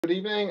Good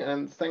evening,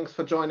 and thanks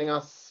for joining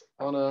us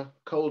on a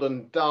cold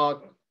and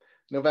dark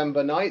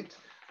November night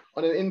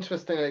on an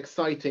interesting and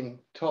exciting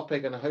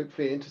topic, and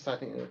hopefully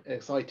interesting and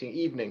exciting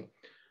evening.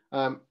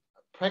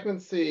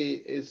 Pregnancy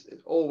is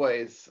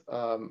always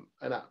an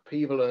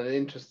upheaval and an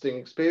interesting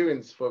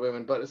experience for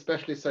women, but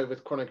especially so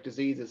with chronic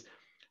diseases.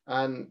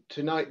 And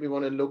tonight we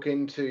want to look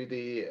into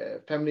the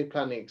family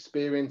planning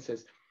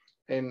experiences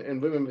in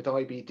women with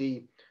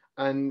IBD.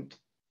 And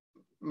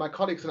my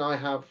colleagues and I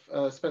have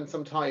spent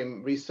some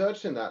time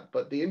researching that,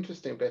 but the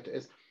interesting bit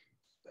is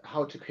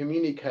how to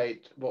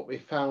communicate what we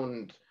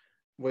found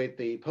with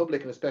the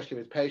public, and especially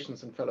with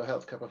patients and fellow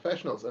healthcare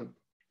professionals. And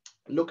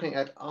looking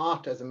at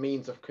art as a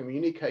means of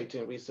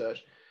communicating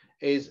research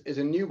is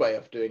a new way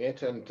of doing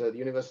it. And the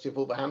University of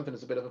Wolverhampton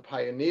is a bit of a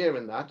pioneer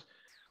in that.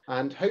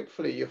 And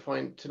hopefully you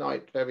find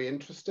tonight very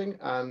interesting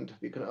and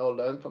we can all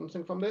learn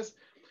something from this.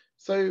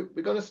 So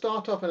we're going to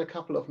start off in a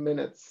couple of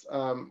minutes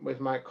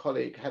with my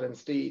colleague Helen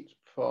Steed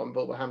from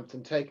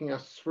Wolverhampton, taking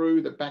us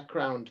through the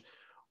background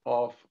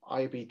of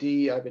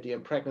IBD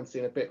and pregnancy,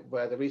 and a bit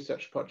where the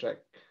research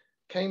project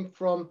came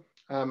from.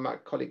 My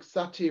colleague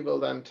Sati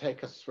will then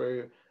take us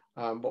through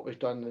what we've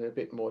done in a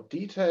bit more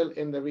detail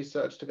in the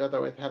research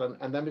together with Helen.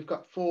 And then we've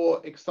got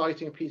 4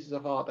 exciting pieces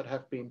of art that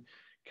have been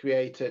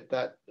created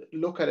that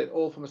look at it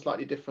all from a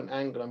slightly different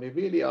angle. And we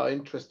really are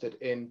interested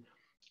in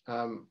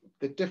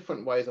the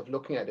different ways of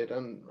looking at it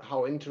and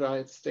how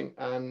interesting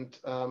and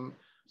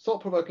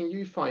thought-provoking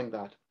you find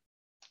that.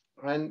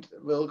 And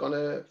we're going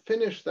to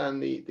finish then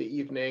the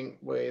evening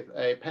with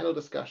a panel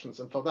discussions.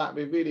 And for that,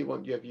 we really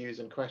want your views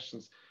and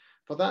questions.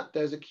 For that,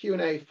 there's a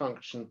Q&A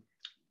function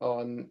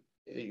on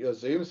your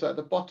Zoom. So at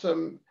the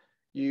bottom,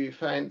 you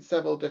find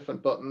several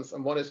different buttons,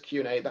 and one is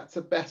Q&A. That's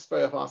the best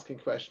way of asking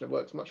a question. It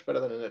works much better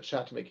than in a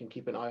chat, and we can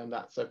keep an eye on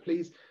that. So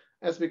please,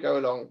 as we go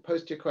along,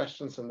 post your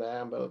questions in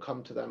there, and we'll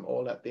come to them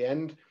all at the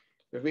end.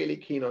 We're really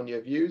keen on your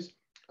views.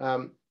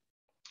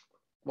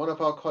 One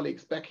of our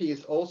colleagues, Becky,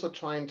 is also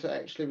trying to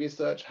actually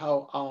research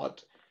how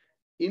art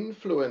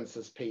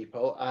influences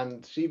people,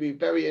 and she'll be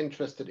very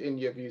interested in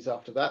your views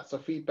after that. So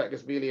feedback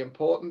is really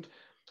important.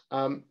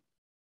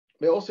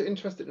 We're also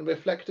interested in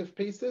reflective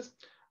pieces,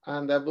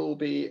 and there will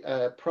be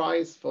a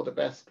prize for the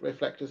best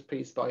reflective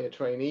piece by a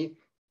trainee.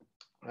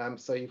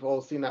 So you've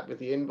all seen that with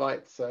the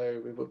invite,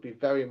 so we would be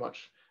very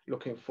much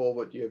looking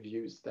forward to your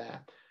views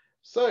there.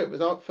 So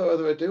without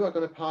further ado, I'm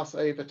going to pass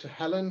over to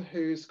Helen,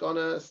 who's going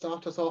to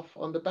start us off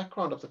on the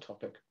background of the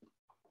topic.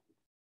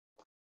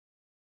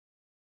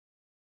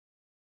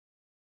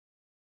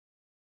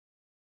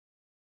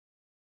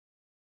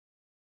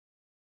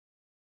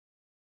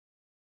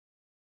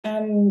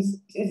 And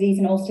disease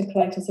and ulcerative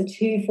colitis are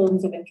 2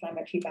 forms of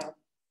inflammatory bowel.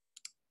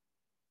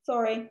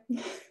 Sorry.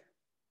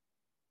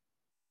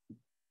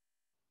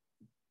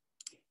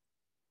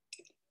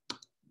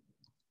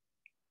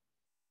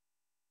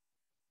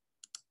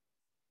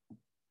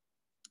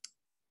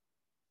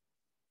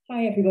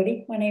 Hi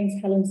everybody, my name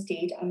is Helen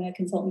Steed. I'm a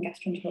consultant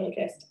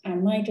gastroenterologist,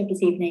 and my job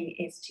this evening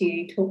is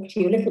to talk to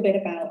you a little bit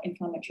about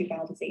inflammatory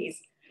bowel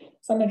disease.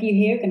 Some of you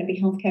here are going to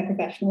be healthcare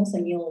professionals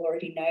and you'll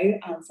already know,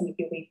 and some of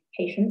you will be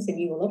patients and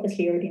you will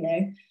obviously already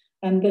know,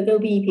 but there'll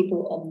be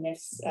people on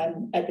this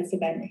at this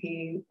event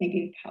who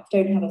maybe perhaps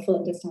don't have a full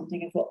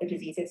understanding of what the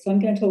disease is. So I'm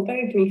going to talk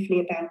very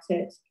briefly about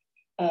it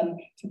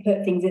to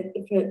put things in,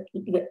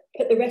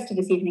 put the rest of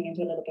this evening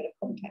into a little bit of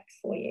context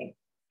for you.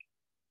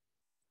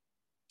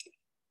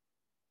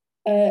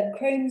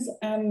 Crohn's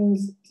and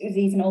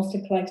disease and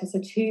ulcerative colitis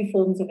are 2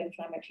 forms of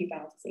inflammatory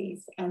bowel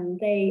disease, and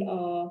they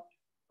are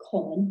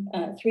common.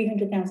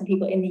 300,000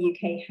 people in the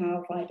UK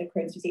have either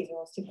Crohn's disease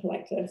or ulcerative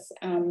colitis,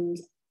 and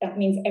that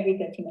means every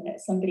 30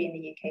 minutes somebody in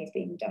the UK is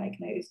being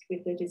diagnosed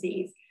with the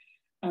disease.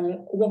 And a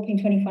whopping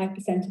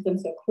 25% of them,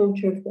 so a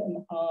quarter of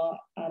them, are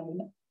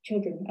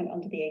children and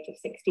under the age of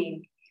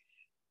 16.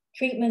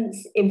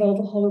 Treatments involve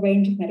a whole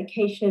range of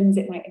medications.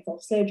 It might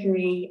involve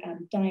surgery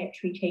and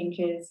dietary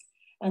changes.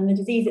 And the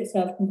disease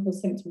itself can cause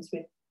symptoms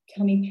with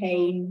tummy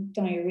pain,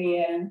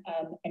 diarrhea,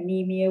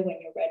 anemia when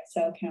your red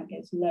cell count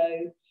is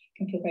low,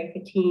 can feel very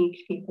fatigued.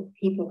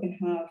 People can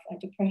have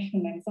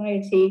depression and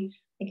anxiety.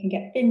 They can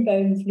get thin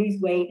bones,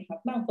 lose weight, have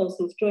mouth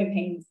ulcers, joint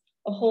pains,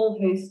 a whole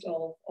host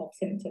of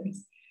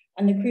symptoms.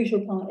 And the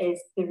crucial part is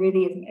there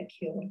really isn't a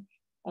cure.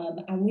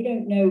 And we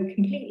don't know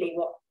completely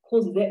what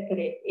causes it, but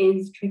it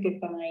is triggered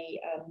by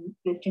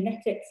the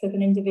genetics of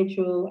an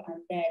individual,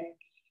 and then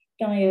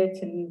diet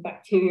and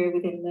bacteria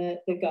within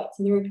the gut.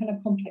 So there are kind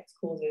of complex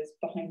causes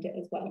behind it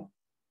as well.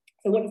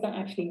 So what does that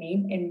actually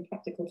mean in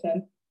practical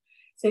terms?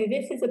 So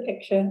this is a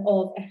picture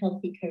of a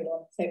healthy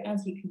colon. So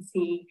as you can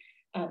see,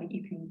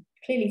 you can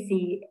clearly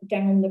see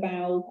down the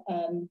bowel,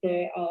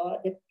 the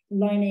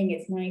lining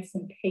is nice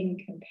and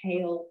pink and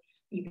pale.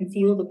 You can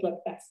see all the blood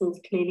vessels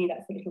clearly.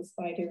 That's the little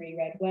spidery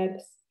red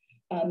webs.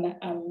 And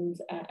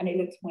it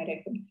looks wide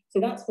open.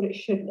 So that's what it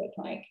should look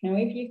like. Now,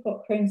 if you've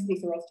got Crohn's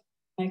disease or ulcerative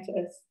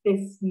colitis,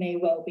 this may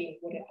well be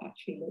what it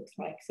actually looks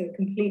like. So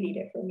completely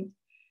different.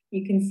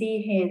 You can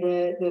see here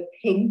the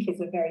pink is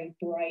a very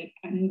bright,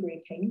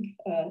 angry pink.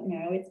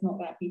 Now it's not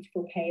that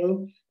beautiful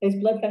pale. Those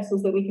blood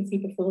vessels that we could see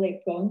before,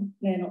 they've gone.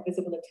 They're not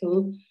visible at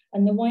all.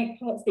 And the white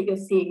parts that you're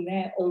seeing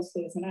there,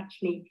 ulcers, and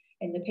actually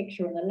in the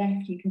picture on the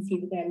left, you can see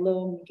that they're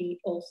long, deep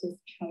ulcers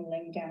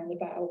channeling down the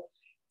bowel.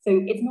 So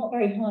it's not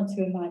very hard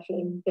to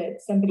imagine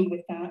that somebody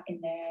with that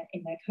in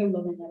their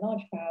colon, in their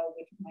large bowel,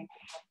 might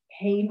have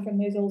pain from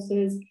those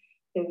ulcers.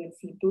 They would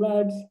see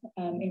blood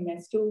in their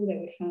stool. They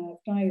would have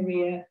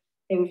diarrhea.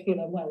 They would feel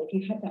unwell. If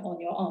you had that on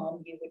your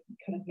arm, you would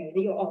kind of know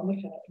that your arm would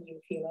hurt and you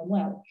would feel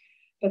unwell.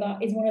 But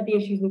that is one of the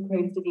issues with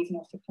Crohn's disease and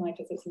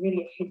osteoarthritis. It's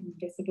really a hidden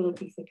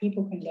disability. So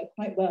people can look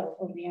quite well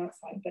on the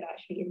outside, but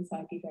actually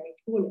inside be very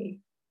poorly.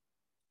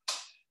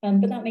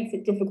 But that makes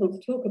it difficult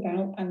to talk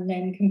about, and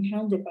then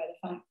compounded by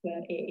the fact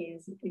that it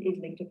is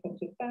linked to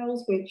problems with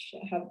bowels, which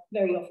have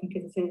very often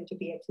considered to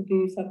be a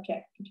taboo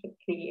subject,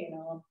 particularly in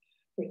our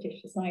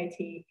British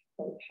society,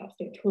 or perhaps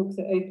don't talk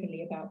so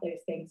openly about those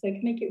things. So it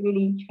can make it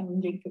really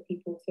challenging for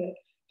people to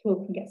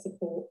talk and get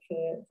support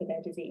for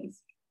their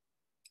disease.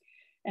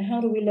 And how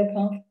do we look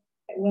after?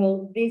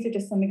 Well, these are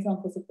just some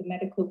examples of the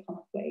medical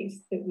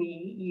pathways that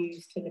we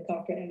use to look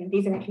after it. And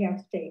these are actually out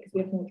of date because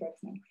we have more drugs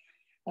now.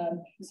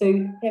 So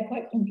they're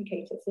quite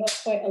complicated. So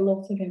that's quite a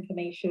lot of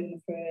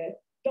information for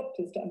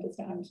doctors to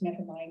understand,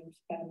 never mind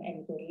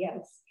anybody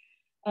else.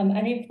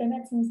 And if the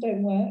medicines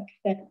don't work,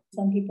 then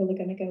some people are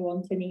going to go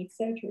on to need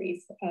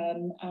surgeries.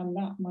 And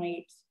that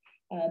might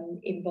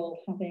involve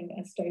having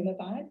a stoma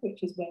bag,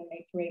 which is when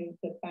they bring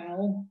the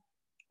bowel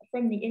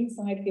from the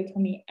inside of your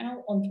tummy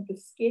out onto the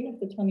skin of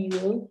the tummy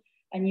wall,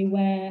 and you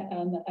wear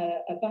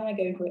a bag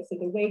over it, so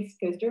the waste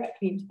goes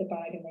directly into the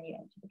bag, and then you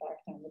empty the bag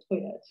down the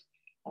toilet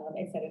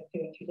instead of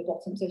pooing through the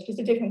bottom. So it's just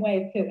a different way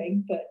of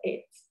pooing, but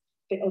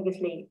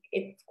obviously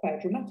it's quite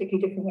a dramatically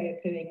different way of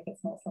pooing if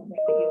it's not something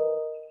that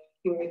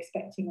you're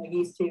expecting or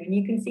used to. And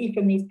you can see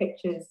from these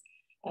pictures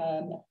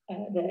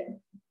that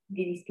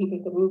these people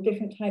have got all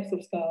different types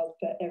of scars,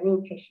 but they're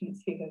all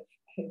patients who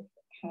have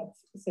had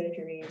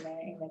surgery in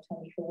their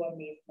tummy for one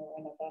reason or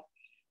another.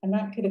 And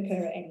that could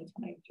occur at any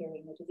time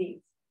during the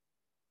disease.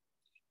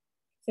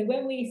 So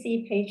when we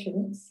see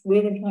patients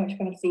with inflammatory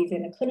bowel disease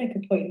in a clinic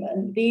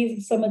appointment, these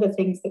are some of the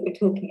things that we're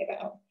talking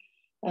about.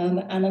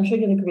 And I'm sure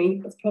you'll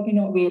agree, it's probably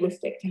not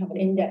realistic to have an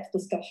in-depth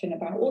discussion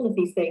about all of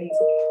these things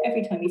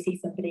every time you see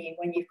somebody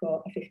when you've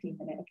got a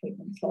 15-minute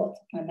appointment slot,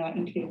 and that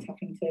includes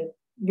having to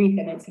read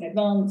their notes in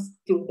advance,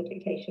 do all the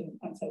dictation,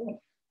 and so on.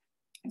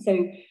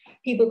 So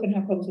people can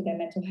have problems with their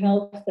mental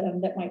health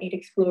that might need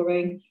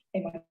exploring.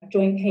 They might have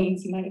joint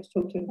pains. You might need to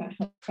talk to them about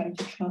how trying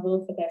to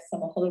travel for their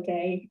summer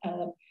holiday.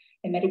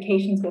 Their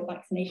medications, what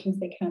vaccinations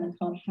they can and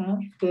can't have,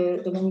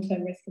 the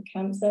long-term risk of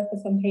cancer for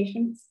some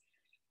patients,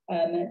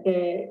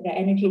 their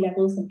energy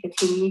levels and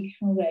fatigue,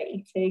 how they're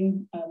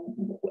eating,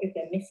 if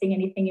they're missing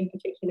anything in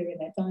particular in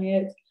their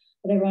diet.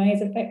 Are their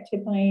eyes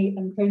affected by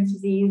Crohn's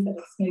disease? Are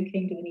they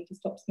smoking? Do they need to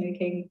stop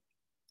smoking?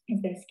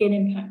 Is their skin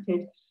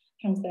impacted?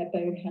 How's their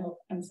bone health?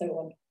 And so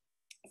on.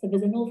 So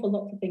there's an awful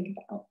lot to think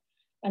about.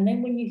 And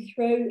then when you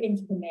throw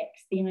into the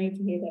mix the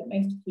idea that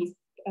most of these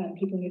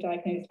people who are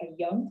diagnosed are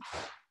young,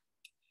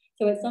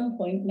 so at some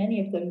point, many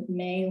of them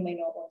may or may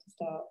not want to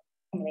start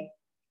a family.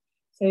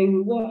 So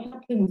what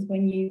happens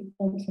when you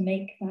want to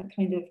make that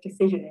kind of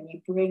decision and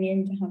you bring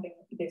into having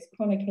this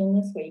chronic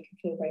illness where you can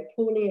feel very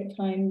poorly at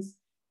times,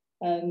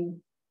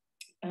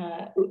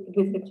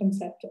 with the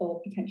concept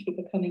of potentially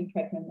becoming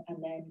pregnant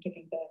and then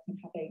giving birth and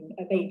having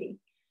a baby?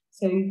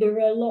 So there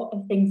are a lot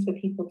of things for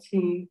people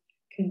to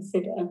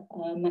consider,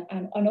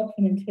 and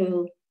often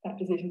until that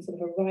decision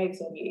sort of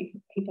arrives on you,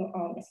 people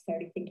aren't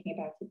necessarily thinking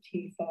about it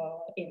too far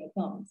in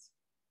advance.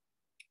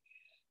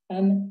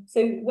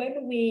 So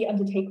when we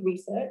undertake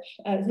research,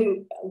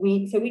 so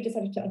we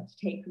decided to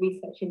undertake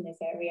research in this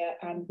area,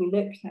 and we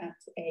looked at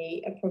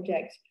a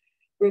project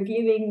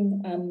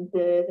reviewing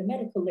the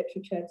medical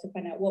literature to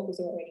find out what was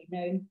already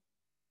known.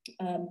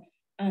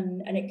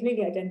 And it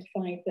clearly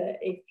identified that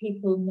if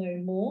people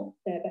know more,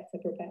 they're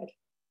better prepared.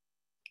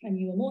 And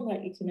you are more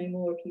likely to know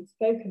more if you've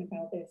spoken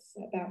about this,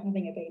 about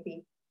having a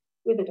baby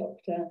with a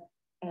doctor,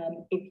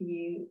 if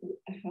you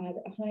had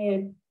a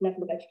higher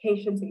level of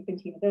education, so you've been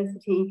to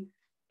university,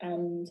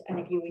 and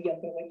if you were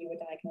younger when you were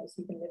diagnosed,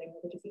 you've been living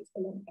with the disease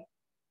for longer.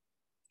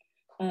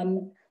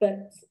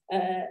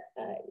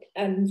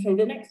 And so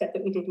the next step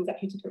that we did was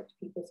actually to talk to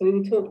people. So we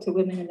would talk to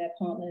women and their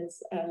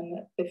partners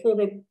before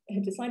they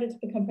had decided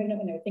to become pregnant,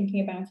 when they were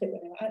thinking about it,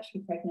 when they were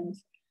actually pregnant,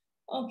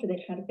 after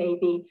they'd had a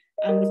baby,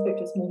 and we spoke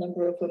to a small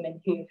number of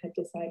women who had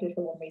decided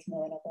for one reason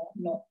or another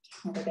not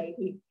to have a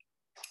baby.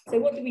 So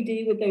what do we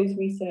do with those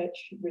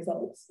research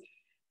results?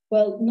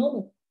 Well,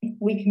 normally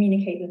we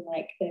communicate them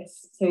like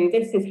this. So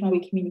this is how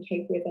we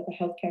communicate with other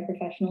healthcare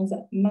professionals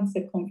at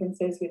massive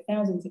conferences with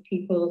thousands of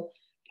people,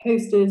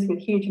 posters with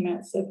huge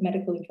amounts of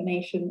medical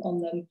information on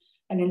them,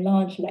 and in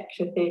large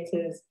lecture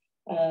theatres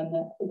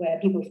where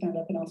people stand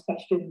up and ask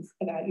questions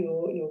about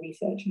your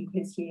research and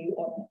quiz you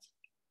on it.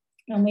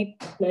 And we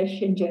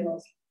publish in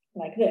journals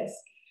like this.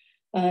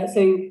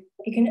 So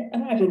you can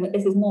imagine that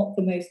this is not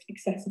the most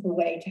accessible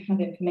way to have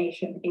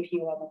information if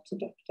you are not a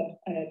doctor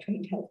and a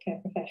trained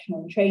healthcare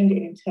professional and trained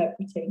in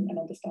interpreting and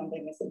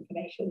understanding this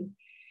information.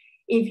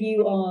 If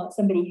you are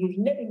somebody who's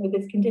living with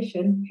this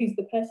condition, who's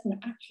the person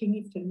that actually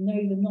needs to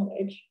know the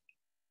knowledge,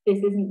 this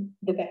isn't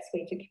the best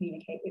way to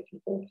communicate with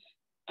people.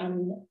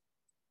 And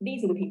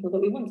these are the people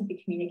that we want to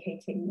be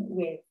communicating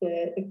with,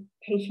 the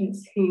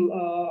patients who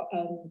are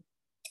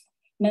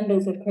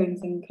members of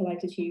Crohn's and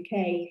Colitis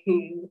UK,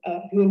 who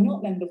are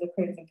not members of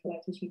Crohn's and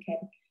Colitis UK,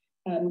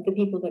 the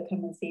people that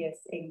come and see us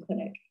in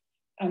clinic.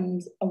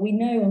 And we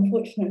know,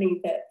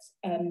 unfortunately,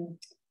 that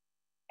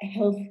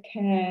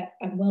healthcare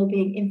and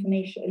wellbeing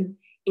information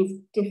is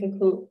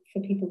difficult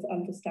for people to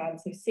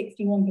understand. So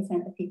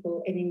 61% of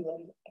people in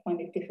England find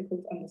it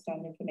difficult to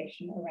understand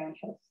information around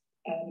health,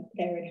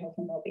 their own health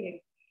and wellbeing.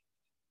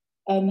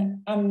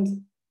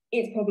 And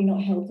it's probably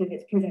not helped if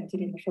it's presented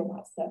in the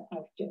formats that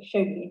I've just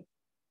shown you.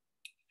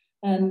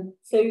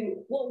 So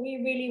what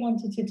we really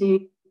wanted to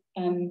do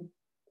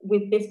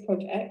with this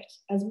project,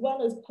 as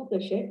well as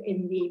publish it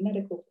in the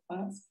medical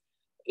formats,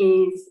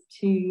 is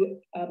to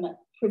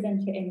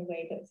present it in a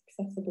way that's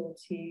accessible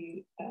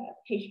to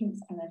patients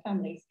and their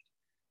families.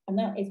 And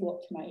that is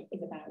what tonight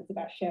is about. It's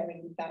about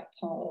sharing that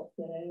part of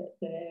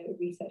the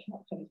research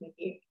outcomes with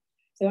you.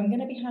 So I'm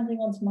going to be handing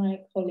on to my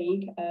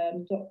colleague,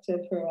 Dr.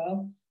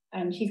 Purwell,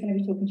 and she's going to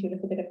be talking to you a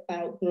little bit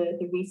about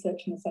the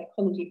research and the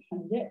psychology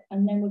behind it.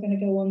 And then we're going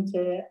to go on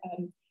to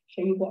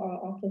show you what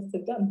our artists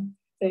have done.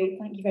 So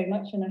thank you very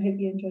much, and I hope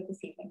you enjoyed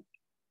this evening.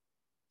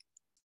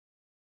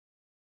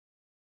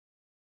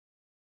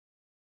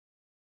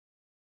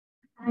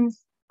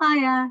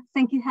 Hiya,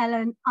 thank you,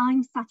 Helen.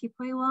 I'm Sati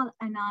Purwell,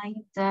 and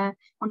I'm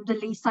one of the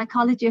lead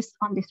psychologists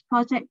on this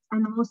project.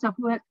 And I also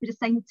work with the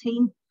same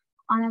team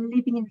on a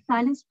Living in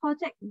Silence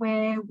project,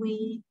 where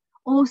we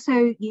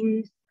also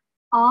use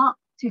art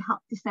to help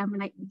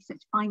disseminate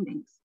research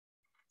findings.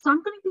 So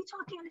I'm going to be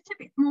talking a little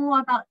bit more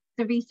about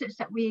the research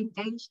that we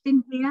engaged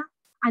in here,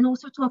 and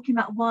also talking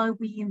about why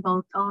we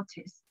involved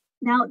artists.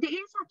 Now, there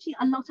is actually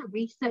a lot of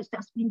research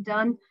that's been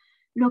done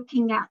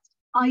looking at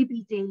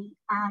IBD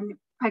and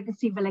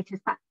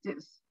pregnancy-related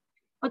factors.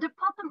 But the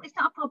problem is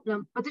not a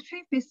problem, but the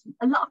truth is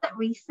a lot of that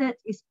research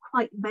is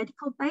quite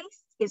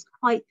medical-based, it's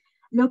quite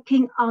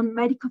looking on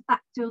medical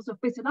factors or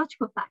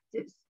physiological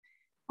factors.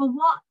 But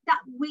what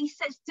that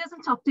research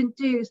doesn't often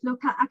do is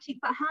look at actually,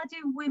 but how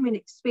do women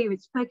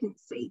experience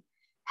pregnancy?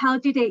 How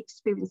do they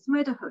experience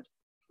motherhood?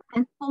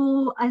 And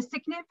for a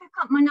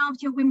significant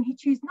minority of women who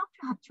choose not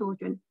to have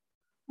children,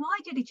 why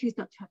do they choose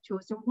not to have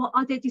children? What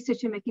are their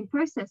decision-making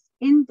process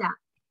in that?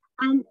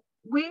 And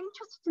we're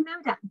interested to know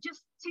that,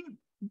 just to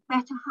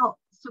better help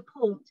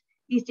support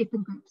these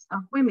different groups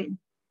of women.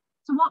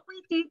 So what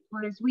we did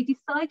was we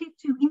decided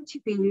to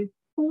interview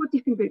 4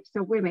 different groups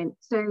of women.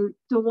 So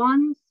the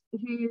ones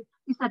who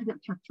decided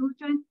not to have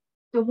children,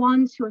 the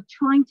ones who are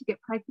trying to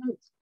get pregnant,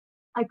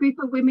 a group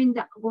of women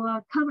that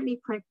were currently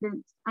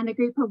pregnant, and a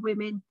group of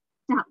women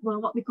that were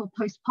what we call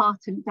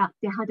postpartum, that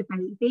they had a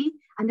baby,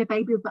 and the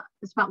baby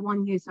was about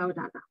 1 year old at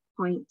that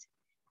point.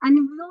 And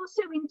we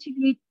also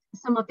interviewed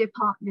some of their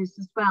partners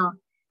as well.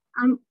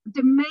 And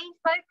the main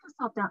focus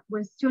of that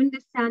was to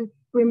understand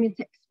women's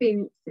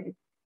experiences.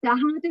 So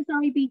how does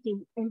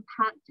IBD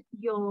impact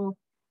your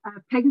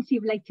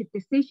pregnancy-related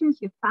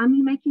decisions, your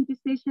family-making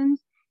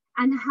decisions,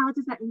 and how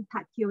does that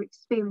impact your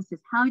experiences?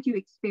 How do you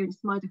experience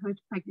motherhood,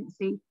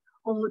 pregnancy,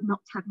 or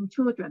not having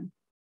children?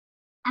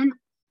 And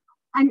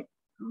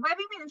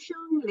very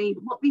reassuringly,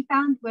 what we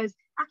found was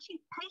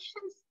actually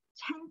patients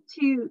tend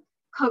to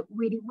cope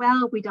really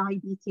well with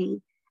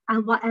IBD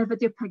and whatever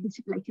their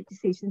pregnancy-related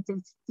decisions they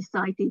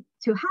decided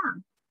to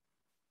have.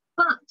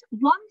 But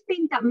one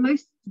thing that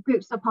most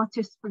groups of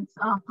participants,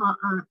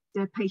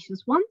 the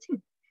patients,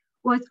 wanted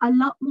was a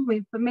lot more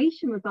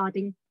information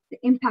regarding the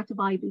impact of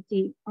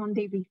IBD on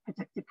their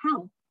reproductive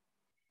health.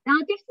 Now,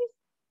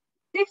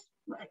 this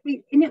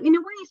in a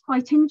way is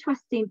quite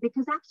interesting,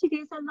 because actually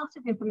there's a lot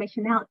of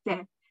information out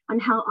there on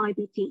how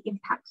IBD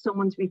impacts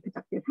someone's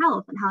reproductive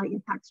health and how it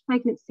impacts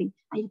pregnancy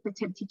and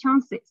infertility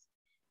chances.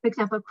 For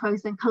example,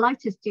 Crohn's and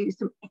Colitis do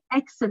some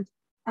excellent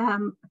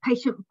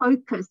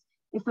patient-focused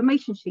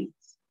information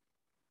sheets.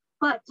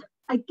 But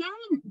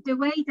again, the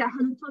way that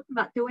Helen talked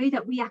about, the way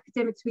that we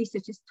academics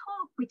researchers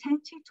talk, we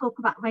tend to talk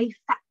about very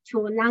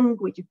factual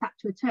language and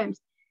factual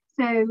terms.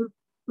 So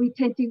we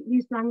tend to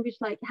use language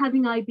like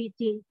having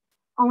IBD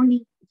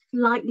only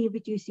slightly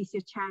reduces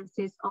your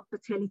chances of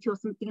fertility or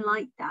something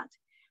like that.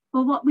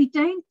 But what we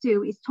don't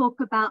do is talk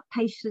about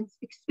patients'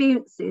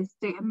 experiences,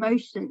 their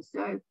emotions.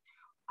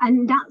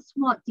 And that's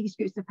what these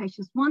groups of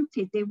patients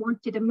wanted. They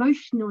wanted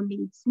emotional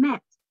needs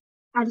met,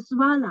 as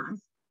well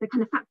as the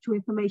kind of factual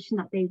information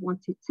that they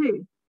wanted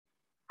too.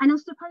 And I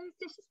suppose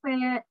this is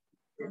where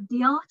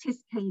the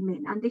artists came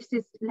in, and this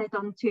is led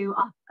on to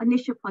our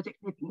initial project,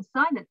 Living in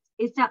Silence,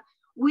 is that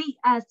we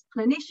as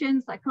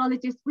clinicians,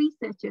 psychologists,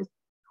 researchers,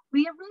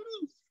 we are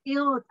really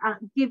skilled at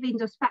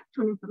giving us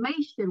factual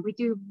information. We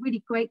do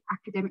really great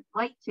academic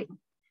writing.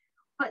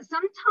 But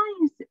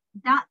sometimes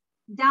that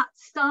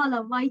style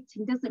of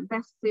writing doesn't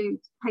best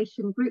suit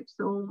patient groups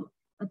or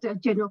the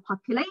general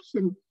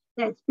population.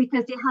 That's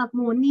because they have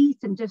more needs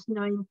than just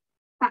knowing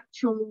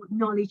factual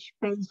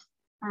knowledge-based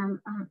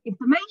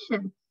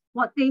information.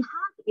 What they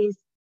have is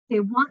they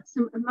want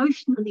some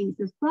emotional needs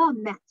as well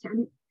met.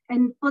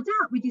 And for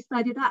that, we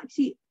decided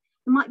actually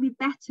it might be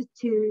better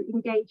to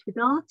engage with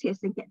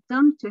artists and get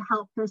them to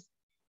help us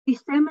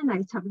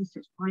disseminate our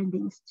research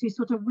findings, to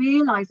sort of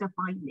realize our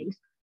findings,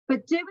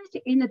 but do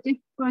it in a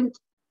different,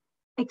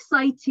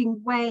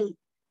 exciting way.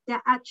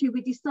 That actually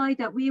we decide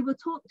that we will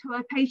talk to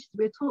our patients,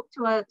 we'll talk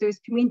to those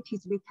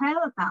communities we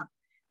care about,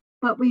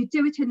 but we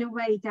do it in a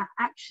way that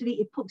actually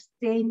it puts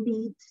their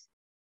needs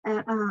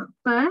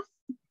first.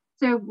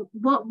 So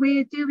what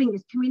we're doing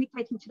is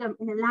communicating to them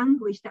in a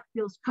language that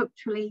feels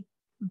culturally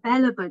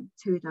relevant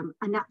to them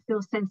and that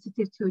feels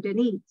sensitive to their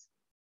needs.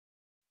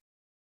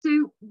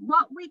 So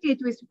what we did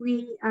was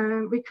we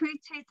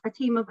recruited a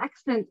team of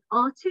excellent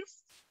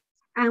artists,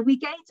 and we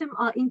gave them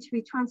our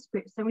interview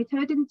transcripts, and we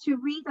told them to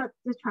read out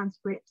the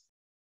transcripts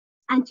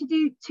and to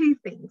do two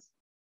things.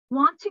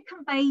 One, to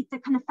convey the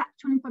kind of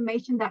factual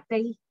information that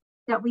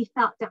we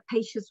felt that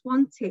patients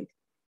wanted,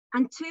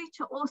 and two,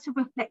 to also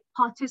reflect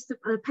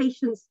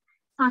patients'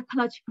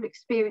 psychological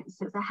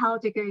experiences and how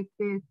they go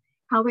through,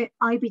 how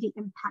IBD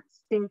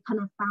impacts their kind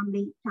of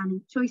family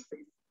planning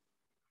choices.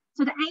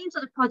 So the aims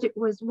of the project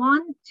was,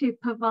 one, to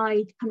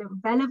provide kind of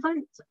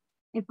relevant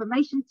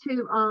information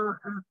to our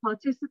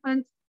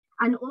participants,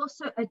 and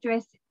also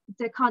address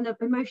the kind of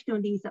emotional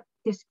needs that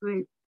this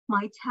group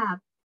might have.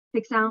 For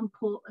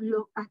example,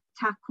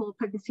 tackle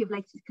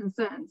pregnancy-related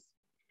concerns.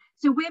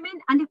 So women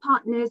and their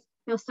partners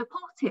feel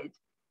supported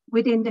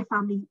within their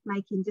family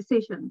making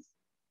decisions.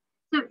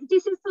 So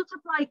this is sort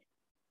of like,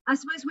 I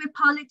suppose we're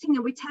piloting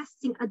and we're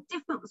testing a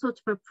different sort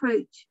of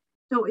approach,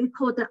 so what we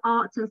call the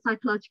arts and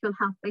psychological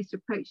health-based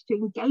approach to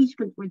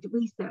engagement with the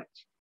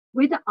research,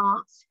 with the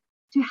arts,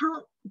 to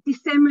help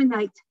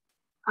disseminate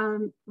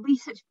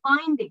research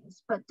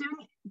findings, but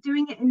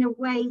doing it in a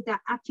way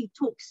that actually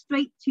talks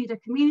straight to the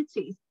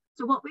communities.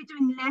 So what we're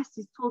doing less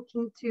is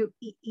talking to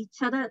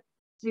each other,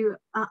 to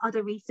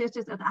other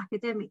researchers, other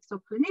academics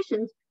or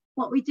clinicians.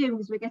 What we're doing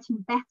is we're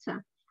getting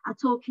better at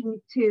talking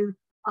to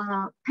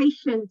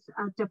patients,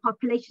 the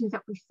populations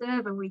that we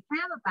serve and we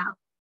care about,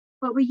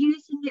 but we're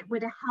using it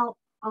with the help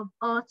of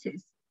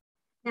artists.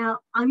 Now,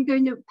 I'm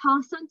going to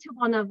pass on to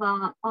one of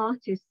our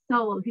artists,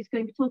 Sol, who's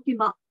going to be talking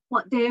about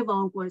what their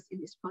role was in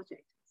this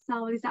project.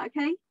 Sol, is that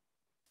okay?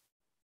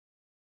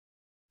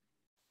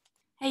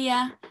 Hey,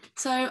 yeah.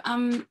 So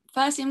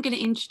firstly, I'm going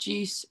to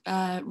introduce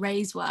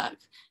Ray's work.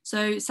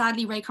 So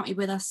sadly, Ray can't be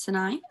with us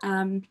tonight,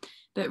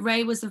 but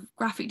Ray was a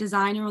graphic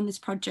designer on this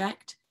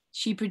project.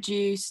 She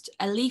produced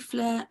a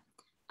leaflet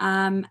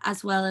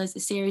as well as a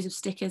series of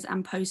stickers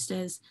and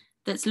posters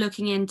that's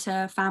looking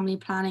into family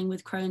planning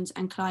with Crohn's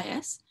and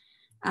colitis.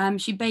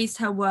 She based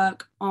her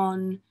work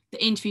on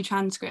the interview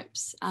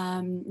transcripts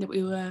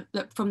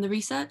that from the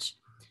research,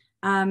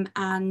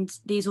 and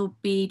these will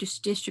be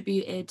just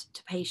distributed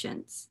to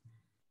patients.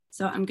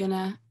 So I'm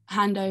gonna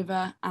hand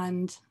over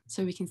and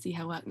so we can see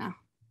her work now.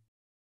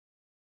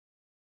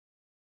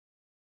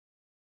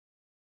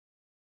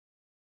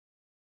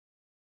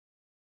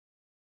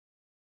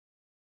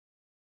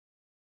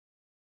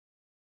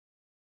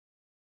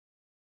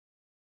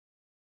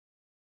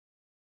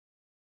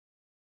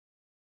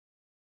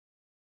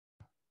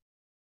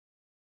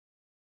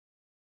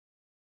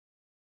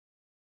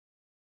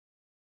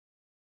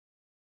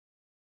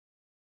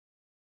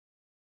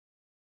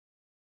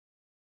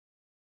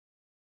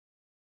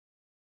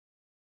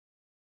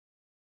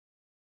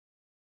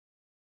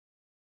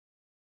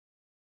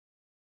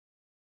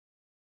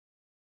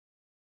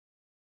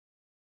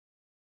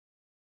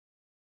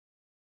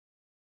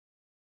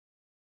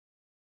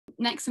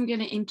 Next, I'm going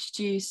to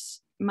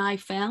introduce my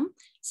film.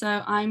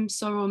 So I'm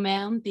Sorrel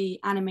Milne, the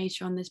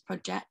animator on this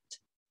project.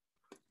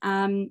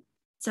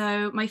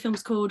 So my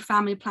film's called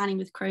Family Planning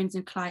with Crohn's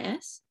and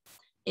Colitis.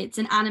 It's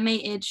an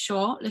animated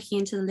short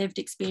looking into the lived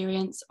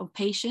experience of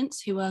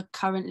patients who are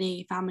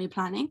currently family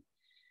planning.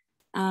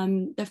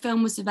 The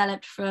film was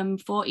developed from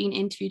 14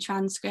 interview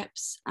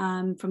transcripts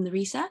from the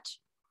research.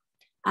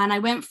 And I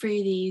went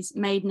through these,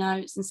 made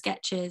notes and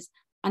sketches,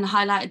 and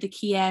highlighted the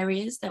key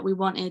areas that we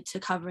wanted to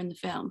cover in the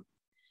film.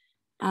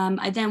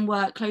 I then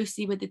worked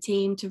closely with the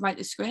team to write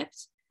the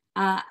script,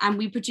 and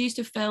we produced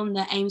a film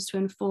that aims to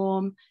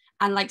inform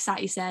and, like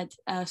Sati said,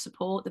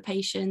 support the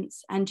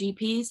patients and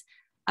GPs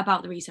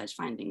about the research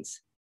findings.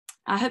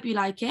 I hope you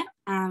like it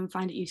and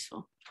find it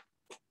useful.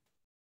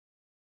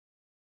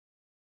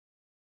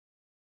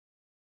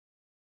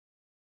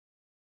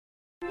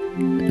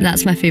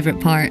 That's my favourite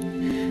part,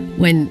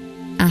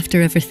 when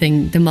after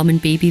everything the mum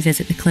and baby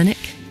visit the clinic.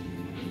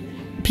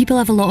 People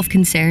have a lot of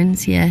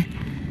concerns, yeah.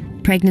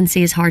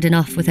 Pregnancy is hard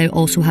enough without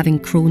also having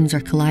Crohn's or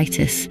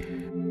colitis.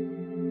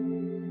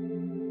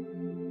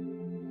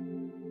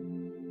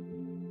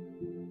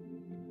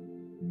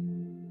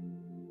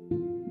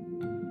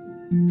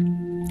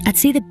 I'd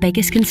say the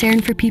biggest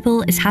concern for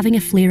people is having a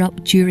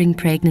flare-up during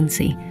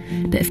pregnancy.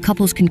 But if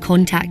couples can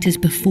contact us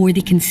before they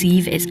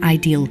conceive, it's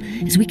ideal,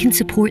 as we can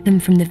support them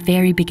from the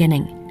very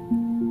beginning.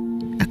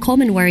 A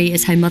common worry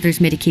is how mothers'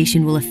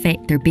 medication will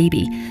affect their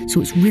baby, so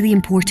it's really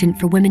important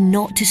for women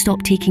not to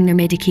stop taking their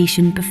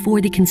medication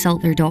before they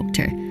consult their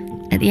doctor.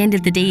 At the end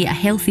of the day, a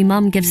healthy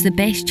mum gives the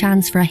best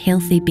chance for a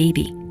healthy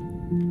baby.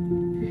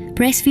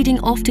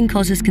 Breastfeeding often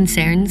causes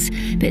concerns,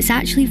 but it's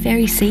actually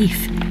very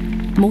safe.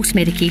 Most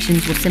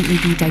medications will simply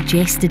be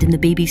digested in the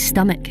baby's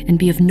stomach and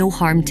be of no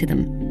harm to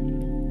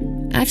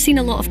them. I've seen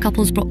a lot of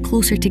couples brought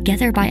closer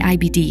together by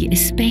IBD,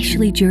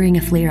 especially during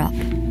a flare-up.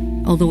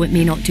 Although it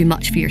may not do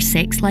much for your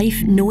sex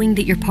life, knowing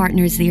that your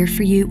partner is there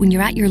for you when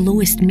you're at your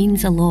lowest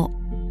means a lot.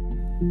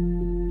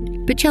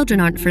 But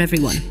children aren't for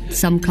everyone.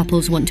 Some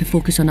couples want to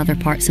focus on other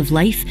parts of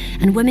life,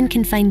 and women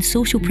can find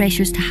social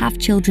pressures to have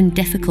children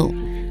difficult.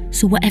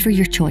 So whatever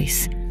your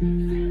choice,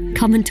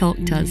 come and talk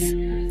to us.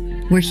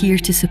 We're here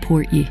to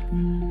support you.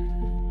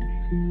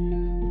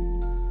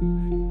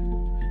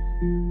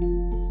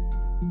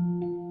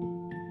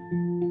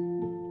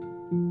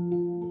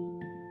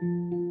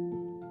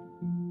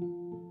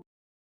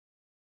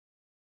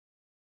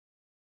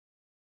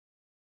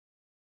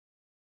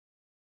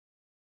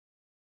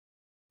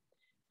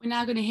 We're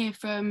now going to hear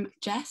from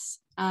Jess.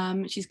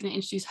 She's going to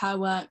introduce her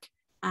work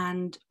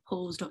and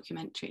Paul's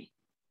documentary.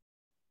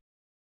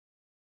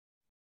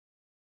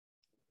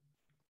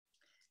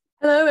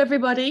 Hello,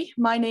 everybody.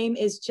 My name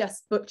is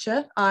Jess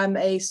Butcher. I'm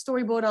a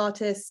storyboard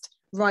artist,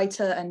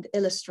 writer, and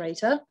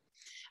illustrator.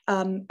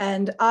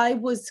 And I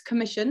was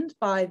commissioned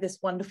by this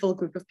wonderful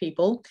group of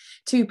people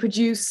to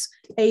produce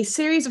a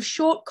series of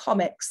short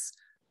comics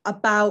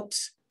about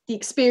the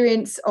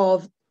experience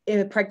of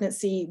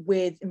pregnancy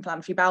with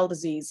inflammatory bowel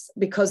disease,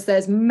 because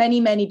there's many,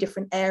 many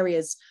different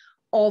areas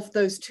of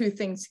those two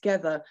things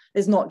together.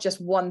 There's not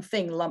just one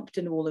thing lumped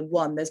in all in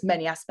one. There's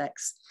many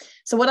aspects.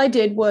 So what I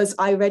did was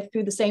I read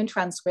through the same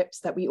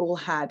transcripts that we all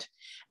had,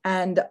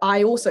 and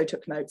I also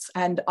took notes,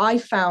 and I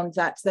found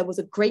that there was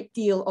a great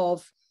deal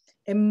of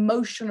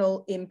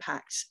emotional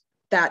impact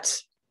that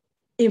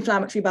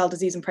inflammatory bowel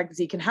disease and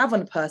pregnancy can have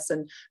on a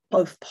person,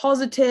 both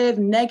positive,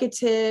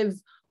 negative,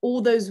 all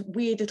those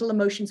weird little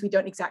emotions we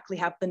don't exactly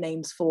have the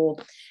names for.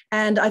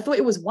 And I thought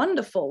it was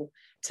wonderful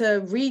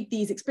to read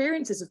these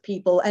experiences of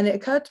people. And it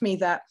occurred to me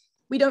that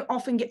we don't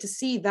often get to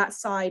see that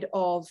side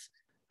of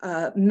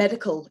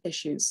medical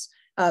issues.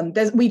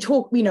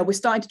 We're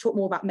starting to talk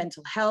more about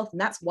mental health, and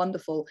that's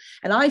wonderful.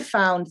 And I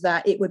found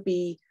that it would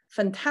be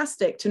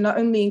fantastic to not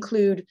only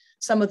include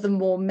some of the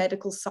more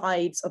medical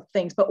sides of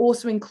things, but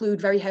also include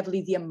very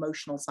heavily the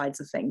emotional sides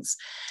of things.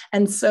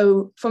 And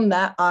so from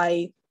that,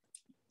 I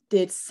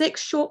did 6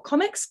 short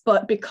comics,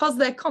 but because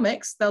they're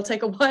comics, they'll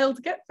take a while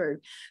to get through.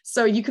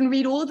 So you can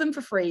read all of them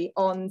for free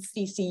on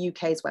CC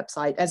UK's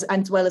website, as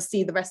well as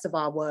see the rest of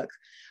our work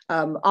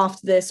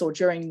after this or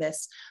during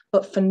this.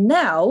 But for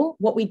now,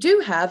 what we do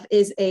have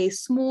is a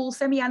small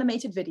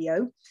semi-animated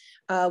video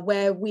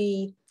where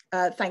we,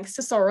 thanks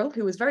to Sorrel,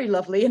 who was very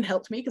lovely and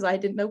helped me because I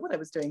didn't know what I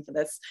was doing for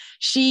this.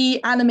 She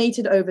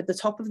animated over the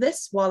top of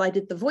this while I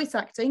did the voice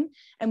acting,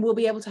 and we'll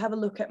be able to have a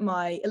look at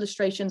my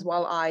illustrations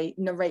while I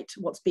narrate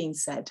what's being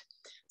said.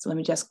 So let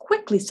me just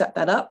quickly set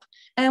that up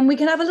and we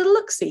can have a little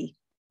look-see.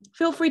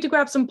 Feel free to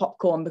grab some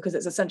popcorn because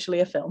it's essentially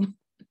a film.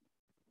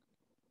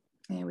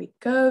 There we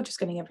go, just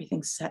getting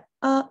everything set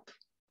up.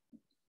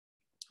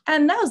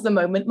 And now's the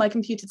moment my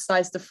computer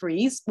decides to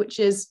freeze, which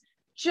is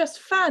just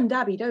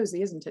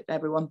fan-dabby-dozy, isn't it,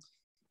 everyone?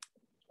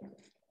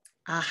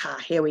 Aha,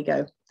 here we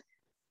go.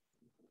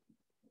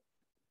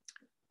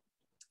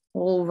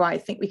 All right, I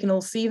think we can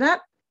all see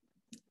that.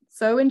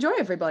 So enjoy,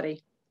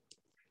 everybody.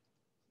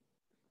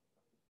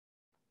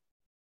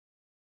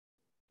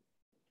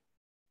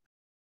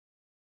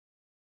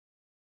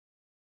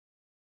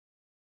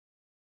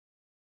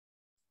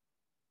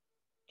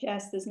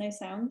 Jess, there's no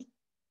sound.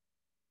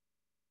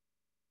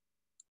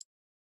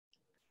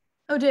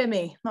 Oh dear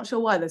me, not sure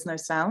why there's no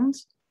sound.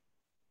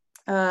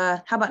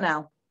 How about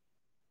now?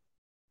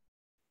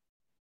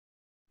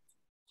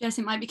 Jess,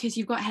 it might be because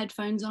you've got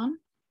headphones on.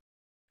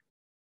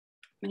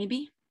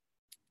 Maybe.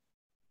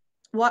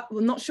 What?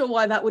 Well, not sure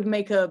why that would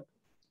make a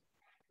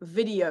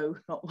video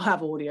not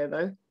have audio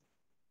though.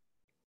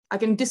 I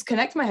can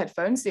disconnect my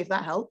headphones, see if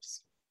that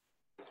helps.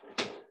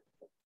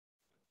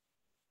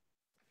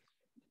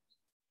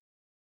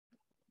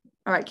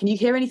 All right, can you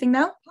hear anything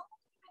now?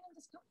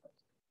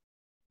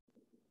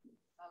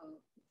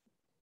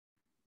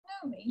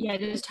 Yeah,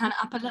 just turn it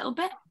up a little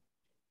bit.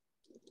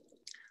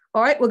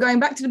 All right, we're going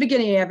back to the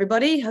beginning,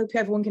 everybody. Hope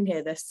everyone can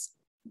hear this.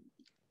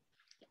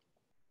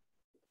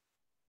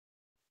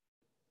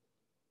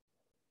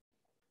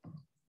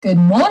 Good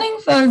morning,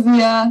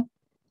 Fovia.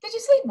 Did you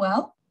sleep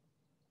well?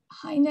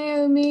 Hi,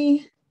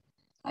 Naomi.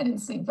 I didn't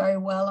sleep very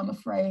well, I'm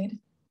afraid.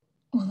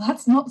 Well,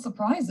 that's not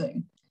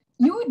surprising.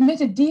 You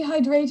admitted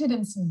dehydrated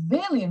and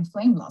severely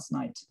inflamed last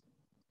night.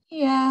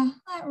 Yeah,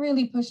 that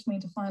really pushed me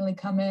to finally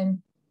come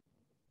in.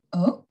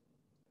 Oh?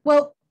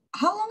 Well,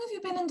 how long have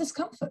you been in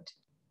discomfort?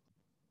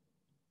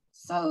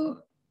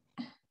 So,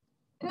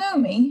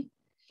 Naomi,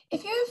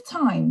 if you have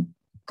time,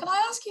 can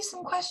I ask you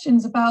some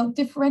questions about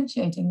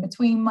differentiating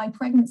between my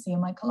pregnancy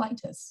and my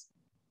colitis?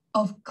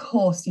 Of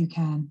course you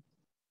can.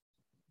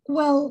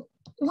 Well,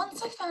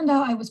 once I found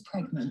out I was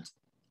pregnant,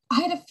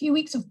 I had a few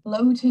weeks of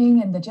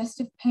bloating and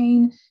digestive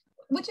pain,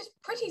 which is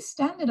pretty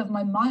standard of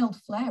my mild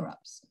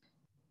flare-ups.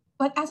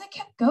 But as I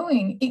kept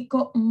going, it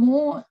got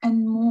more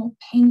and more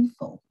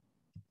painful.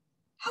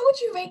 How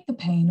would you rate the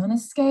pain on a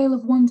scale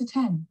of 1 to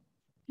 10?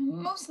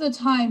 Most of the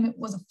time it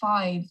was a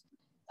 5.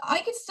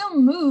 I could still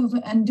move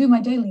and do my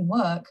daily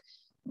work,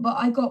 but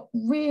I got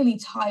really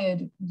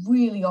tired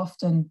really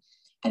often,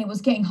 and it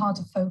was getting hard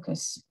to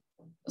focus.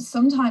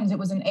 Sometimes it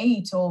was an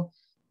 8 or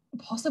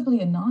possibly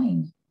a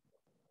 9.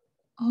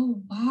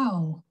 Oh,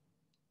 wow.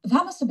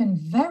 That must have been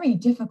very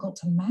difficult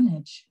to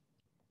manage.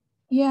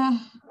 Yeah,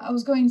 I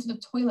was going to the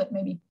toilet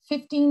maybe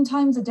 15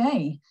 times a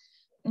day,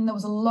 and there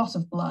was a lot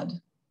of blood.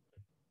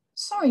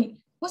 Sorry,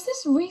 was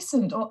this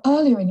recent or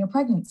earlier in your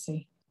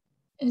pregnancy?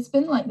 It's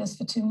been like this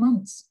for 2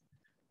 months.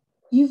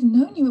 You've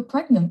known you were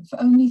pregnant for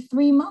only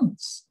 3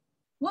 months.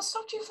 What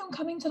stopped you from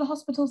coming to the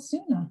hospital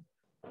sooner?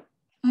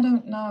 I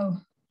don't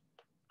know.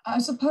 I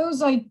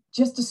suppose I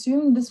just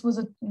assumed this was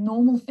a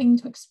normal thing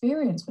to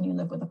experience when you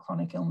live with a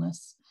chronic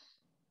illness.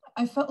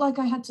 I felt like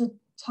I had to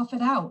tough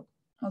it out,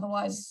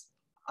 otherwise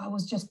I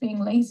was just being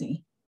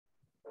lazy.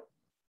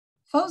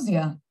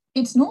 Fozia,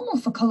 it's normal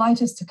for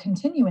colitis to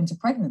continue into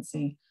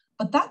pregnancy,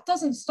 but that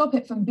doesn't stop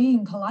it from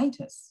being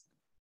colitis.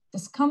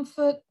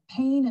 Discomfort,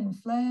 pain, and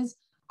flares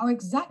are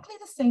exactly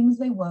the same as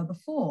they were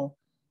before,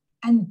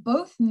 and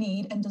both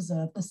need and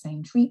deserve the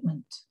same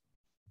treatment.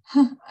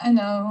 I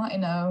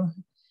know.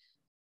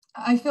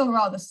 I feel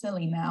rather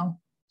silly now.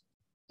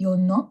 You're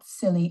not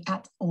silly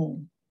at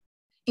all.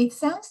 It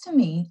sounds to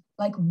me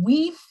like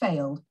we've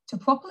failed to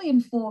properly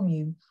inform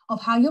you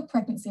of how your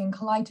pregnancy and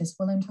colitis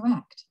will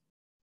interact.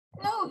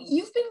 No,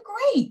 you've been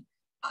great.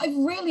 I've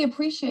really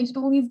appreciated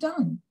all you've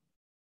done.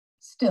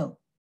 Still,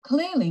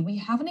 clearly we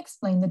haven't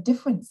explained the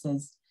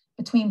differences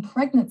between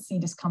pregnancy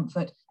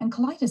discomfort and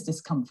colitis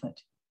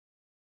discomfort.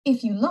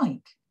 If you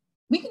like,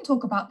 we can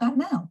talk about that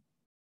now.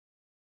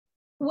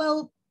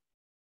 Well,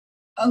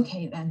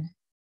 okay then.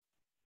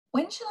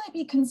 When should I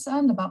be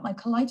concerned about my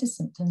colitis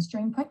symptoms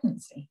during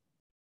pregnancy?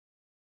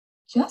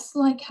 Just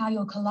like how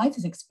your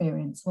colitis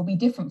experience will be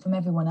different from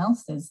everyone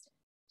else's,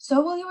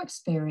 so will your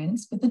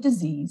experience with the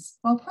disease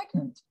while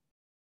pregnant.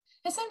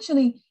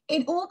 Essentially,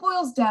 it all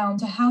boils down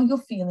to how you're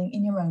feeling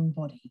in your own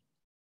body.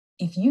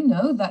 If you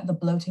know that the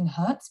bloating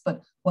hurts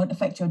but won't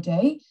affect your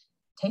day,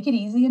 take it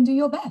easy and do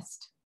your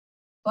best.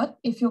 But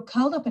if you're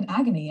curled up in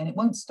agony and it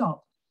won't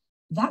stop,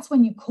 that's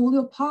when you call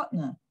your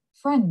partner,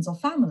 friends, or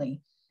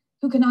family,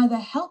 who can either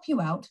help you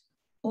out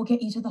or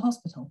get you to the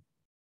hospital.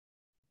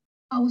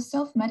 I was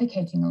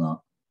self-medicating a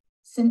lot,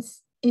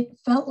 since it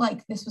felt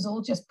like this was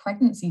all just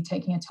pregnancy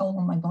taking a toll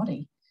on my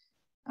body.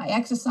 I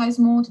exercised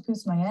more to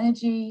boost my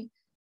energy.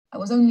 I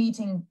was only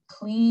eating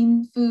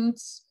clean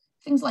foods,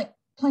 things like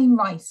plain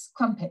rice,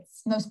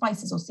 crumpets, no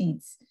spices or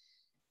seeds.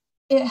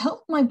 It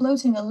helped my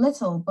bloating a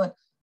little, but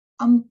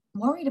I'm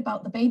worried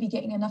about the baby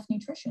getting enough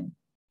nutrition.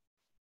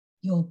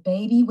 Your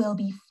baby will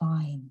be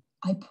fine,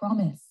 I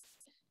promise.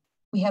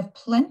 We have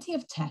plenty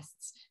of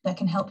tests that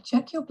can help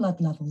check your blood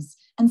levels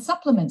and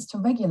supplements to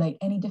regulate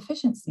any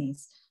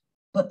deficiencies.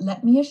 But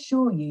let me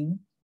assure you,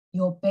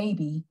 your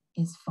baby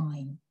is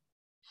fine.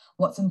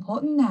 What's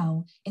important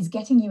now is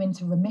getting you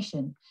into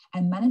remission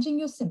and managing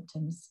your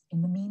symptoms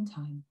in the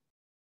meantime.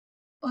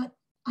 But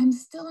I'm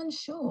still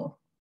unsure.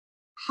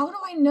 How do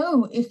I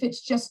know if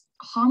it's just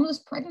harmless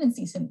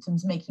pregnancy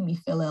symptoms making me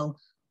feel ill,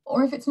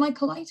 or if it's my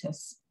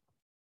colitis?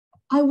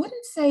 I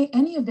wouldn't say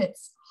any of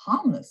it's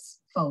harmless,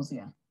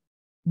 Fozia.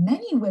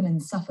 Many women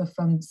suffer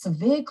from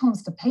severe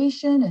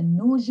constipation and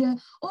nausea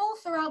all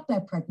throughout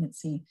their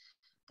pregnancy,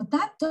 but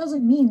that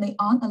doesn't mean they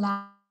aren't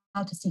allowed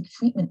to seek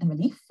treatment and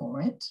relief for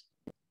it.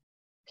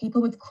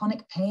 People with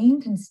chronic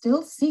pain can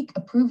still seek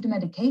approved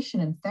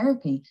medication and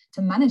therapy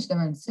to manage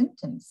their own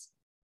symptoms.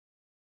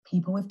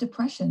 People with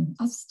depression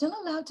are still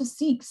allowed to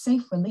seek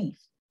safe relief,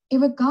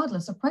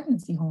 irregardless of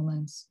pregnancy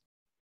hormones.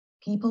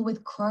 People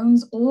with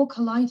Crohn's or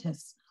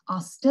colitis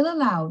are still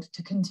allowed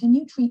to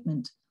continue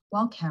treatment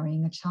while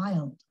carrying a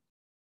child.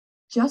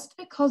 Just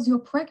because you're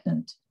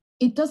pregnant,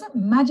 it doesn't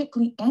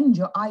magically end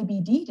your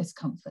IBD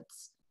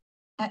discomforts.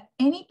 At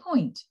any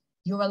point,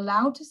 you're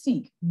allowed to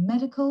seek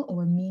medical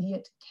or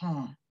immediate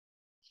care.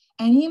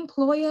 Any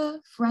employer,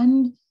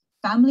 friend,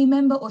 family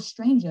member, or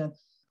stranger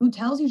who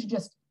tells you to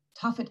just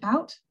tough it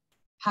out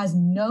has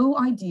no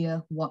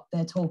idea what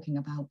they're talking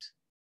about.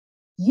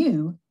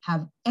 You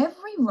have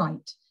every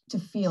right to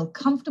feel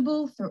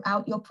comfortable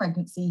throughout your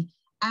pregnancy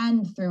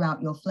and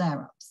throughout your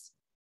flare-ups.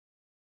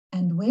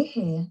 And we're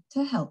here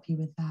to help you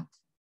with that.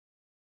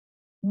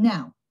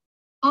 Now,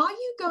 are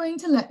you going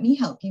to let me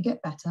help you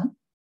get better?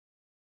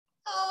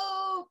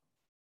 Oh,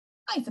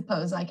 I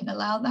suppose I can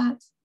allow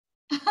that.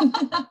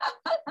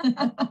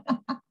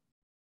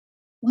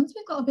 Once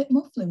we've got a bit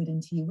more fluid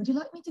into you, would you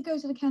like me to go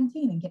to the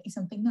canteen and get you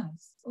something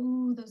nice?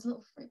 Oh, those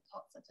little fruit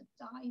pots are to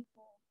die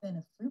for. Then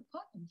a fruit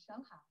pot you shall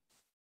have.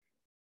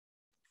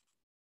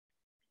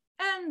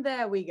 And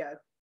there we go.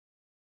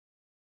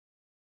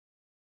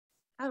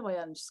 How do I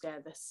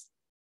unshare this?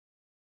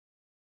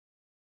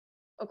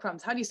 Oh,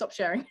 crumbs. How do you stop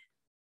sharing?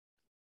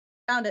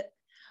 Found it.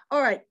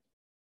 All right.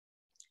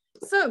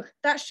 So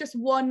that's just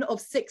one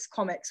of 6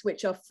 comics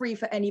which are free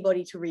for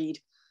anybody to read.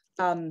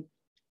 It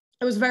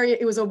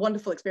was a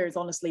wonderful experience,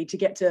 honestly, to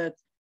get to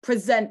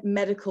present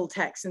medical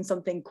text in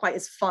something quite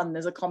as fun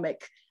as a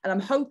comic. And I'm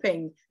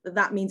hoping that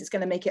that means it's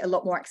going to make it a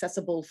lot more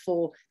accessible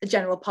for the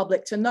general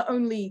public to not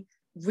only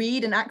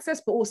read and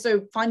access, but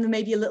also find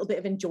maybe a little bit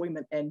of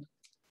enjoyment in.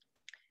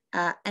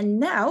 And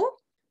now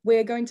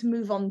we're going to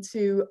move on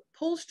to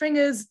Paul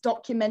Stringer's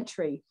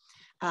documentary.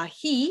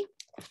 He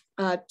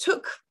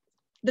took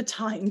the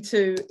time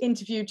to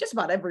interview just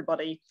about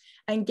everybody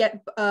and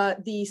get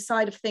the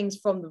side of things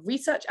from the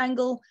research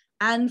angle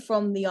and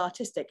from the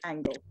artistic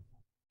angle.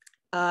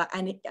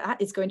 And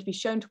that is going to be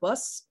shown to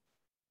us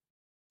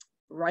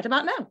right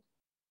about now.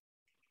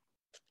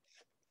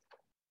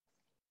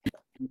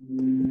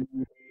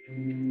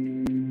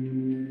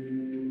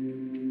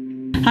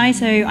 Hi,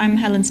 so I'm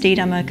Helen Steed.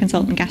 I'm a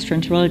consultant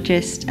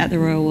gastroenterologist at the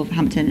Royal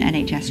Wolverhampton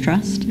NHS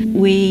Trust.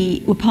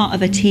 We were part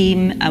of a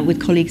team with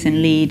colleagues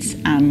in Leeds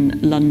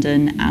and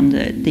London and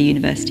at the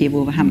University of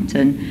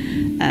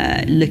Wolverhampton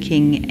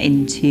looking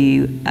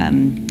into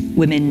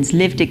women's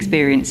lived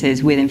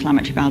experiences with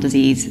inflammatory bowel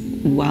disease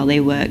while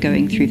they were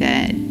going through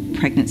their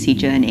pregnancy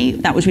journey.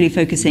 That was really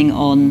focusing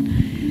on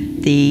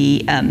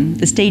the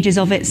stages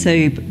of it,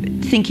 so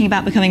thinking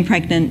about becoming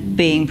pregnant,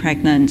 being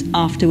pregnant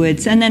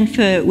afterwards, and then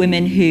for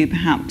women who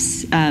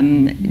perhaps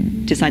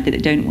decide that they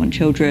don't want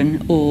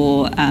children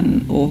or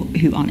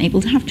who aren't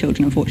able to have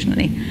children,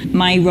 unfortunately.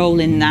 My role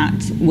in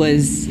that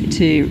was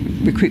to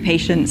recruit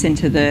patients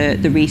into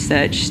the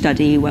research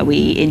study where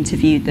we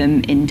interviewed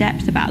them in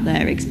depth about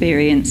their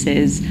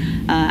experiences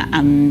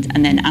and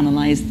then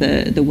analysed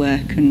the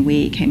work, and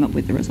we came up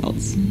with the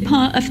results.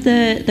 Part of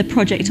the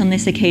project on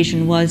this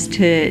occasion was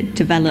to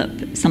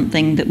develop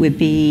something that would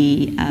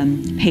be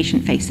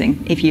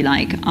patient-facing, if you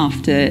like,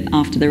 after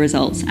the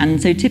results.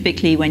 And so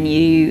typically when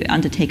you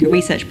undertake a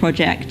research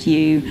project,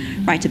 you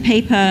write a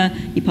paper,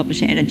 you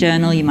publish it in a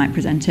journal, you might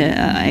present it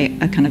at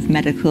a kind of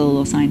medical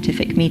or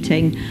scientific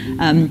meeting.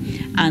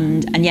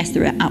 And yes,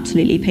 there are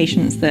absolutely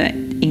patients that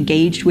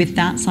engaged with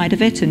that side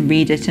of it and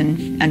read it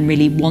and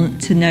really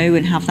want to know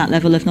and have that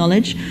level of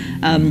knowledge.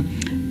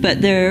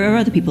 But there are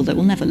other people that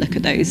will never look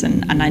at those,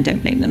 and I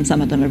don't blame them.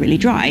 Some of them are really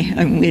dry,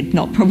 and we're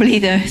not probably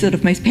the sort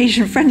of most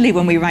patient-friendly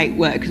when we write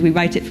work, because we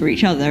write it for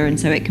each other, and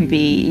so it can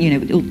be, you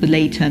know, all the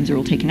lay terms are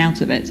all taken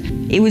out of it.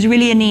 It was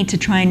really a need to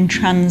try and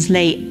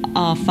translate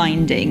our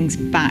findings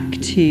back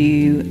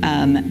to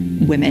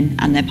women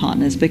and their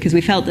partners, because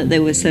we felt that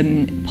there were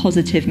some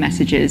positive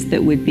messages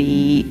that would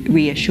be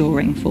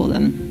reassuring for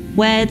them.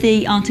 Where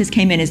the artists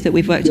came in is that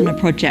we've worked on a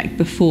project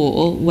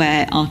before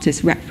where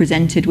artists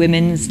represented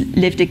women's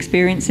lived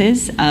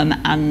experiences,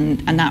 and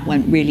that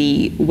went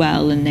really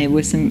well, and there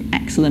were some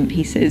excellent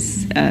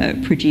pieces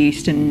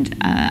produced, and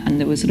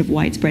there was sort of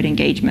widespread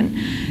engagement.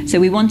 So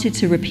we wanted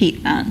to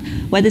repeat that.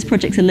 Where this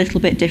project's a little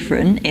bit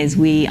different is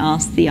we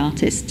asked the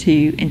artists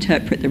to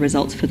interpret the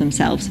results for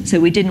themselves. So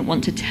we didn't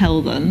want to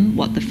tell them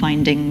what the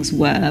findings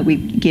were.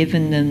 We've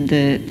given them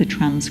the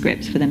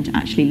transcripts for them to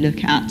actually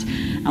look at,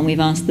 and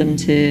we've asked them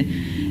to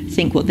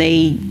think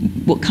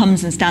what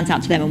comes and stands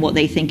out to them and what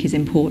they think is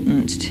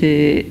important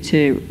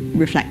to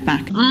reflect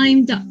back.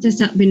 I'm Dr.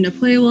 Satvinder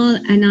Poywal,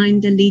 and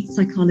I'm the lead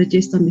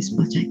psychologist on this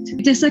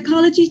project. The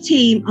psychology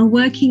team are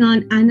working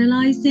on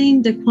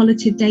analysing the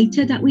qualitative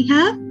data that we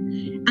have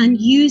and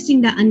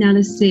using that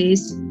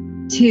analysis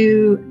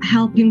to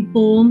help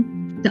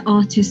inform the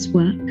artist's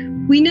work.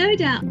 We know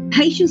that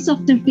patients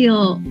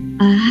often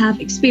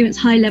have experienced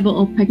high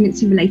level of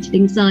pregnancy-related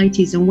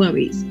anxieties and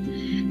worries.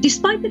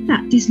 Despite the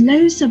fact there's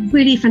loads of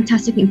really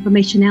fantastic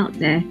information out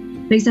there.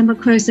 For example,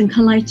 Crohn's and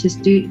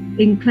colitis do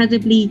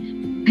incredibly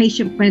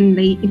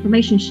patient-friendly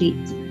information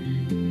sheets.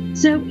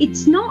 So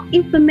it's not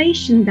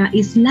information that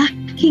is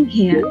lacking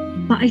here,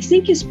 but I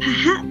think it's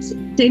perhaps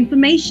the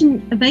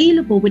information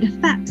available with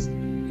the facts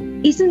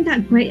isn't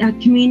that great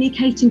at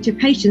communicating to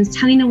patients,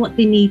 telling them what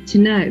they need to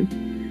know.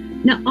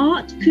 Now,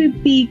 art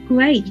could be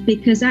great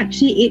because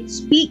actually it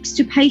speaks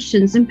to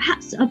patients and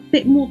perhaps a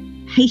bit more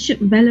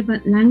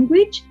patient-relevant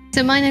language.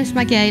 So my name's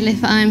Maggie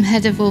Ailiff, I'm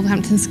head of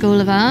Wolverhampton School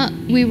of Art.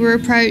 We were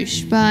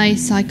approached by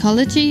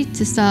psychology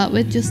to start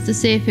with, just to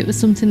see if it was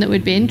something that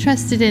we'd be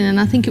interested in, and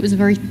I think it was a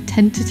very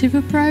tentative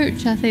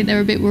approach. I think they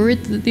were a bit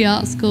worried that the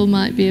art school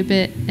might be a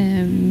bit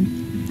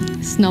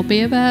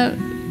snobby about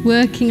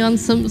working on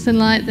something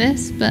like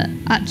this, but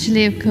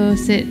actually, of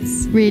course,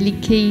 it's really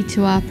key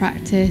to our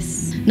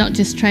practice, not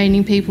just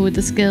training people with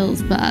the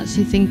skills, but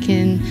actually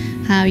thinking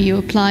how you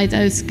apply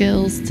those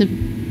skills to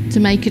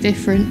make a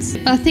difference.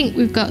 I think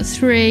we've got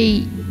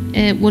 3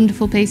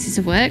 wonderful pieces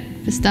of work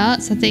for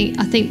starts. I think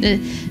that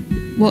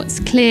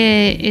what's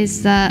clear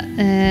is that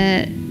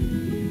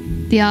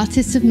the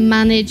artists have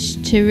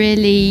managed to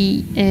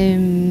really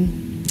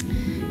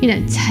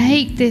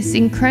take this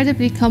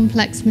incredibly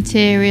complex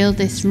material,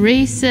 this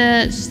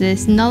research,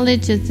 this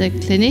knowledge of the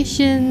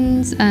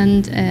clinicians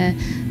and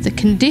the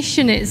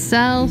condition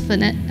itself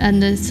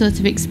and the sort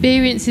of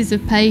experiences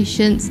of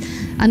patients,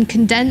 and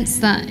condense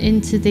that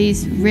into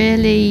these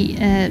really,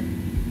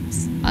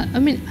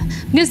 I'm going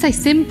to say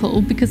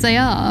simple because they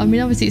are.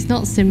 Obviously it's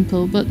not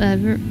simple, but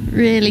they're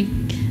really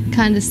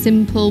kind of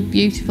simple,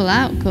 beautiful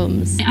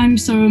outcomes. I'm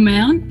Sorrel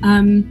Mayon.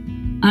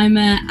 I'm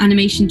an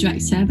animation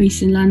director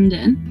based in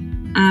London.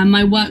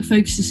 My work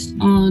focuses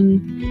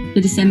on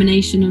the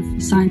dissemination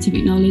of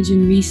scientific knowledge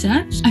and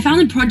research. I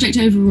found the project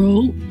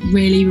overall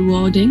really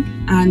rewarding,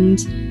 and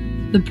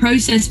the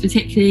process,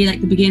 particularly like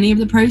the beginning of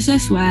the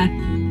process where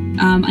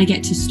I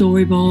get to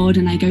storyboard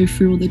and I go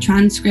through all the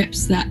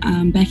transcripts that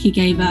Becky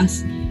gave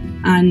us,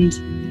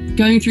 and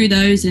going through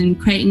those and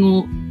creating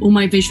all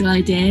my visual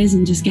ideas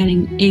and just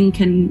getting ink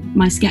and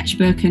my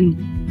sketchbook and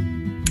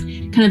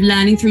kind of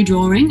learning through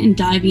drawing and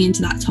diving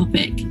into that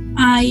topic.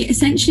 I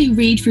essentially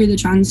read through the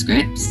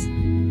transcripts,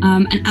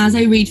 and as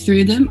I read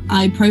through them,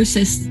 I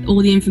process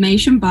all the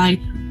information by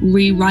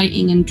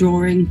rewriting and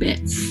drawing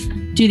bits.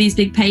 Do these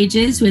big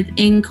pages with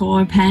ink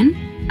or a pen,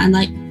 and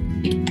like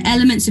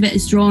elements of it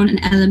is drawn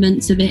and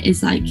elements of it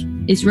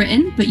is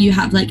written, but you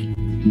have like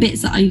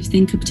bits that I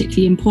think are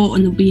particularly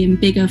important. They'll be in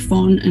bigger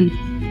font and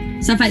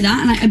stuff like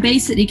that. And I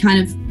basically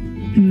kind of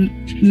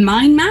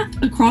mind map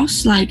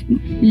across like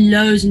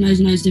loads and loads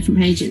and loads of different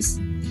pages.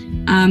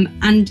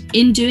 And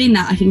in doing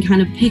that, I can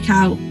kind of pick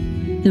out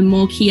the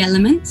more key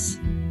elements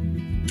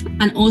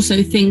and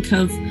also think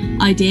of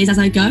ideas as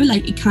I go.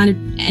 Like it kind of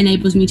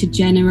enables me to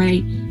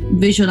generate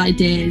visual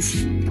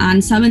ideas.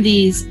 And some of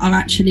these are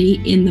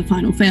actually in the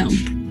final film.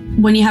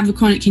 When you have a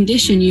chronic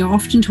condition, you're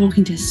often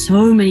talking to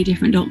so many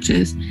different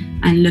doctors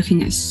and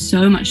looking at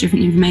so much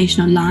different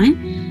information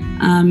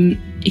online.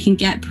 It can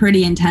get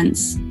pretty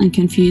intense and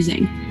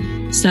confusing.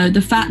 So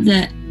the fact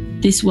that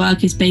this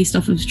work is based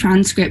off of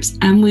transcripts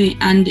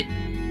and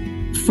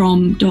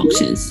from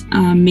doctors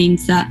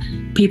means that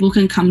people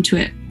can come to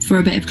it for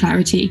a bit of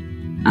clarity.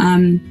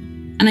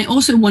 And I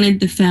also wanted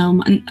the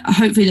film, and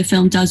hopefully the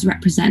film does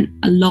represent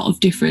a lot of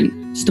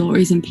different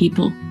stories and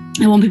people.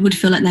 I want people to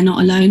feel like they're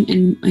not alone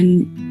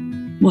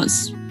in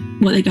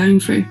what they're going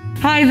through.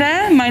 Hi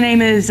there, my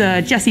name is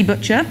Jessie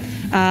Butcher.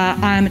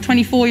 I'm a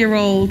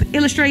 24-year-old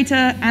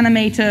illustrator,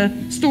 animator,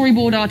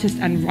 storyboard artist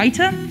and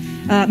writer.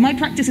 My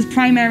practice is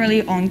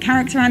primarily on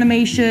character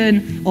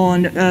animation,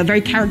 on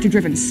very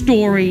character-driven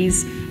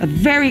stories,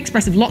 very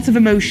expressive, lots of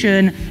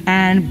emotion,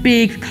 and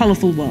big,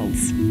 colourful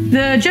worlds.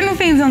 The general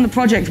themes on the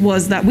project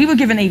was that we were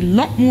given a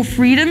lot more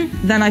freedom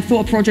than I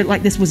thought a project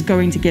like this was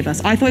going to give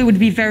us. I thought it would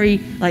be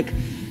very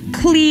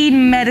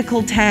clean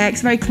medical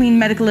text, very clean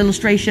medical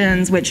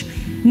illustrations, which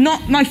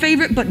not my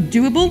favorite, but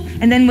doable.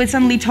 And then we're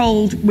suddenly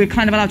told we're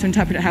kind of allowed to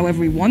interpret it however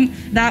we want.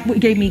 That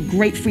gave me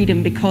great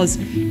freedom because,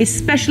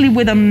 especially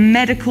with a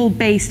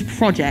medical-based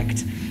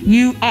project,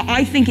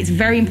 I think it's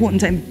very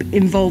important to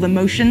involve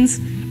emotions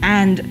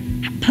and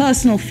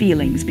personal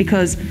feelings,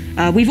 because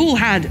we've all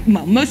had,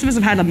 well, most of us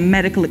have had a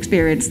medical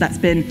experience that's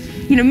been,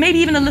 maybe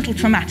even a little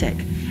traumatic.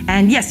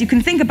 And yes, you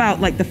can think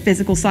about the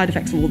physical side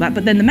effects of all that,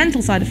 but then the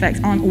mental side effects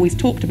aren't always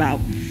talked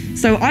about.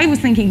 So I was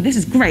thinking, this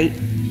is great,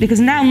 because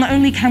now not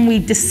only can we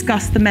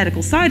discuss the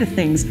medical side of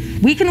things,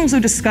 we can also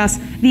discuss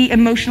the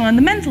emotional and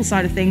the mental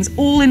side of things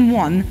all in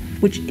one,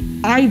 which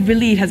I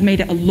believe has made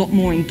it a lot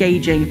more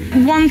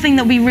engaging. One thing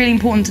that would be really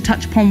important to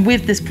touch upon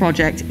with this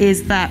project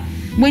is that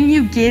when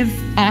you give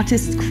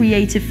artists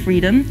creative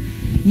freedom,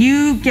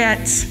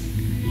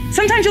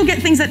 sometimes you'll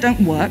get things that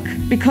don't work,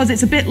 because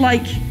it's a bit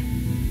like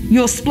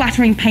you're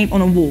splattering paint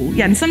on a wall.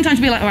 Yeah, and sometimes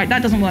you'll be like, all right,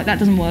 that doesn't work, that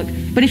doesn't work.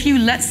 But if you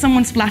let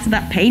someone splatter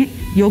that paint,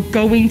 you're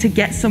going to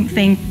get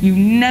something you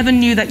never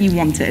knew that you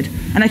wanted.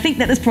 And I think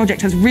that this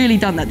project has really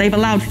done that. They've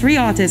allowed 3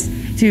 artists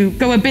to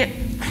go a bit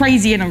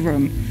crazy in a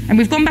room. And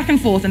we've gone back and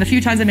forth, and a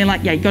few times they've been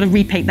like, yeah, you've got to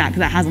repaint that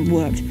because that hasn't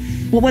worked.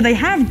 But what they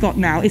have got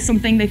now is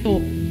something they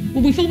thought,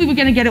 well, we thought we were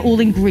going to get it all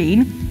in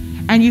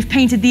green, and you've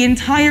painted the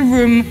entire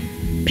room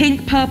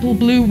pink, purple,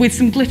 blue with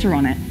some glitter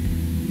on it.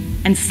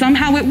 And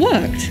somehow it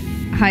worked.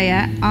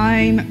 Hiya,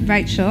 I'm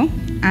Rachel,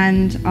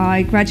 and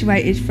I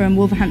graduated from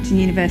Wolverhampton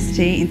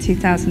University in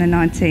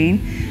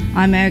 2019.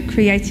 I'm a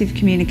creative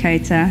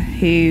communicator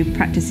who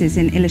practices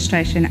in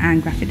illustration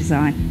and graphic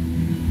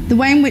design. The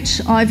way in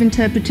which I've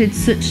interpreted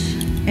such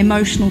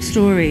emotional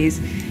stories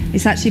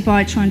is actually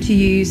by trying to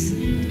use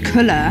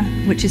colour,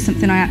 which is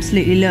something I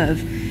absolutely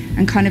love,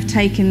 and kind of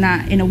taking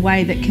that in a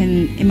way that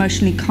can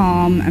emotionally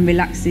calm and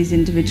relax these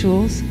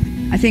individuals.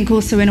 I think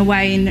also in a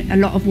way, in a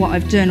lot of what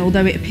I've done,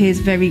 although it appears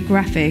very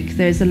graphic,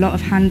 there's a lot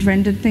of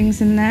hand-rendered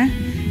things in there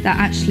that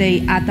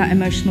actually add that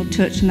emotional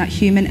touch and that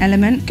human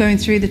element. Going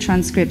through the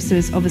transcripts,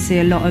 there's obviously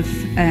a lot of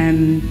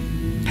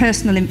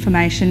personal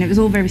information. It was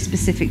all very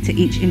specific to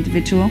each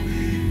individual,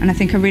 and I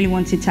think I really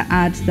wanted to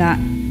add that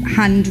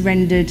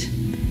hand-rendered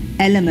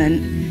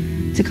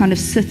element to kind of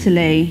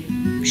subtly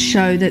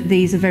show that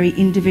these are very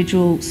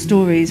individual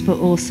stories, but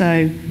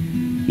also,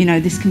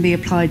 this can be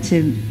applied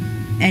to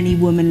any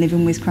woman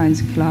living with Crohn's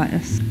and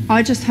colitis.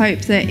 I just hope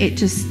that it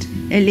just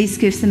at least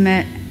gives them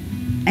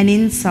an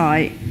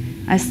insight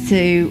as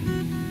to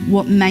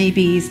what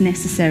maybe is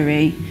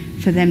necessary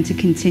for them to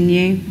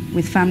continue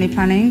with family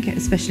planning,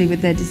 especially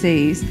with their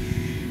disease.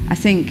 I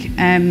think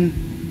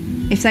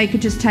if they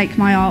could just take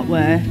my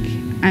artwork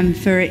and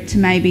for it to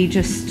maybe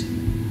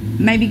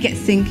get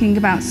thinking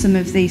about some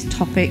of these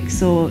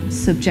topics or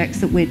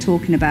subjects that we're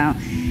talking about,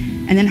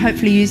 and then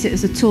hopefully use it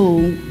as a tool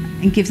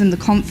and give them the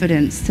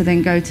confidence to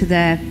then go to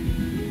their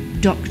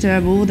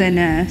doctor or their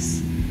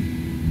nurse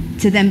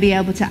to then be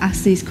able to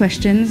ask these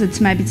questions and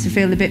to maybe to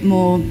feel a bit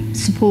more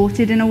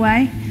supported in a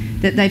way,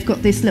 that they've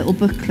got this little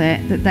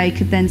booklet that they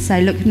could then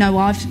say, look,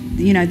 no,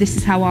 this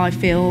is how I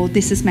feel,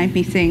 this has made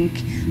me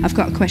think, I've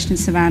got a question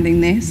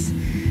surrounding this.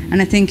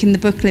 And I think in the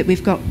booklet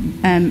we've got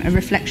a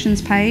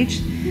reflections page,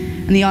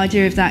 and the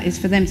idea of that is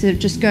for them to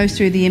just go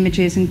through the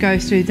images and go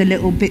through the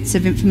little bits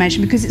of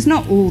information, because it's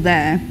not all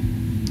there,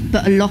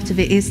 but a lot of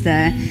it is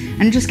there,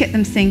 and just get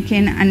them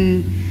thinking.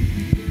 And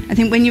I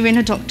think when you're in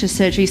a doctor's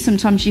surgery,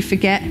 sometimes you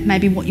forget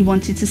maybe what you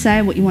wanted to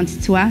say, what you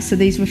wanted to ask. So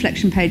these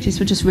reflection pages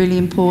were just really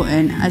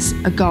important as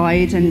a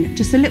guide and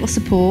just a little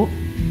support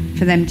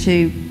for them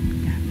to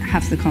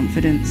have the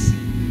confidence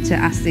to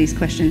ask these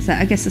questions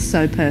that I guess are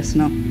so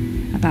personal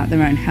about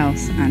their own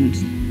health and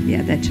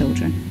their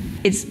children.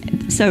 It's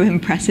so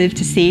impressive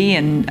to see,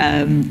 and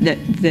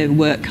the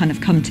work kind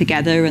of come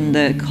together, and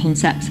the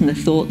concepts and the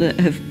thought that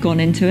have gone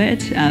into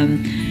it.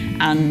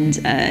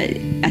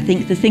 I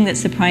think the thing that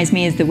surprised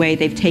me is the way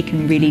they've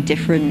taken really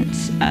different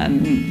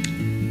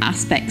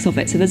aspects of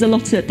it. So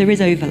there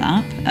is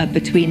overlap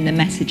between the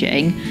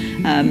messaging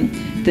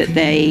that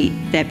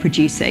they're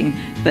producing,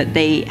 but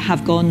they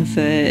have gone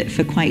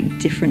for quite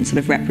different sort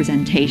of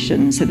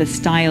representations. So the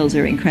styles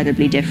are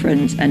incredibly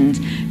different, and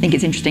I think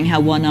it's interesting how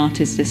one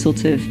artist is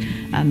sort of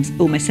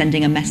almost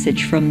sending a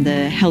message from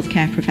the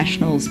healthcare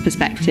professional's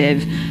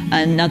perspective.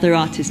 Another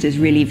artist is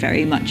really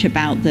very much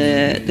about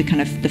the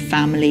kind of the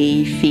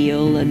family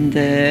feel and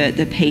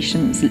the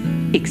patient's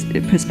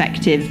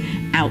perspective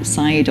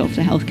outside of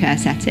the healthcare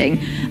setting,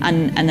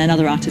 and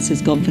another artist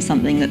has gone for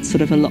something that's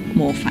sort of a lot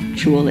more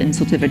factual in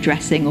sort of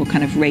addressing or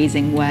kind of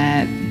raising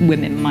where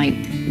women might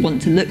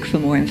want to look for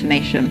more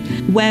information.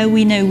 Where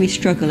we know we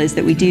struggle is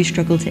that we do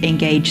struggle to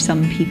engage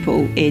some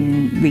people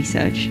in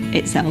research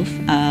itself,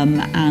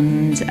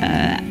 and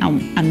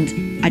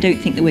I don't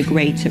think that we're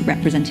great at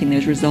representing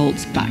those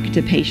results back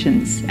to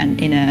patients and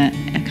in a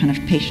kind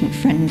of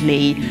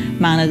patient-friendly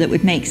manner that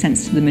would make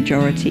sense to the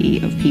majority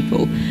of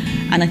people.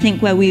 And I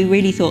think where we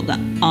really thought that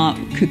art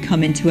could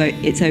come into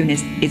its own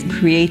is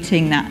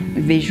creating that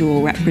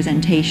visual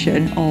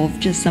representation of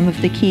just some of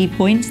the key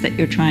points that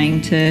you're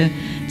trying to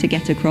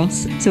get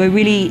across. So I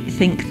really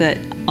think that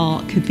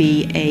art could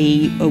be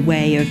a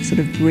way of sort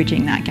of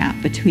bridging that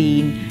gap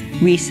between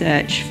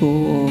research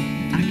for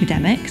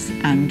academics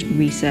and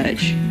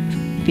research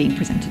being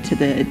presented to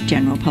the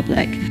general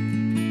public.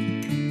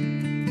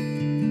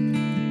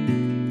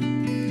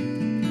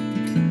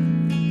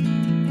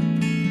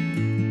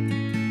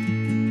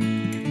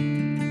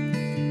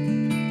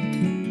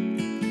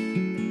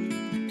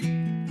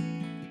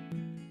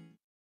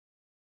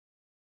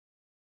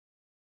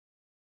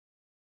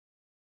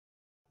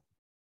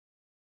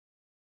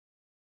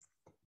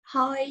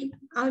 Hi,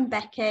 I'm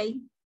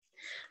Becky.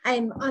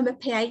 I'm a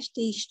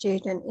PhD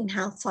student in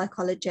health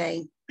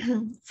psychology.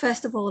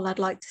 First of all, I'd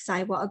like to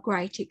say what a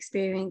great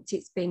experience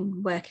it's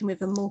been working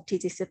with a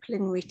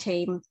multidisciplinary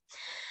team.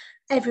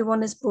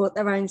 Everyone has brought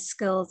their own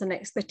skills and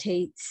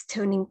expertise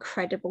to an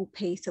incredible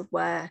piece of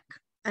work.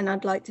 And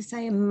I'd like to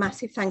say a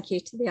massive thank you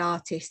to the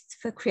artists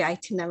for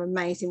creating their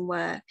amazing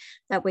work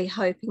that we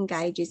hope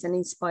engages and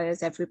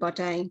inspires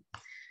everybody.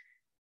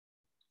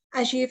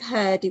 As you've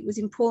heard, it was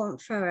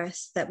important for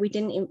us that we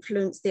didn't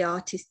influence the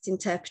artist's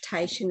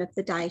interpretation of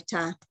the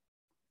data.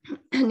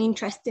 And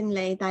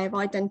interestingly, they have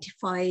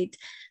identified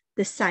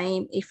the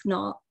same, if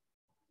not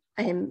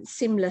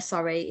similar,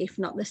 if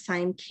not the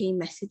same key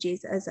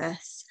messages as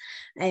us,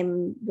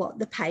 what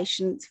the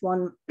patients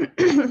want,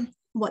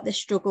 what they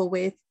struggle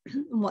with,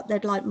 and what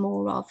they'd like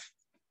more of.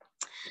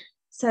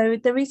 So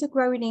there is a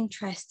growing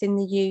interest in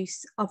the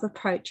use of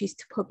approaches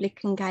to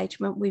public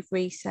engagement with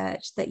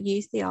research that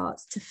use the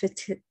arts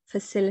to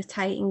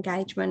facilitate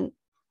engagement.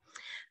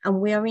 And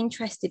we are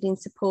interested in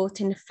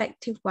supporting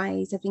effective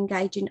ways of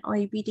engaging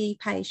IBD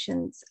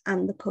patients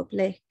and the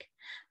public.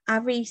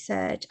 Our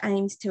research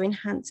aims to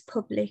enhance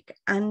public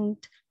and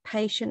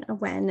patient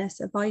awareness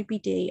of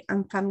IBD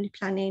and family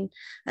planning,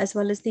 as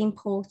well as the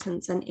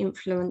importance and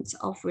influence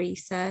of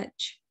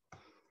research.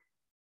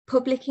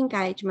 Public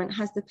engagement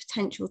has the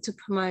potential to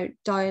promote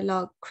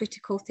dialogue,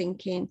 critical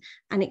thinking,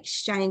 and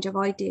exchange of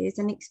ideas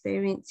and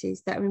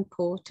experiences that are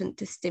important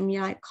to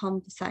stimulate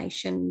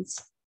conversations.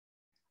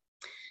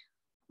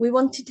 We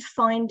wanted to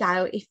find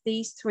out if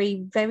these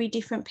three very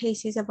different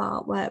pieces of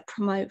artwork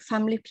promote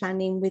family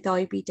planning with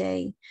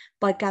IBD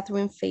by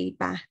gathering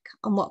feedback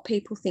on what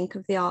people think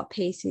of the art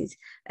pieces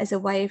as a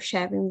way of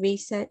sharing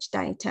research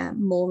data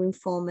more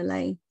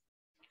informally.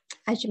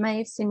 As you may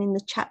have seen in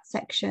the chat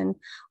section,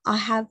 I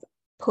have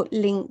put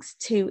links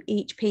to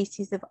each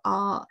pieces of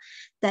art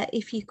that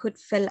if you could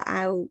fill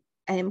out,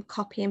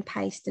 copy and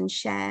paste and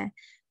share,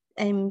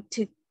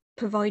 to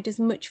provide as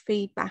much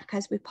feedback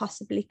as we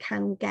possibly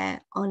can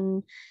get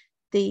on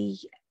the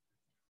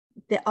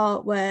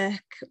artwork,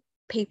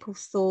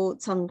 people's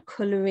thoughts on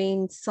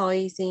colouring,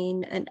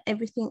 sizing and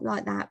everything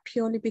like that,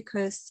 purely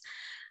because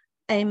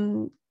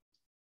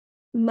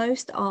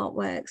most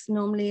artworks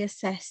normally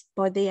assessed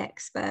by the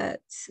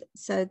experts,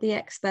 so the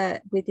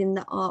expert within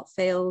the art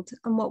field,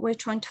 and what we're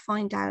trying to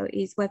find out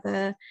is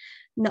whether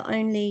not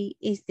only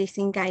is this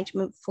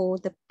engagement for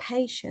the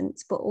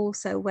patients, but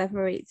also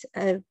whether it's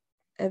a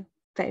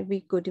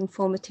very good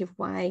informative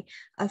way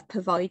of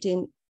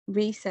providing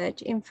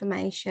research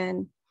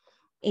information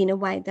in a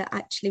way that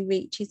actually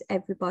reaches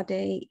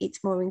everybody.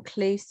 It's more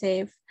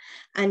inclusive,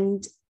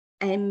 and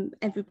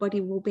everybody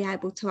will be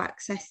able to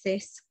access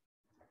this.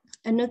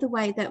 Another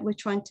way that we're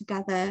trying to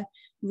gather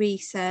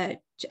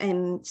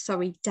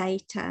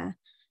data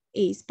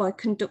is by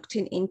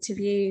conducting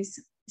interviews.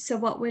 So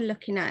what we're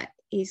looking at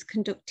is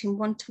conducting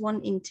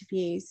one-to-one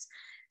interviews.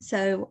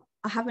 So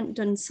I haven't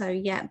done so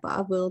yet, but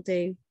I will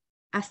do.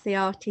 Ask the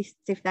artists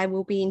if they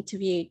will be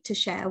interviewed to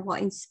share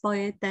what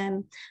inspired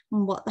them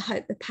and what they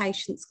hope the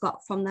patients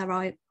got from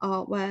their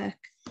artwork.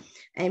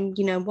 And,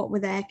 you know, what were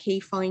their key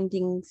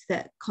findings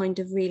that kind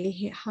of really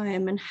hit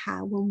home, and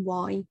how and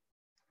why.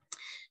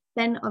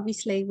 Then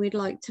obviously we'd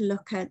like to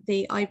look at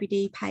the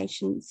IBD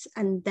patients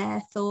and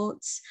their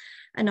thoughts,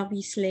 and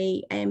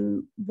obviously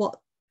what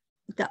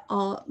the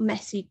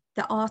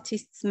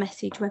artist's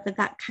message, whether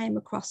that came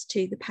across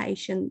to the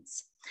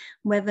patients,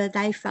 whether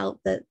they felt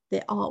that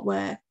the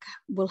artwork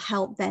will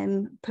help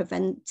them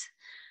prevent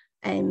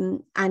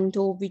and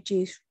or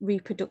reduce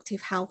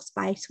reproductive health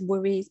space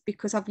worries,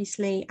 because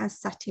obviously, as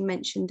Sati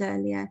mentioned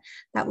earlier,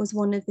 that was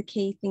one of the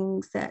key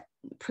things that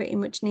pretty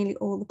much nearly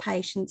all the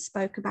patients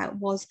spoke about,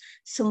 was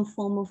some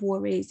form of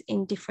worries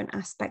in different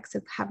aspects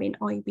of having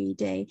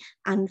IBD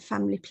and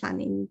family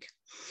planning.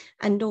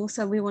 And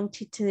also we want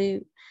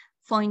to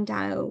find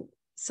out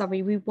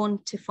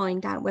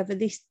whether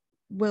this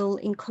will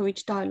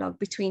encourage dialogue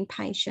between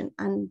patient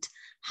and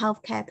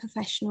healthcare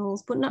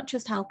professionals, but not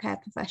just healthcare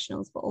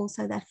professionals, but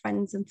also their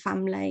friends and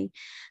family,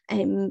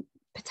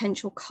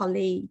 potential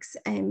colleagues,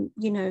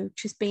 you know,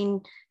 just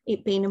being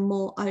a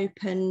more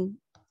open,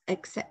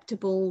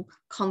 acceptable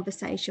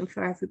conversation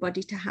for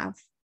everybody to have.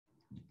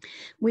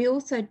 We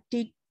also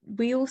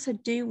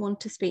do want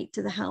to speak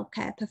to the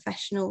healthcare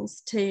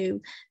professionals to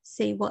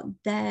see what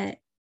their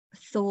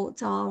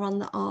thoughts are on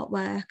the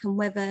artwork, and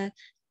whether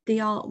the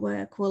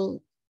artwork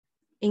will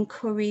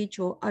encourage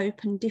or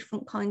open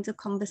different kinds of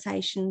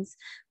conversations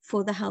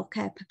for the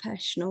healthcare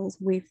professionals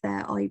with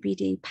their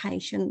IBD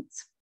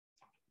patients.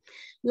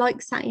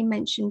 Like Sati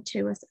mentioned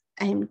to us,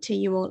 to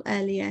you all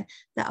earlier,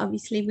 that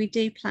obviously we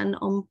do plan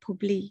on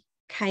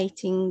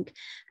publicating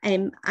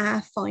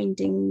our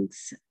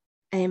findings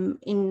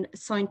in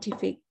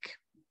scientific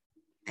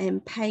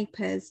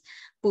papers,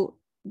 but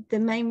the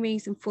main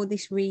reason for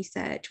this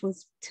research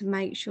was to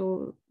make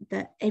sure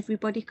that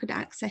everybody could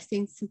access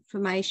this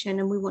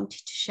information, and we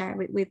wanted to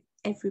share it with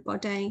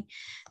everybody.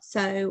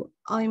 So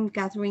I'm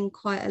gathering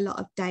quite a lot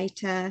of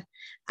data,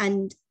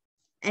 and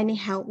any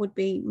help would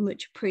be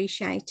much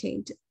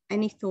appreciated.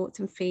 Any thoughts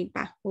and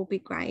feedback will be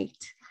great.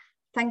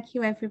 Thank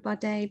you,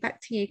 everybody.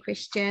 Back to you,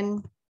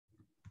 Christian.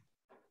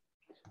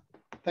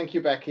 Thank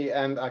you, Becky,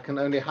 and I can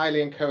only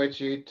highly encourage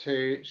you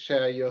to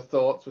share your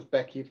thoughts with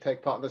Becky,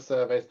 take part in the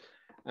surveys,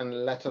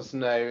 and let us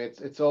know.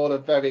 It's all a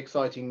very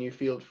exciting new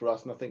field for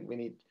us, and I think we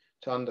need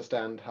to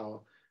understand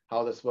how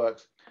this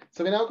works.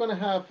 So we're now going to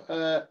have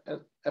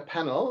a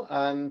panel,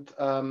 and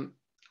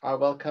I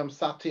welcome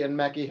Sati and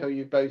Maggie, who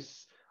you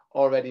both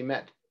already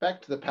met,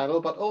 back to the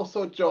panel, but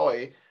also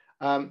Joy.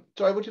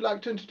 Joy, would you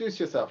like to introduce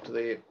yourself to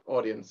the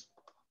audience?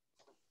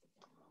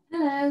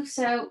 Hello,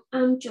 so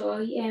I'm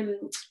Joy.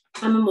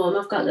 I'm a mum.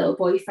 I've got a little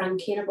boy,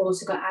 Frankie, and I've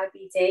also got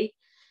IBD.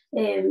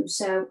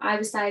 So I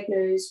was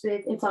diagnosed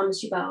with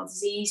inflammatory bowel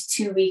disease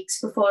 2 weeks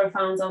before I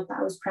found out that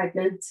I was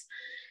pregnant.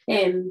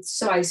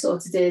 So I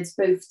sort of did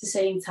both at the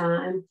same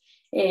time,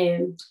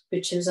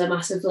 which was a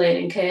massive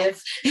learning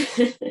curve.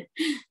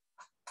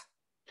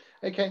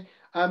 Okay.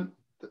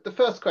 The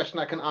first question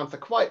I can answer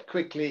quite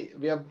quickly.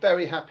 We are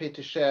very happy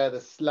to share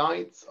the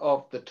slides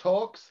of the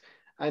talks,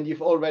 and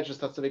you've all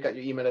registered, so we got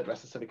your email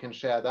addresses so we can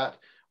share that.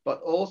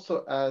 But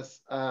also,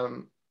 as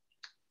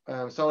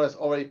Sora's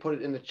already put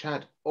it in the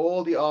chat,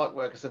 all the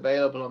artwork is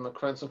available on the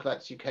Crohn's &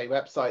 Colitis UK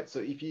website. So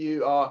if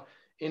you are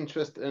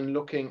interested in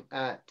looking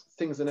at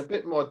things in a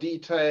bit more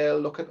detail,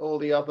 look at all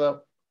the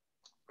other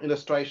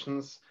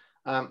illustrations,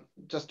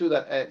 just do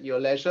that at your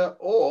leisure,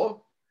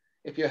 or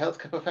if you're a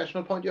healthcare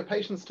professional, point your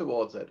patients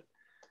towards it.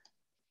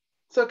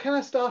 So can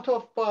I start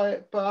off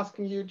by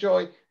asking you,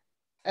 Joy,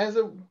 as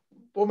a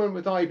woman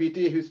with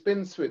IBD who's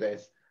been through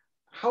this,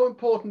 how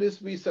important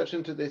is research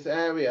into this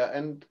area,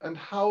 and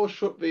how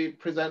should we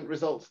present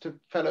results to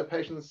fellow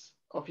patients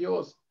of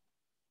yours?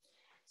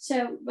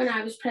 So when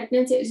I was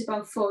pregnant, it was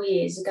about 4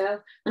 years ago,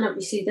 and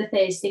obviously the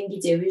first thing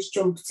you do is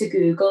jump to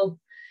Google,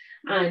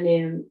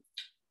 and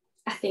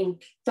I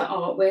think the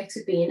artworks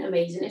have been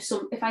amazing.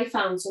 If I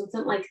found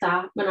something like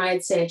that when I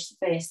had searched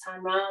the first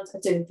time round, I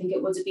don't think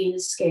it would have been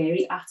as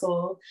scary at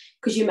all,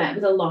 because you're met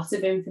with a lot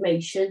of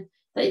information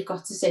that you've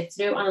got to sift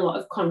through, and a lot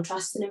of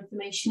contrasting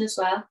information as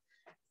well.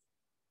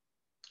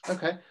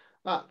 Okay,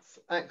 that's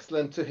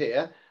excellent to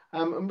hear.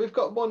 And we've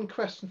got one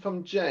question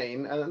from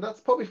Jane, and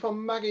that's probably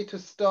from Maggie to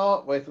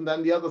start with, and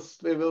then the others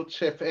we will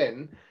chip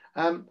in.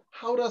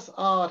 How does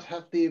art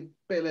have the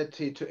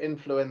ability to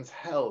influence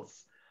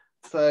health?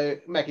 So,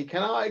 Maggie,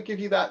 can I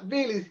give you that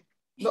really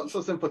not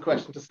so simple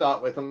question to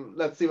start with, and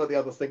let's see what the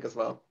others think as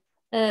well.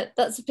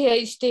 That's a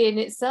PhD in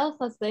itself,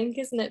 I think,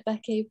 isn't it,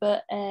 Becky?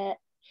 But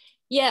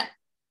yeah,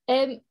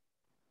 I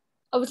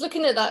was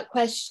looking at that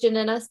question,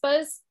 and I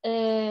suppose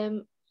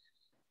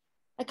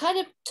it kind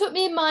of took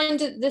me in mind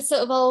the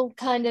sort of old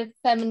kind of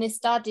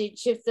feminist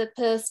adage of the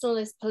personal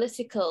is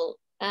political,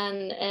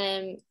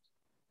 and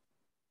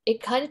it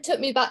kind of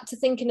took me back to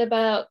thinking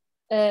about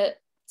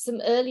some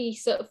early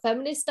sort of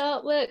feminist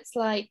artworks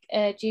like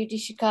Judy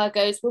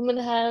Chicago's Woman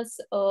House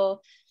or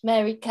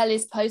Mary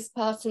Kelly's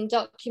Postpartum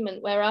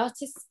Document, where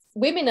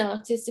women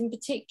artists in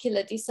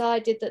particular,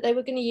 decided that they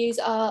were going to use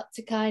art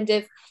to kind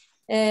of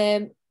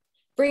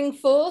bring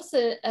forth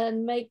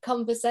and make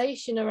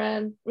conversation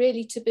around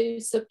really taboo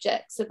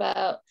subjects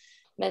about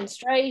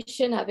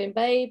menstruation, having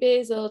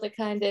babies, or the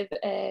kind of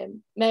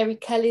Mary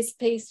Kelly's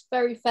piece,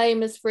 very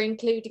famous for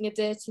including a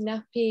dirty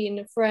nappy in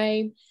a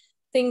frame.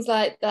 Things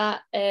like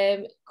that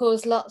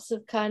cause lots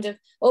of kind of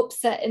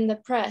upset in the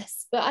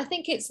press. But I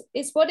think it's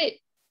what it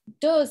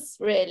does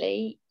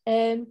really,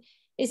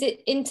 is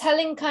it in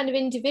telling kind of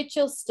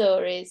individual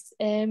stories,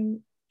 they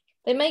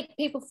make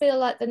people feel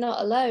like they're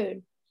not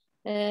alone.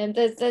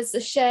 There's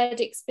a shared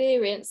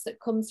experience that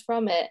comes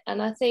from it.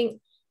 And I think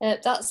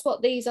that's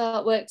what these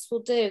artworks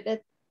will do.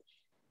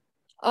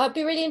 I'd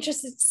be really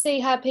interested to see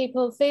how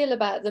people feel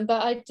about them,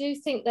 but I do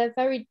think they're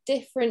very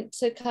different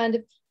to kind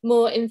of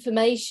more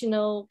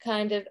informational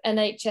kind of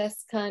NHS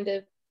kind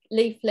of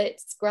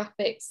leaflets,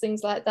 graphics,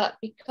 things like that,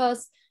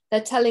 because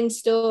they're telling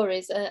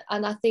stories,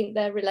 and I think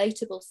they're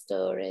relatable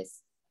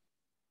stories.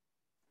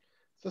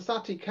 So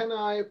Sati, can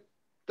I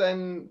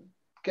then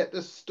get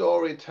the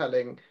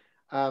storytelling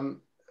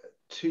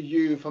to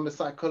you from a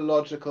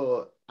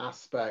psychological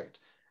aspect?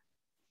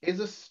 Is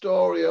a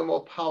story a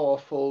more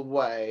powerful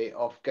way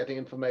of getting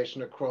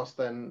information across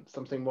than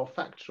something more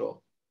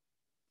factual?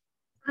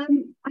 I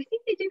think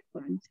they're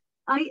different.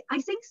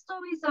 I think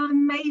stories are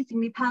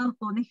amazingly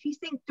powerful. And if you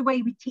think the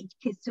way we teach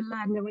kids to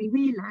learn the way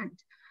we learned,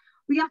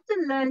 we have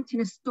to learn in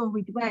a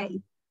storied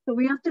way. So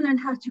we have to learn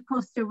how to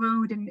cross the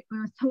road, and it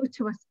was told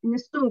to us in a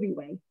story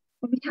way.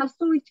 When we tell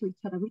stories to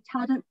each other, we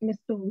tell them in a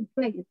storied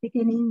way, the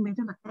beginning,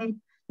 middle, and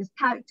end. There's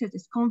characters,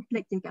 there's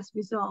conflict, it gets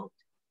resolved.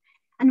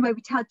 And the way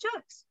we tell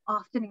jokes,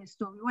 often in a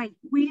story way,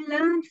 we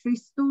learn through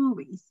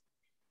stories.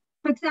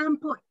 For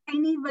example,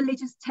 any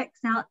religious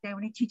text out there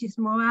when it teaches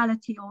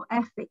morality or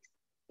ethics,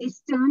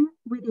 it's done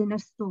within a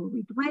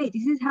storied way.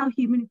 This is how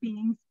human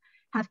beings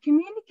have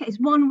communicated. It's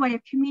one way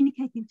of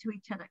communicating to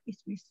each other is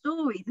through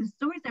stories. And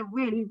stories are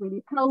really,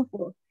 really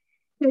powerful.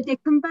 So they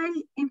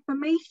convey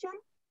information.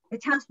 They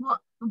tell us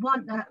what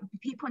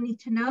people need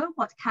to know,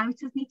 what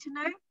characters need to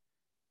know.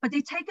 But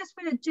they take us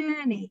through a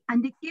journey,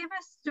 and they give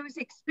us those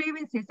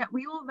experiences that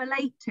we all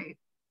relate to.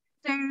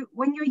 So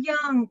when you're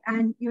young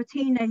and you're a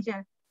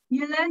teenager,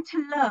 you learn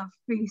to love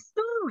through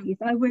stories.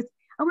 I went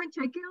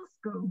to a girls'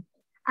 school,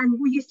 and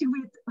we used to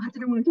read, I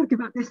don't want to talk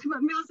about this,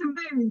 but Mills and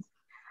Boons.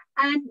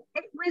 And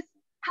it was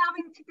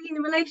having to be in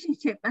a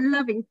relationship and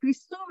loving through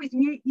stories.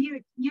 And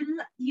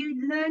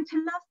you learn to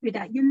love through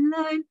that. You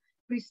learn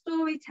through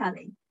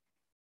storytelling.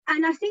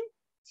 And I think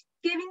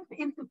giving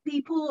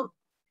people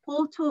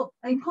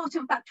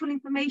important factual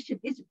information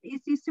is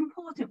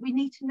important. We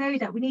need to know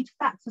that. We need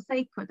facts are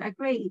sacred, I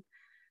agree.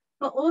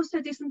 But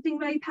also there's something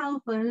very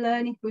powerful in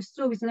learning through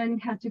stories, learning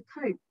how to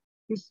cope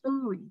with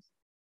stories.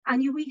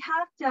 And we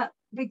have that,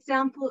 for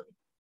example,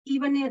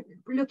 even in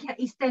looking at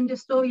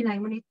EastEnders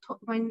storyline,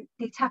 when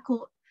they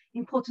tackle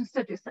important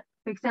subjects,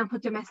 for example,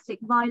 domestic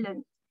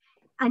violence,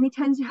 and it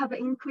tends to have an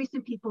increase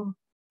in people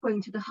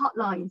going to the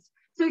hotlines.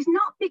 So it's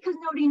not because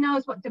nobody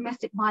knows what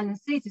domestic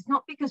violence is. It's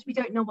not because we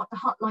don't know what the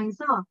hotlines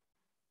are.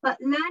 But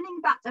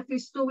learning that through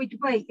storied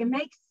way, it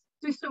makes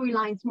the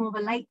storylines more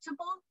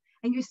relatable,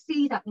 and you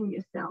see that in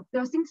yourself.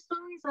 So I think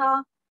stories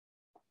are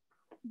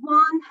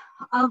one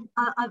of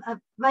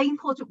very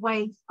important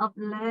ways of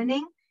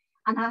learning,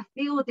 and I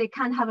feel they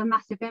can have a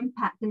massive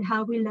impact on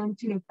how we learn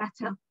to live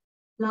better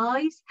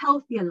lives,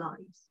 healthier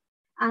lives.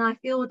 And I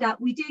feel that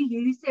we do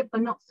use it,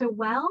 but not so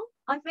well,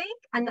 I think.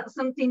 And that's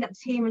something that the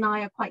team and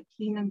I are quite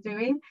keen on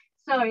doing.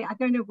 Sorry, I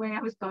don't know where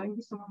I was going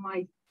with some of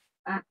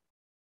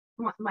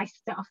my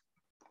stuff.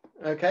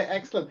 Okay,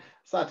 excellent.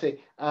 Sati,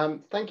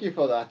 thank you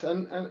for that.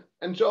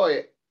 And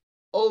Joy,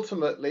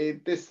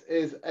 ultimately, this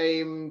is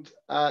aimed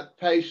at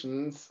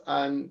patients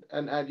and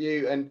at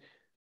you. And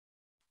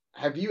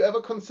have you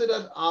ever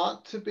considered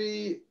art to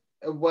be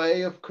a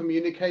way of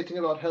communicating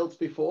about health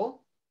before?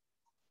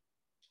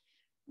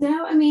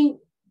 No, I mean,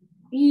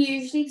 you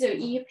usually don't.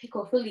 You pick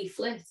up a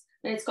leaflet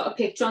and it's got a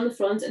picture on the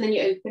front, and then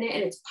you open it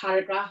and it's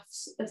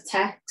paragraphs of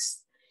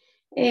text.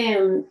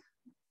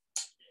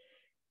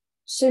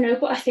 So no,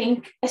 but I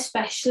think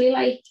especially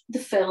like the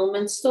film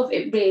and stuff,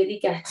 it really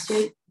gets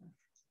you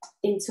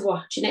into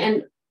watching it.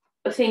 And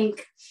I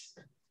think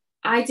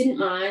I didn't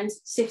mind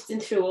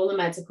sifting through all the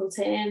medical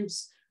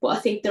terms, but I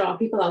think there are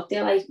people out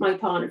there, like my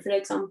partner, for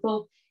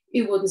example,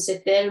 who wouldn't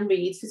sit there and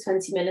read for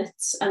 20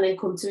 minutes and then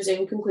come to his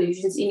own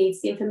conclusions. He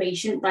needs the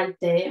information right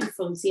there in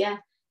front of you,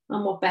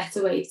 and what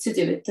better way to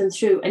do it than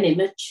through an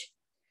image.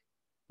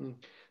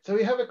 So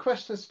we have a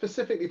question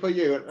specifically for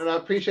you, and I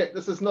appreciate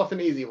this is not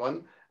an easy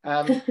one,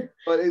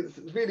 but it's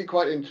really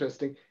quite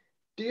interesting.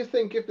 Do you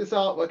think if this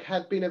artwork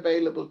had been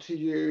available to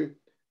you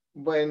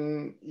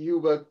when you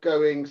were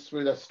going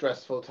through that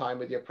stressful time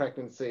with your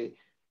pregnancy,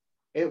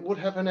 it would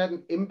have had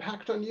an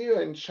impact on you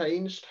and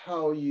changed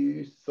how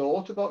you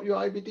thought about your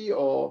IBD,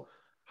 or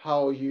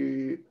how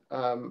you,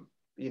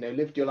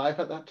 lived your life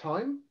at that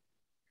time?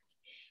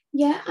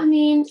 Yeah, I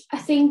mean, I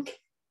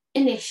think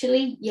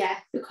initially, yeah,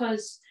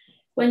 because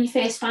when you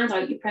first find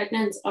out you're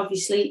pregnant,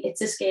 obviously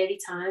it's a scary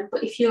time,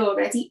 but if you're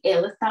already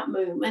ill at that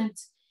moment,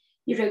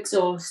 you're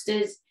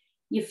exhausted,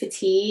 you're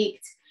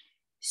fatigued.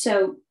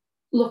 So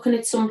looking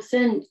at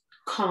something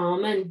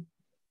calming,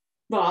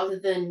 rather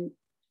than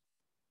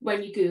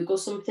when you Google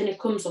something, it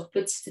comes up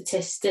with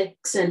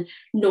statistics and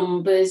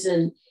numbers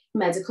and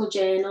medical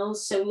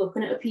journals. So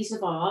looking at a piece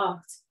of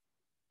art,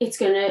 it's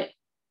going to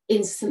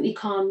instantly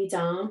calm you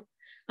down.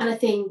 And I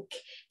think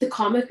the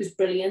comic was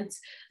brilliant,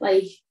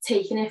 like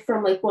taking it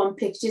from like one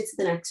picture to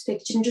the next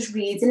picture and just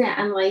reading it.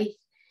 And like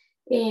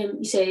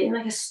you say, in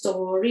like a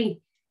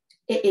story,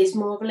 it is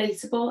more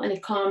relatable and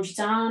it calms you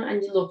down,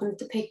 and you're looking at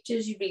the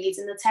pictures, you're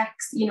reading the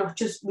text, you're not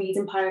just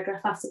reading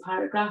paragraph after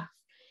paragraph.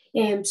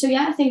 So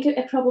yeah, I think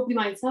it probably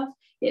might have.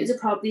 It would have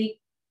probably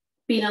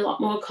been a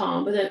lot more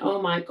calmer than,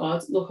 oh my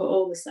God, look at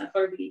all this stuff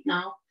I read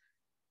now.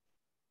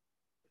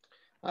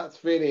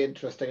 That's really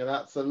interesting, and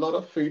that's a lot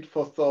of food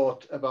for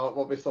thought about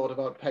what we thought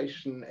about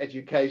patient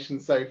education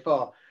so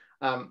far.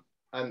 And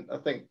I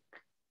think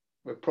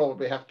we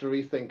probably have to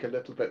rethink a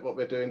little bit what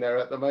we're doing there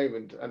at the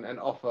moment, and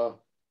offer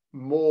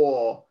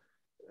more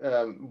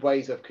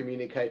ways of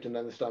communicating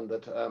than the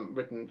standard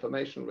written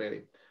information,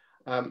 really.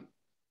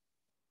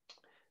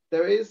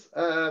 There is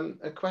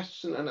a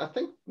question, and I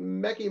think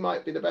Maggie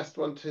might be the best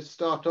one to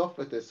start off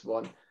with this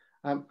one.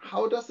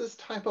 How does this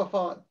type of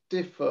art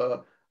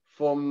differ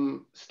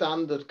from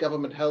standard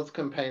government health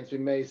campaigns we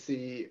may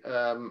see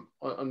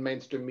on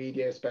mainstream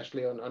media,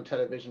 especially on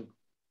television?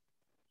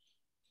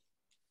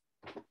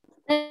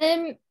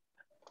 I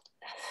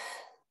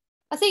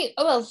think,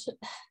 well,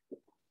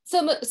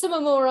 some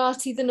are more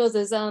arty than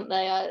others, aren't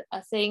they? I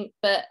think,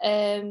 but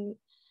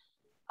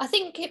I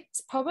think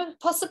it's probably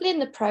possibly in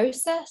the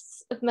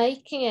process of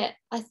making it.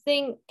 I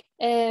think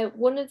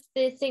one of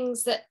the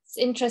things that's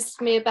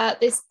interested me about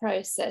this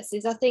process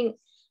is, I think,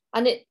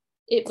 and it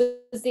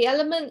was the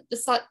element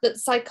that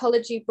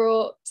psychology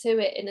brought to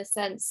it, in a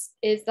sense,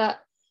 is that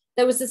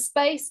there was a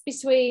space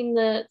between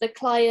the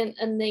client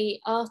and the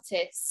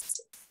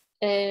artist,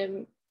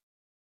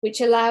 which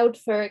allowed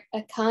for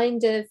a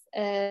kind of,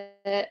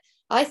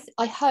 I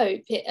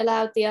hope it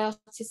allowed the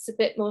artists a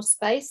bit more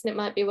space, and it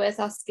might be worth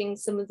asking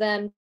some of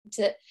them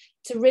to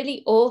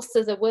really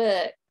author the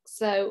work.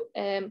 So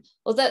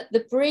although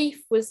the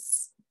brief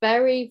was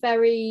very,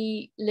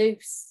 very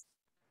loose,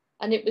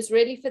 and it was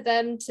really for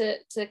them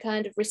to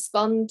kind of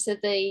respond to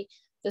the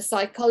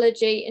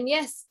psychology, and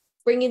yes,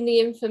 bring in the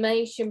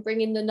information,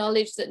 bring in the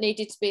knowledge that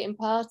needed to be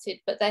imparted,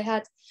 but they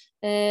had,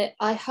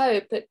 I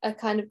hope, a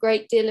kind of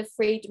great deal of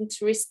freedom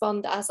to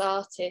respond as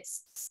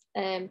artists,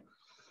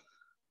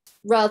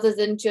 rather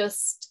than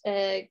just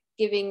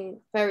giving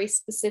very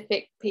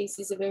specific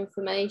pieces of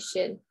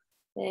information.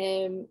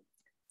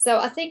 So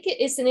I think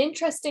it is an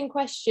interesting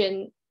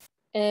question.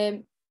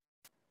 And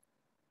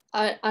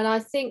I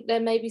think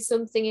there may be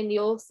something in the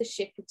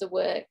authorship of the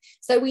work.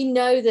 So we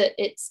know that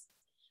it's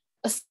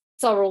a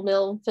Sorrel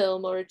Milne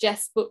film or a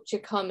Jess Butcher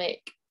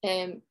comic.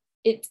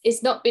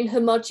 It's not been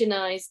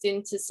homogenized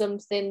into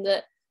something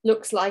that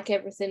looks like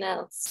everything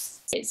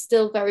else. It's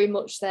still very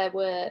much their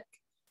work.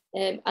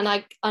 And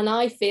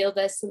I feel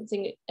there's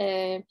something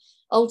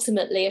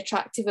ultimately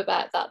attractive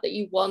about that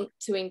you want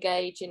to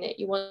engage in it.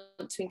 You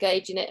want to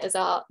engage in it as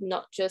art,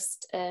 not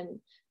just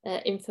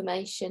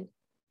information.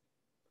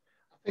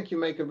 I think you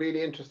make a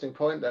really interesting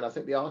point then. I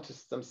think the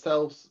artists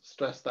themselves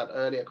stressed that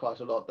earlier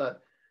quite a lot, that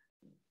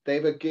they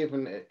were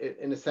given,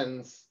 in a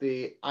sense,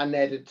 the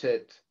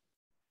unedited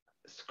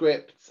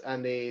scripts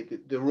and the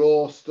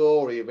raw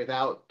story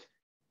without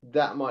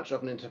that much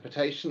of an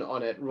interpretation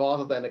on it,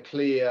 rather than a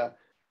clear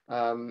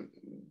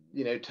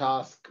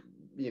task,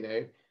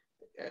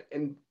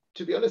 and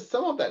to be honest,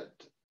 some of that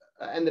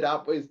ended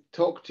up with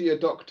talk to your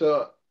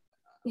doctor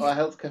or a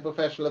healthcare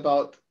professional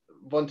about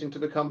wanting to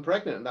become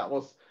pregnant, and that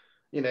was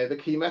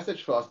the key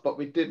message for us, but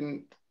we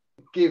didn't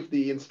give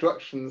the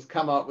instructions,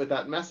 come out with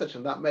that message,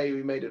 and that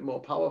maybe made it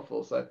more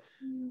powerful. So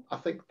I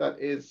think that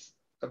is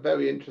a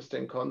very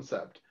interesting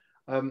concept.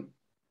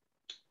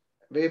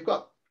 We've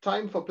got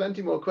time for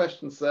plenty more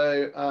questions,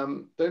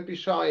 so don't be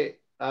shy.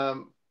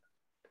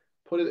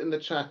 Put it in the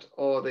chat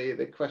or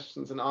the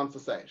questions and answer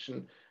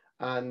section,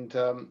 and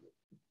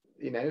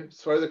you know,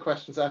 throw the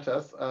questions at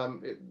us.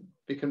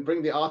 We can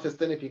bring the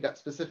artist in if you got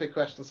specific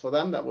questions for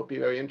them. That would be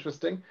very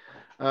interesting.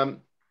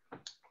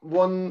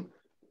 One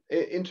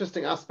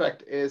interesting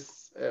aspect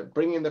is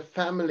bringing the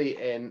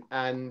family in,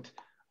 and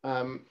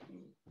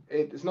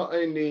it's not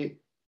only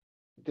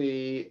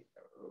the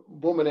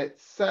woman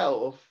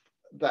itself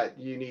that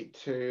you need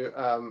to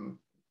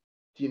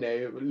you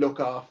know, look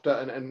after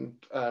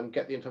and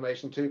get the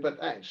information to,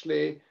 but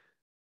actually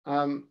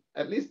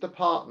at least the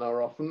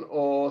partner often,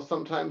 or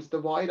sometimes the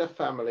wider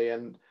family.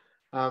 And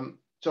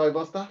Joy,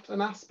 was that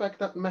an aspect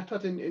that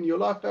mattered in your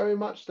life very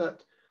much,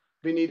 that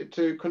we needed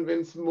to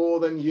convince more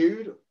than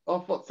you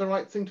of what's the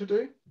right thing to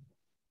do?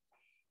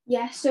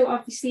 Yeah, so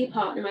obviously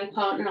my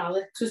partner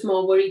Alex was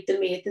more worried than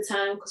me at the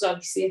time, because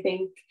obviously I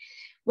think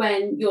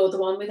when you're the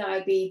one with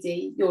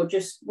IBD, you're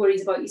just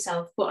worried about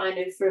yourself. But I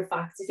know for a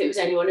fact if it was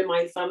anyone in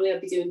my family,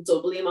 I'd be doing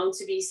double the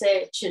amount of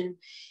research and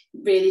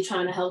really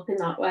trying to help in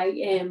that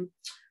way.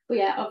 But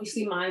yeah,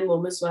 obviously my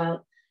mum as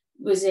well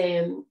was,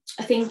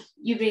 I think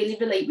you really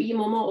relate with your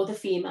mum or other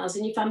females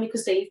in your family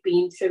because they've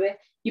been through it.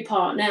 Your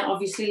partner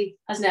obviously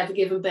has never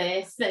given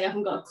birth. They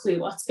haven't got a clue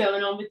what's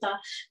going on with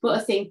that. But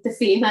I think the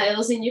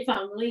females in your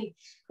family,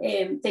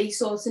 they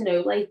sort of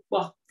know like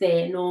what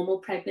their normal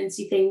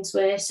pregnancy things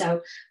were. So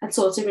I'd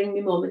sort of ring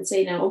my mum and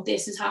say, "No,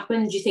 this has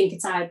happened. Do you think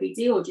it's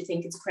IBD or do you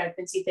think it's a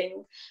pregnancy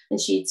thing?" And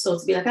she'd sort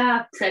of be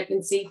like,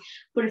 pregnancy.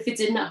 But if it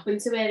didn't happen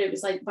to her, it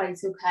was like, right,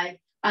 okay,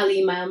 I'll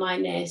email my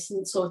nurse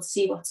and sort of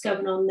see what's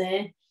going on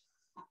there.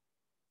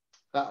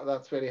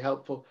 That's really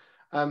helpful.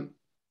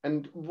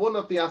 And one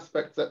of the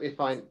aspects that we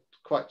find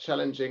quite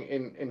challenging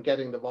in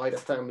getting the wider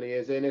family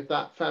is if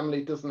that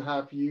family doesn't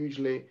have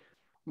usually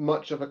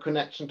much of a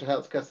connection to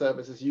healthcare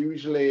services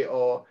usually,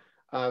 or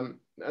and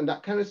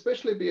that can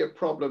especially be a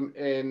problem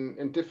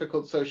in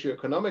difficult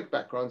socioeconomic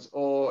backgrounds,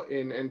 or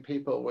in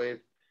people with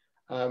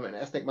an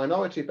ethnic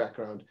minority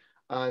background.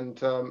 And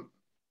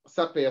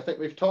sadly, I think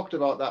we've talked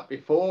about that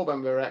before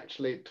when we're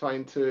actually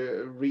trying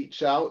to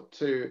reach out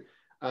to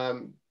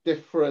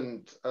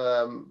different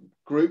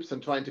groups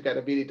and trying to get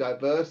a really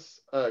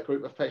diverse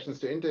group of patients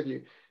to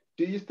interview.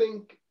 Do you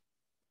think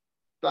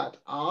that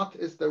art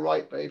is the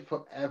right way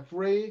for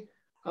every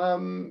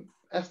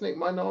ethnic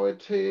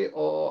minority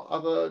or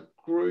other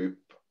group,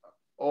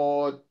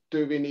 or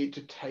do we need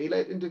to tailor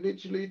it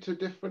individually to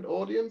different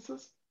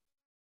audiences?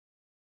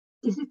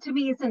 Is it to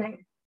me, isn't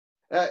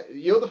it?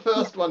 You're the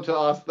first one to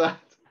ask that.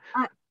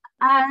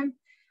 I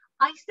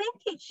think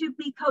it should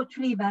be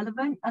culturally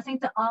relevant. I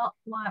think the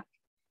artwork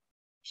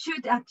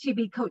should actually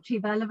be culturally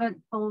relevant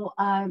for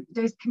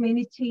those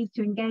communities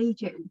to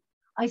engage in.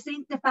 I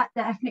think the fact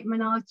that ethnic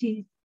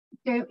minorities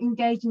don't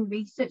engage in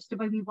research the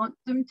way we want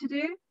them to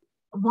do,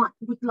 what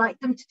would like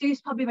them to do,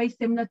 is probably very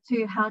similar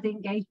to how they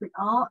engage with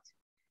art.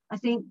 I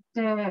think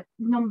the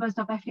numbers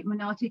of ethnic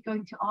minorities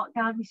going to art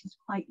galleries is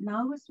quite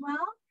low as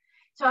well.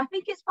 So I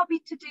think it's probably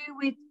to do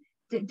with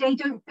they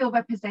don't feel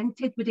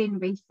represented within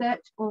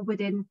research or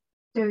within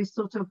those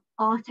sort of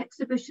art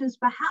exhibitions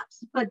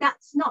perhaps, but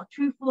that's not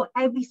true for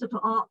every sort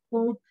of art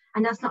form,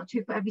 and that's not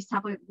true for every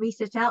type of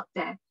research out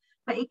there.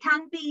 But it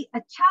can be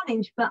a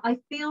challenge, but I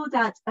feel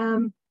that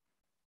there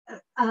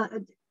are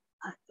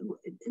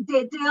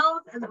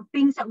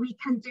things that we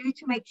can do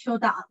to make sure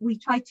that we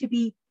try to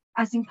be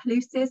as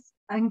inclusive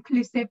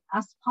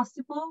as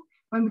possible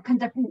when we're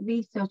conducting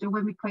research or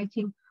when we're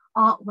creating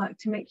artwork,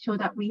 to make sure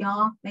that we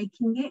are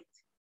making it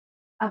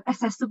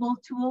accessible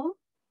to all.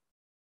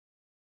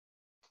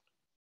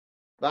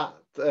 That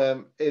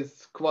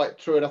is quite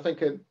true, and I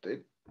think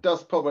it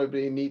does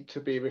probably need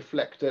to be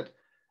reflected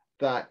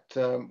that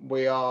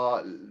we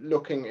are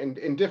looking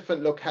in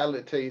different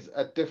localities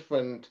at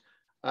different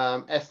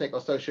ethnic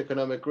or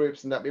socioeconomic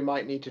groups, and that we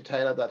might need to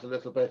tailor that a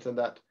little bit, and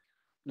that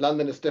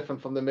London is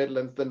different from the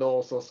Midlands, the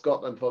North, or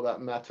Scotland for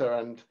that matter,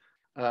 and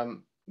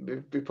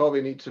we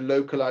probably need to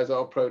localize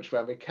our approach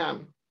where we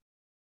can.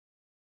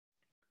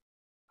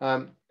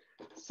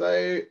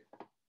 So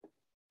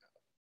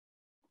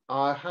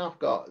I have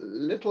got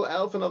little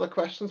else and other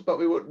questions, but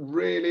we would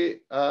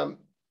really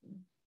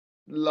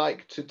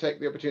like to take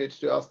the opportunity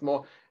to ask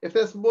more. If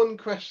there's one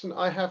question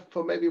I have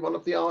for maybe one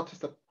of the artists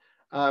that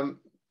I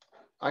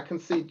can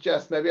see,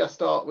 Jess, maybe I'll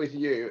start with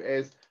you,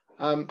 is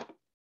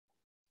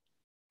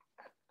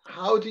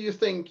how do you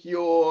think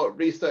your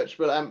research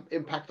will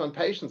impact on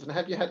patients, and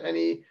have you had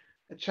any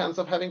chance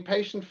of having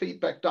patient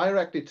feedback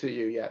directly to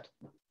you yet?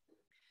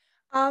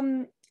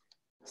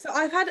 So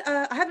I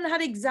haven't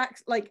had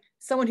exact, like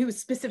someone who has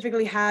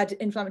specifically had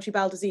inflammatory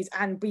bowel disease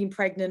and been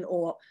pregnant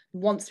or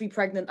wants to be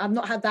pregnant. I've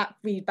not had that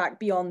feedback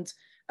beyond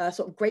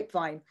sort of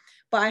grapevine,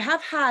 but I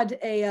have had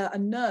a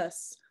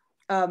nurse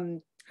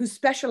who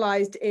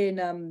specialized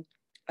in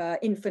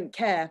infant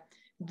care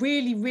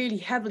really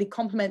heavily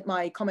compliment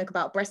my comment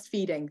about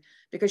breastfeeding,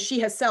 because she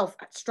herself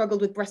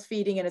struggled with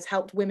breastfeeding and has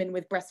helped women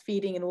with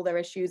breastfeeding and all their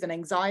issues and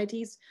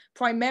anxieties,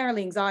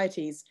 primarily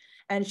anxieties.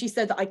 And she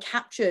said that I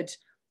captured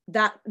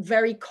that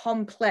very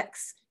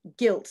complex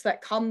guilt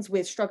that comes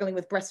with struggling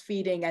with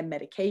breastfeeding and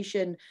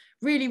medication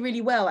really,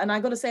 really well. And I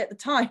got to say, at the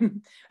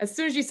time, as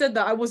soon as you said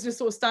that, I was just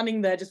sort of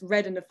standing there, just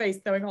red in the face,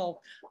 going,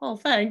 oh,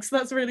 thanks,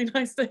 that's really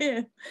nice to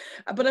hear.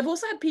 But I've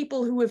also had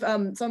people who have,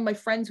 some of my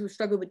friends who have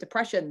struggled with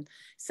depression,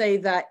 say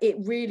that it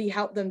really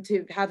helped them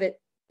to have it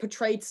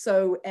portrayed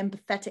so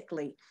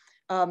empathetically,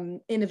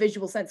 in a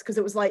visual sense, because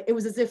it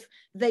was as if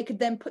they could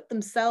then put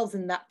themselves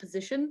in that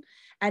position.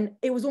 And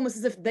it was almost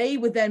as if they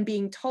were then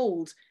being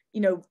told, you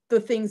know, the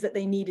things that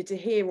they needed to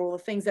hear, or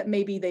the things that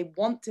maybe they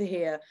want to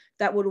hear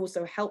that would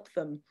also help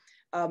them.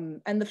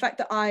 And the fact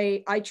that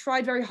I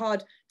tried very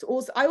hard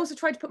to I also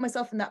tried to put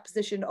myself in that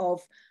position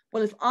of,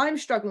 well, if I'm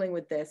struggling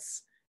with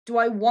this, do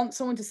I want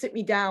someone to sit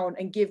me down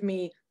and give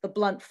me the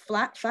blunt,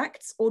 flat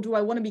facts, or do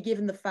I want to be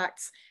given the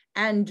facts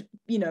and,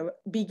 you know,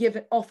 be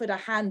offered a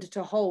hand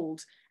to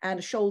hold and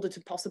a shoulder to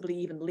possibly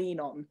even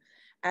lean on?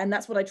 And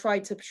that's what I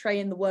tried to portray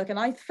in the work. And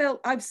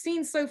I've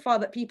seen so far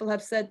that people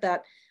have said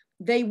that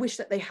they wish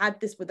that they had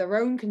this with their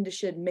own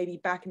condition, maybe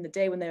back in the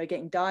day when they were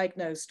getting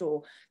diagnosed,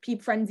 or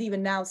friends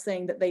even now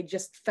saying that they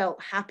just felt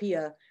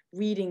happier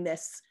reading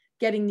this,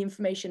 getting the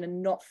information,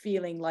 and not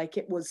feeling like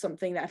it was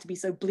something that had to be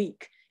so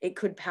bleak. It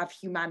could have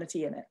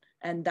humanity in it.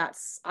 And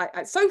that's,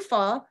 so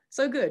far,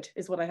 so good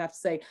is what I have to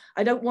say.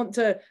 I don't want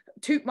to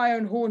toot my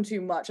own horn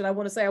too much. And I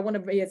want to say, I want to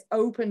be as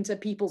open to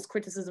people's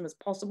criticism as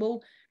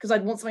possible, because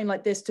I'd want something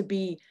like this to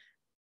be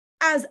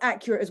as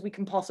accurate as we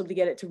can possibly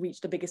get it to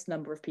reach the biggest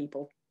number of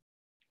people.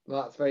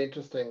 Well, that's very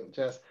interesting,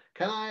 Jess.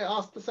 Can I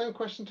ask the same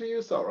question to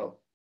you, Sorrel?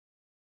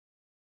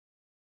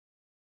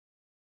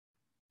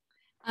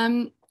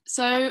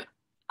 So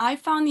I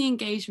found the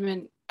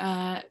engagement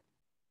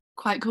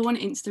quite cool on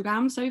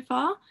Instagram so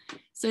far.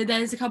 So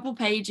there's a couple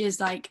pages,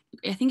 like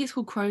I think it's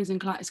called Crohn's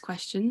and Colitis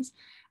Questions,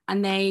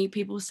 and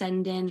people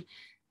send in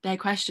their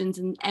questions,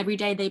 and every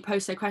day they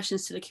post their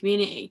questions to the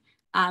community,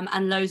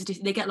 and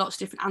they get lots of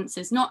different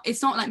answers.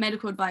 It's not like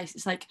medical advice,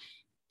 it's like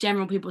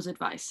general people's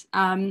advice.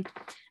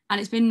 And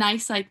it's been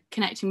nice, like,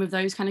 connecting with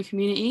those kind of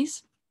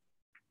communities.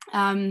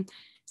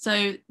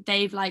 So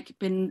they've like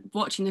been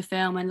watching the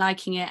film and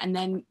liking it, and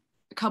then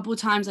a couple of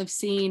times I've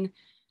seen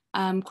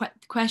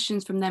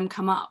questions from them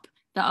come up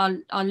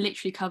that are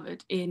literally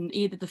covered in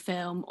either the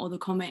film or the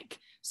comic.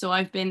 So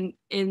I've been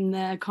in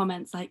the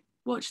comments like,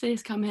 watch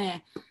this, come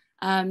here.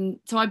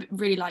 So I've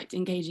really liked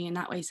engaging in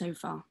that way so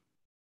far.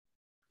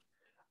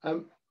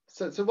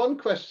 So one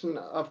question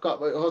I've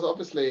got was,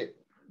 obviously,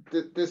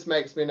 this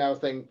makes me now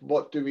think,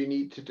 what do we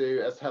need to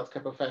do as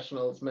healthcare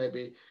professionals,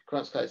 maybe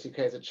Crohn's Colitis UK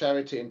as a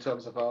charity, in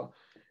terms of our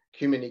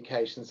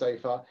communication so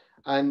far?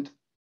 And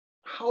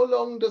how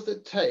long does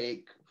it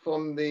take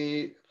from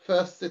the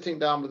first sitting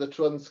down with the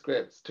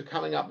transcripts to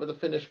coming up with a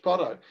finished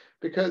product?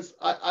 Because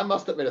I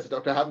must admit, as a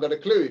doctor, I haven't got a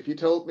clue. If you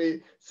told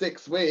me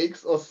 6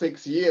 weeks or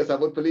 6 years, I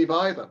wouldn't believe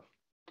either.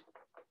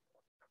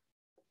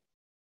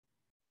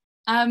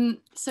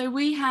 So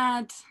we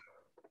had,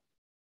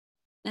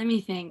 let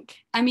me think.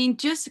 I mean,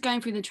 just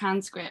going through the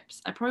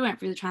transcripts, I probably went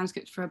through the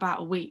transcripts for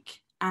about a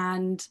week,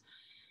 and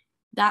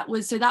that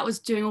was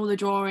doing all the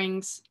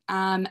drawings,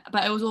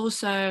 but it was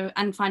also,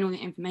 and finding all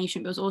the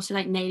information, but it was also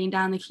like nailing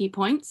down the key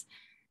points.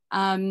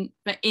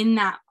 But in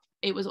that,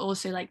 it was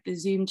also like the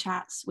Zoom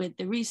chats with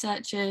the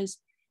researchers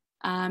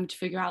to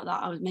figure out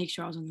that I would make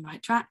sure I was on the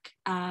right track.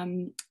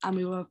 And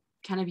we were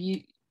kind of,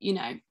 you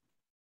know,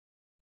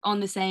 on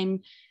the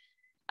same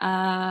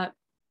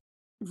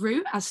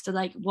route as to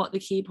like what the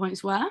key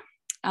points were.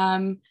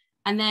 And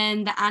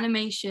then the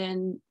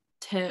animation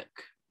took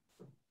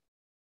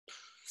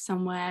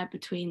somewhere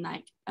between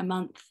like a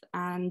month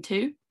and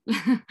 2.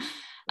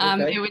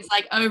 Okay. It was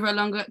like over a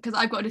longer, because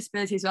I've got a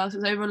disability as well, so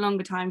it was over a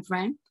longer time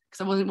frame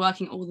because I wasn't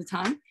working all the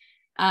time.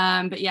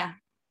 But yeah,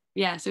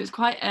 so it's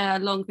quite a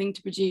long thing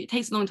to produce. It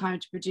takes a long time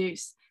to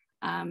produce.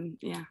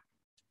 Yeah.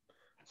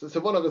 So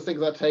one of the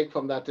things I take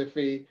from that, if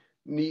we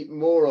need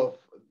more of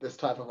this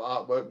type of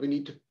artwork, we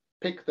need to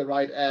pick the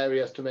right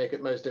areas to make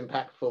it most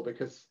impactful,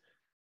 because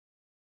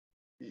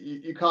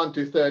you can't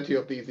do 30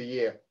 of these a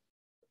year.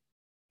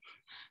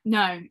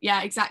 No,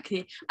 yeah,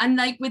 exactly. And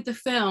like with the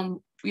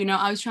film, you know,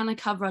 I was trying to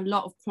cover a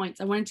lot of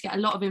points. I wanted to get a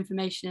lot of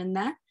information in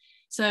there.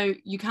 So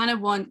you kind of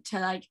want to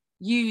like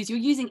you're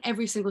using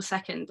every single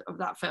second of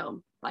that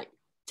film like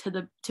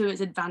to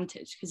its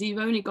advantage, because you've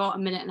only got a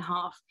minute and a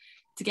half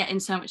to get in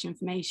so much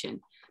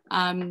information.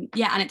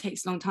 Yeah, and it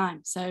takes a long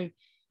time. So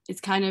it's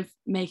kind of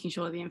making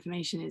sure the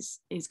information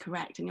is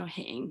correct and you're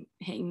hitting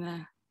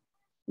the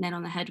nail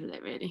on the head with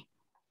it, really.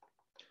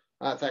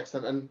 That's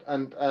excellent.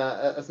 And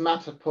as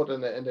Matt had put in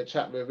the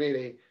chat, we're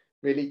really,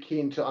 really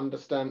keen to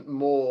understand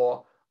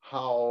more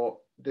how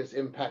this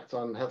impacts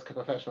on healthcare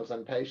professionals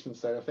and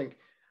patients. So I think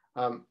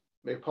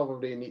we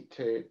probably need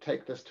to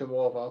take this to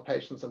more of our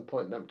patients and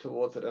point them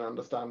towards it and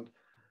understand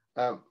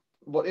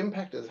what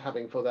impact it's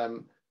having for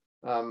them,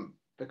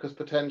 because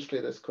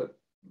potentially this could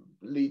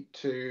lead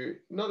to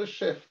not a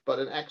shift, but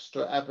an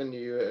extra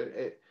avenue,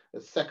 a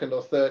second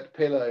or third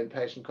pillar in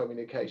patient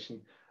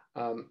communication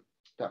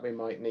that we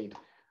might need.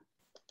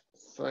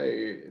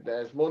 So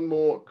there's one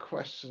more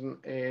question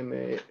in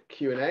the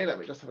Q&A. Let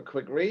me just have a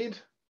quick read.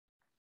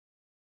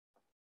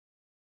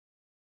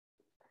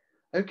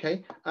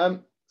 Okay.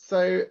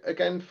 So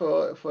again,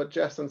 for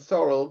Jess and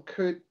Sorrel,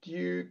 could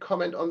you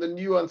comment on the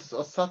nuances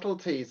or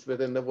subtleties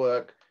within the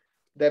work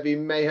that we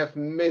may have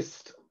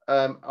missed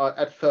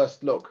at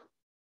first look?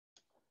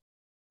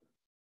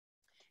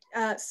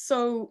 I've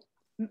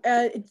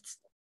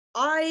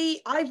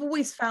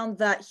always found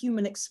that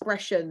human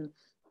expression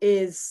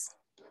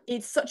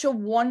it's such a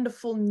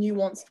wonderful,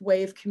 nuanced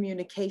way of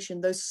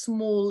communication, those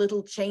small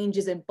little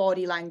changes in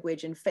body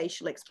language and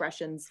facial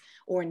expressions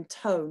or in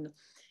tone.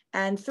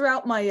 And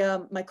throughout my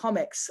my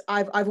comics,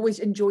 I've always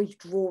enjoyed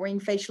drawing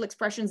facial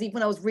expressions. Even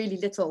when I was really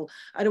little,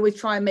 I'd always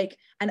try and make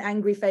an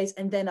angry face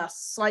and then a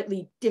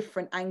slightly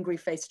different angry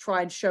face,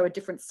 try and show a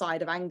different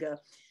side of anger.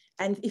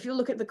 And if you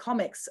look at the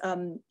comics,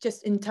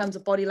 just in terms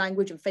of body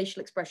language and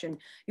facial expression,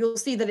 you'll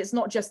see that it's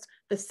not just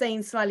the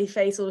same smiley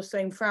face or the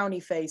same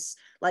frowny face.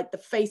 Like the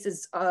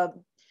faces,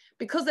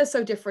 because they're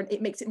so different,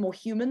 it makes it more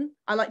human,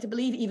 I like to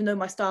believe, even though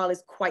my style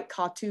is quite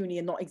cartoony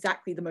and not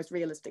exactly the most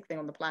realistic thing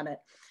on the planet.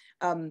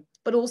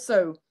 But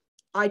also,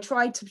 I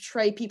try to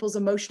portray people's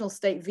emotional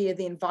state via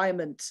the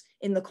environment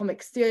in the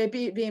comics.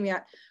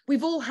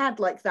 We've all had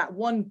like that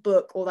one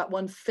book or that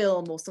one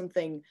film or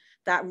something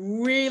that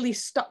really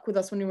stuck with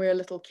us when we were a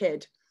little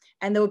kid.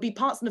 And there would be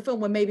parts in the film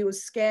where maybe it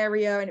was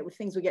scarier and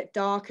things would get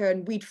darker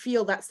and we'd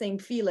feel that same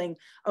feeling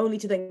only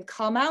to then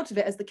come out of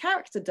it as the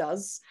character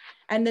does.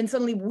 And then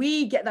suddenly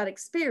we get that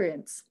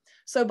experience.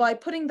 So by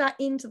putting that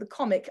into the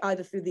comic,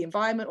 either through the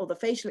environment or the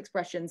facial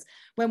expressions,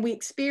 when we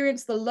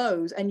experience the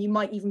lows, and you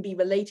might even be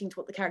relating to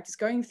what the character's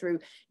going through,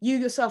 you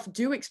yourself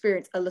do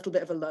experience a little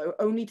bit of a low,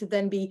 only to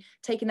then be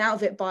taken out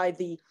of it by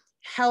the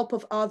help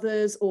of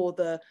others or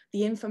the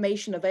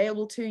information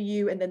available to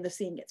you. And then the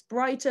scene gets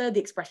brighter, the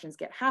expressions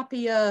get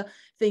happier,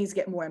 things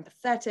get more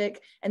empathetic,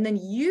 and then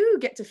you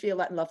get to feel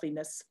that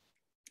loveliness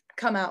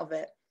come out of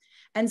it.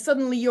 And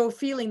suddenly you're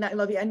feeling that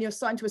love, and you're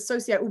starting to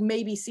associate, oh,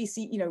 maybe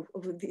CC, you know,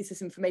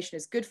 this information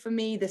is good for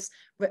me, this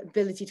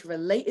ability to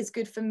relate is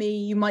good for me.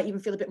 You might even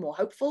feel a bit more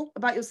hopeful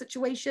about your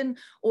situation,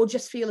 or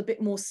just feel a bit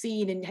more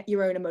seen in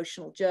your own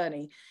emotional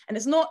journey. And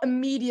it's not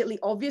immediately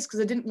obvious, because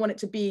I didn't want it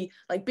to be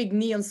like big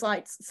neon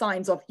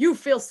signs of, you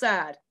feel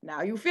sad,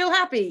 now you feel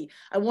happy.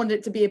 I wanted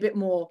it to be a bit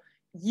more,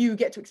 you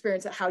get to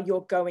experience it how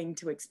you're going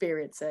to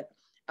experience it.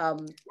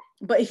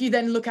 But if you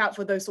then look out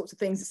for those sorts of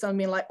things, it's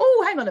something like,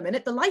 oh, hang on a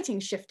minute, the lighting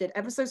shifted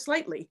ever so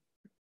slightly.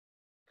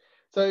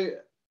 So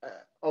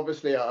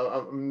obviously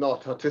I'm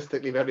not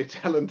artistically very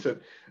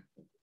talented.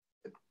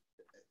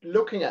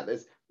 Looking at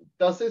this,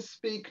 does this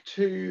speak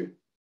to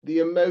the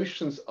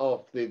emotions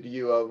of the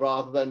viewer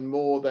rather than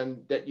more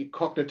than that you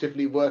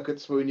cognitively work it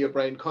through in your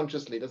brain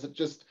consciously? Does it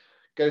just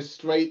go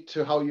straight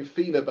to how you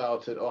feel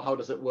about it, or how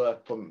does it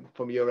work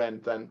from your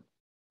end then?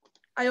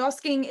 Are you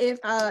asking if,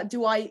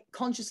 do I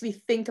consciously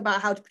think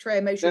about how to portray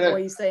emotions, or are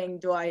you saying,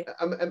 do I?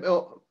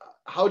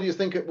 How do you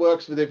think it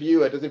works with the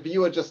viewer? Does the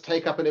viewer just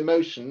take up an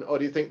emotion, or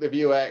do you think the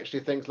viewer actually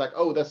thinks like,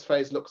 oh, this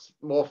face looks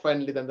more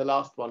friendly than the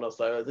last one or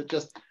so? Is it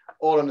just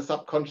all on a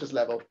subconscious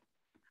level?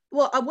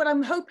 Well, what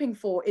I'm hoping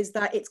for is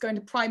that it's going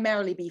to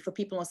primarily be for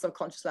people on a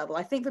subconscious level.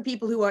 I think for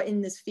people who are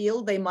in this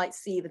field, they might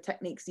see the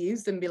techniques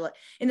used and be like,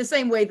 in the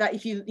same way that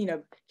if you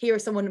hear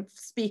someone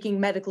speaking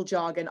medical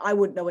jargon, I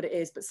wouldn't know what it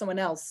is, but someone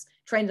else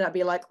trained in that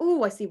be like,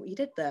 oh, I see what you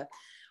did there.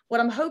 What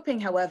I'm hoping,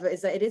 however,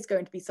 is that it is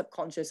going to be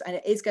subconscious, and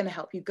it is going to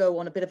help you go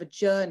on a bit of a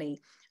journey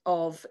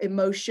of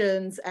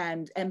emotions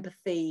and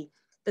empathy,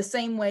 the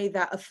same way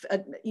that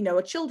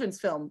a children's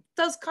film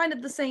does kind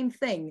of the same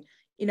thing.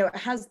 You know, it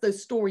has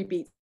those story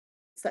beats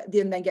that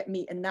then get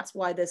meat, and that's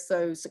why they're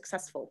so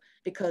successful,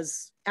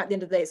 because at the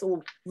end of the day it's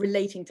all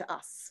relating to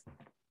us,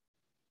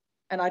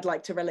 and I'd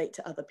like to relate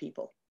to other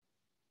people.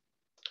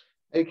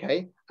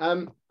 Okay,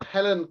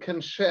 Helen can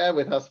share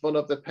with us one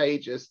of the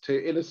pages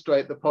to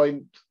illustrate the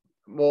point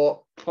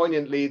more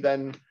poignantly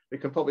than we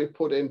can probably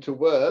put into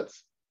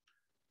words.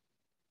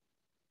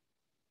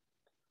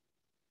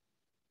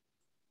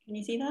 Can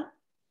you see that?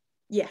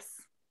 Yes,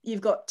 you've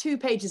got 2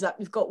 pages up.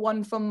 You've got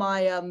one from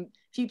my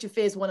Future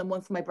Fears one and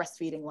one from my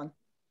breastfeeding one.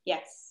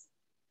 Yes.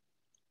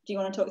 Do you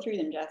want to talk through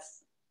them,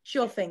 Jess?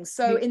 Sure thing.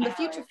 So in the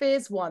Future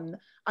Fears one,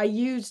 I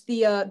used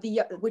the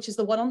which is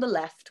the one on the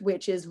left,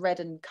 which is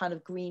red and kind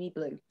of greeny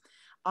blue.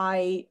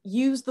 I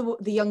used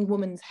the young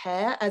woman's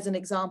hair as an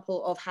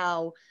example of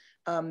how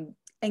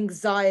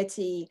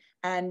anxiety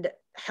and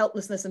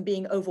helplessness and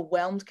being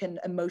overwhelmed can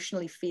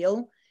emotionally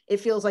feel.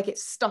 It feels like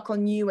it's stuck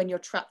on you and you're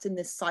trapped in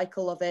this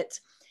cycle of it.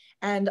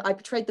 And I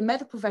portrayed the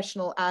medical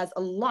professional as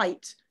a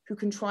light who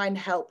can try and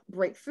help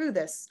break through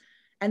this.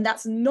 And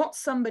that's not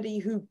somebody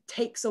who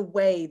takes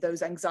away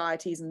those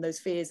anxieties and those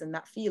fears and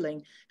that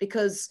feeling,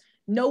 because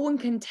no one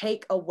can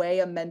take away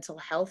a mental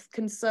health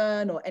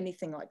concern or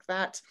anything like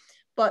that.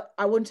 But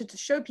I wanted to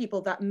show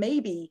people that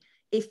maybe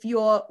if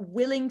you're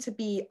willing to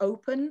be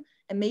open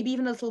and maybe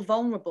even a little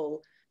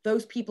vulnerable,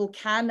 those people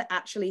can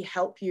actually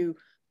help you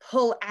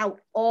pull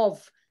out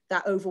of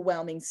that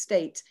overwhelming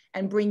state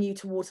and bring you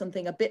towards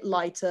something a bit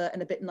lighter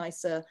and a bit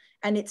nicer.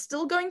 And it's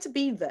still going to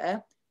be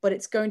there, but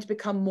it's going to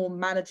become more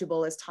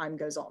manageable as time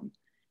goes on.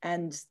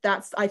 And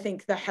that's, I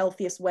think, the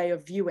healthiest way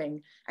of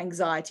viewing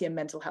anxiety and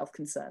mental health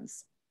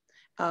concerns.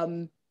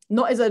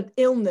 Not as an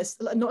illness,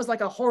 not as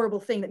like a horrible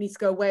thing that needs to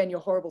go away and you're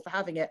horrible for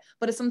having it,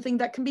 but as something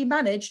that can be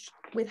managed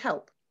with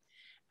help.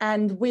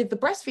 And with the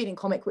breastfeeding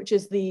comic, which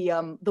is the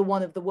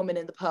one of the woman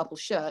in the purple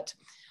shirt,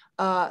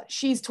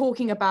 she's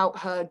talking about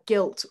her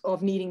guilt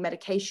of needing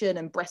medication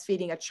and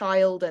breastfeeding a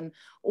child and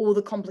all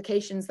the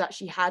complications that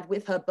she had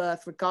with her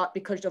birth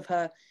because of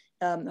her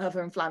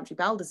inflammatory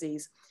bowel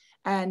disease.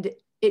 And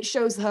it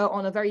shows her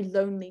on a very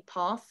lonely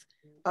path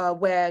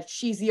where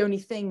she's the only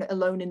thing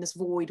alone in this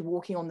void,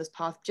 walking on this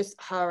path, just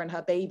her and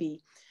her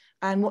baby.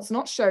 And what's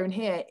not shown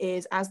here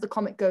is as the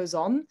comic goes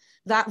on,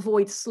 that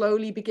void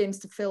slowly begins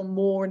to fill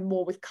more and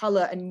more with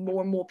color, and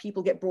more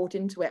people get brought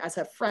into it as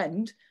her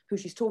friend, who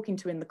she's talking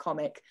to in the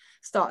comic,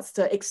 starts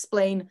to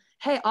explain,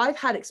 hey, I've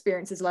had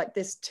experiences like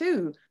this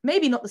too.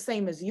 Maybe not the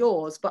same as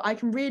yours, but I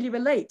can really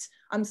relate.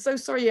 I'm so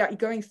sorry you're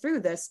going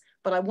through this,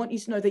 but I want you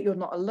to know that you're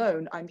not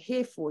alone. I'm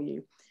here for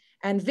you.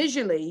 And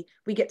visually,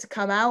 we get to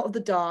come out of the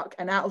dark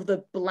and out of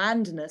the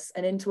blandness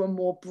and into a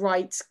more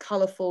bright,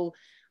 colorful,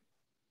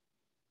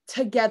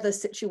 together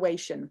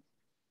situation.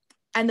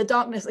 And the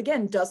darkness,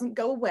 again, doesn't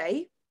go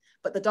away,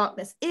 but the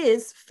darkness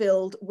is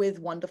filled with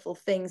wonderful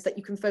things that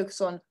you can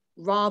focus on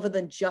rather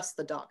than just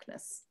the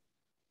darkness.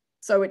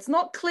 So it's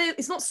not clear,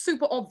 it's not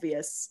super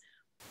obvious,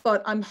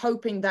 but I'm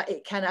hoping that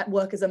it can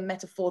work as a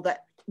metaphor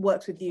that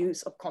works with you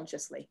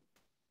subconsciously.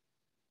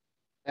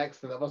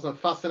 Excellent. That was a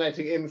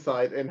fascinating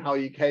insight in how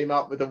you came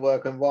up with the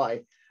work and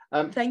why.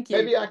 Thank you.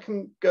 Maybe I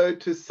can go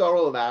to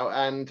Sorrel now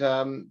and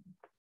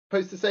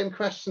pose the same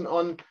question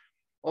on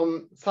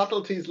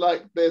subtleties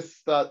like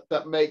this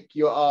that make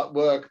your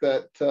artwork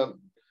that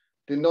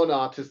the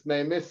non-artist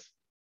may miss.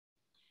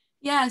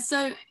 Yeah,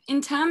 so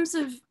in terms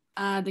of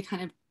the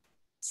kind of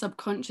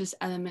subconscious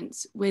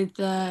elements with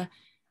the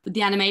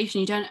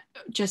animation, you don't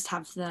just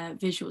have the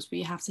visuals, but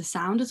you have the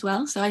sound as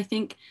well. So I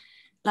think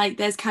like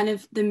there's kind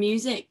of the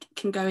music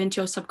can go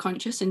into your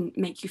subconscious and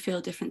make you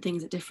feel different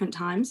things at different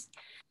times.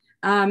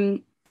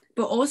 But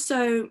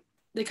also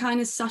the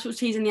kind of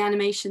subtleties in the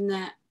animation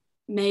that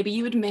maybe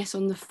you would miss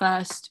on the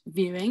first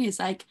viewing is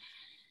like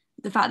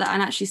the fact that,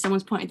 and actually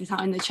someone's pointed this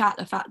out in the chat,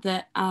 the fact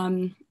that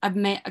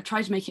I've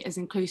tried to make it as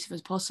inclusive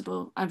as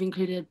possible. I've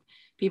included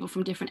people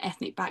from different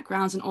ethnic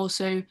backgrounds and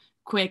also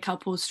queer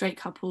couples, straight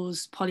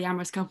couples,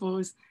 polyamorous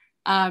couples.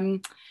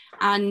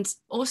 And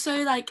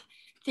also like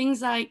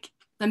things like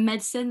the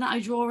medicine that I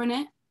draw in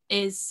it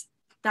is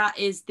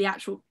the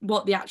actual,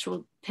 what the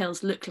actual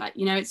pills look like.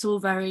 You know, it's all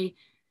very,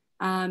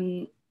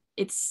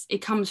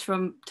 it comes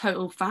from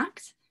total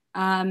fact.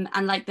 And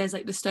like there's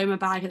like the stoma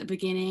bag at the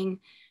beginning,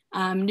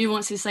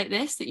 nuances like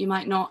this that you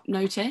might not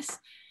notice.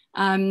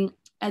 And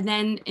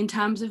then in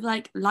terms of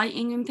like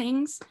lighting and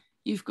things,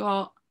 you've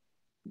got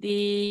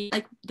the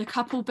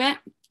couple bit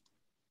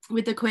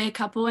with the queer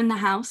couple in the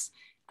house.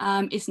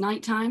 It's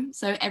nighttime,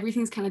 so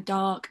everything's kind of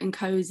dark and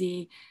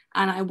cozy,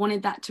 and I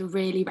wanted that to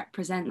really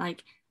represent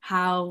like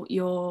how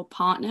your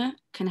partner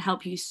can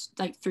help you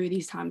like through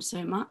these times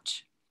so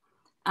much.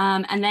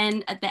 And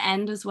then at the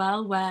end as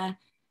well, where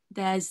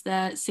there's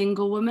the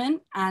single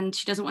woman and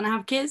she doesn't want to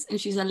have kids,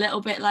 and she's a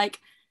little bit like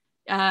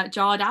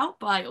jarred out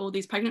by all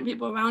these pregnant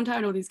people around her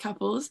and all these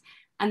couples,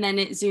 and then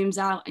it zooms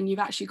out and you've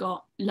actually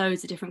got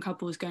loads of different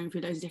couples going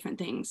through loads of different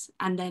things,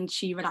 and then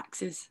she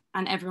relaxes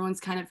and everyone's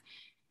kind of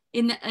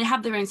they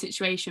have their own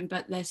situation,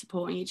 but they're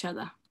supporting each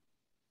other.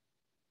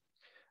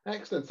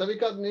 Excellent. So we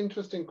got an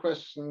interesting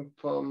question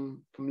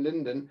from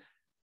Lyndon,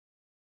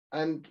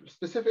 and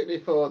specifically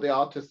for the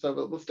artist. So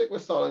we'll stick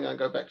with Sorrel and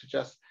go back to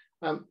Jess.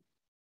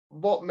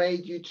 What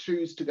made you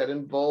choose to get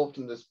involved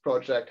in this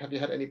project? Have you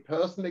had any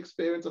personal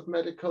experience of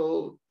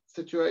medical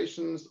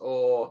situations,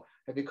 or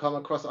have you come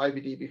across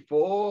IBD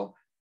before?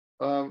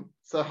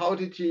 So how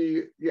did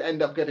you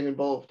end up getting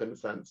involved in a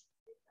sense?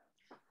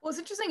 What's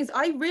interesting is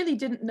I really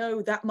didn't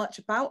know that much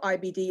about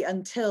IBD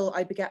until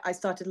I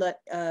started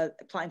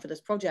applying for this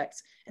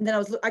project. And then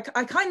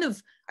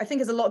I think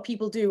as a lot of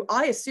people do,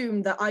 I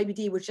assumed that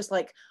IBD was just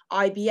like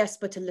IBS,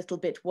 but a little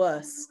bit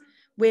worse,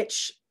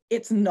 which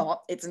it's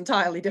not. It's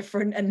entirely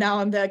different. And now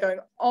I'm there going,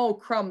 oh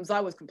crumbs, I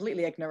was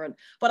completely ignorant.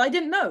 But I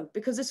didn't know,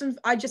 because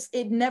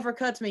it never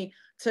occurred to me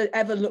to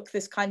ever look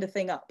this kind of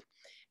thing up.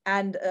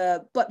 And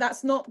but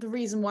that's not the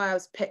reason why I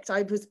was picked.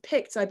 I was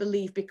picked, I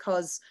believe,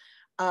 because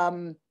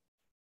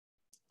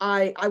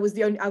I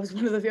was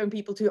one of the only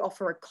people to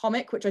offer a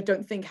comic, which I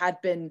don't think had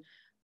been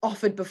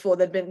offered before.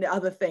 There'd been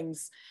other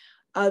things.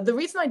 The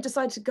reason I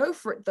decided to go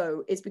for it,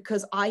 though, is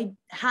because I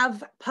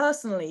have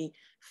personally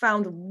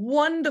found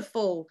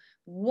wonderful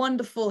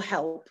wonderful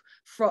help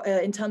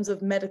in terms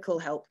of medical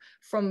help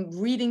from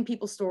reading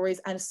people's stories,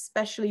 and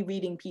especially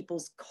reading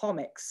people's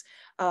comics.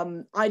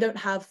 I don't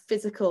have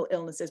physical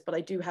illnesses, but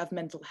I do have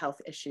mental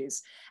health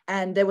issues.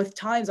 And there were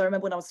times, I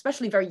remember when I was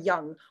especially very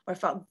young, where I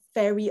felt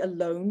very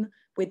alone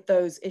with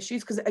those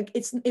issues, because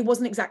it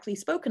wasn't exactly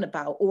spoken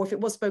about, or if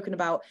it was spoken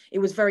about, it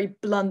was very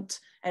blunt,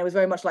 and it was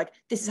very much like,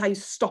 this is how you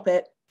stop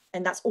it,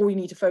 and that's all you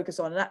need to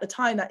focus on. And at the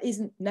time, that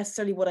isn't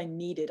necessarily what I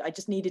needed. I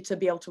just needed to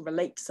be able to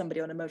relate to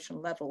somebody on an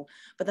emotional level.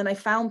 But then I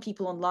found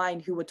people online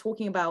who were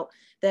talking about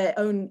their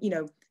own, you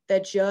know, their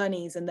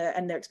journeys and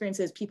their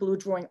experiences, people who were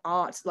drawing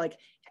art, like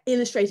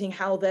illustrating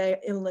how their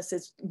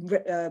illnesses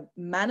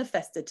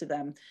manifested to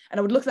them. And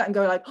I would look at that and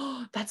go like,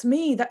 oh, that's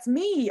me, that's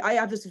me. I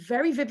have this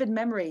very vivid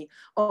memory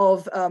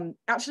of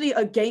actually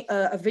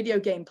a video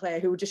game player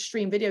who would just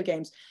stream video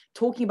games,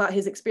 talking about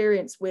his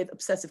experience with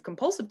obsessive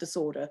compulsive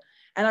disorder.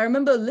 And I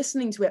remember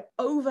listening to it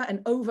over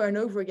and over and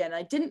over again.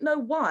 I didn't know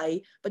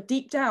why, but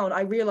deep down,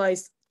 I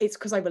realized it's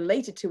because I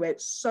related to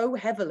it so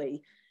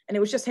heavily. And it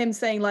was just him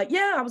saying like,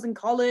 yeah, I was in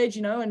college,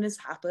 you know, and this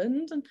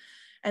happened.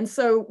 And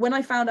so when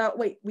I found out,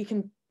 wait, we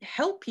can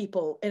help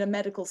people in a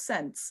medical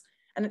sense,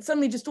 and it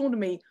suddenly just dawned on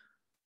me,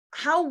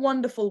 how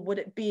wonderful would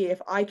it be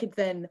if I could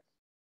then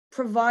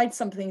provide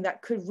something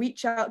that could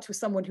reach out to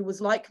someone who was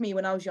like me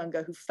when I was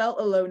younger, who felt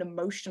alone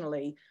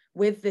emotionally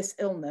with this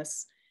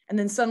illness. And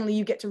then suddenly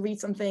you get to read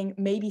something,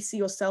 maybe see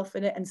yourself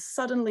in it, and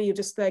suddenly you're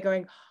just there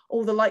going,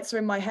 oh, the lights are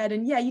in my head.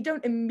 And yeah, you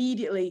don't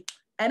immediately,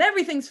 and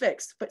everything's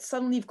fixed, but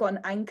suddenly you've got an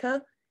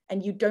anchor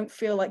and you don't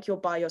feel like you're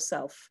by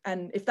yourself.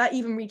 And if that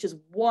even reaches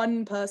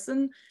one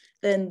person,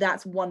 then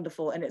that's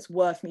wonderful, and it's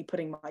worth me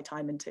putting my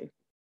time into.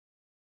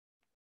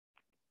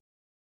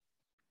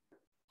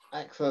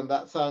 Excellent,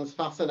 that sounds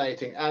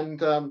fascinating.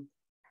 And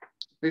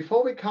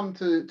before we come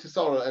to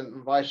Sorrel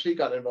and why she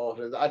got involved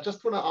in it, I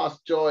just want to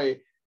ask Joy,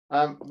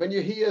 when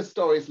you hear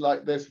stories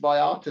like this, why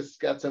artists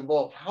get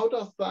involved, how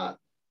does that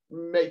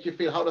make you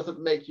feel? How does it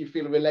make you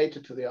feel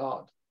related to the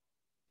art?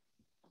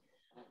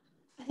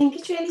 I think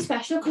it's really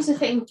special because I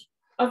think,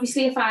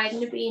 obviously, if I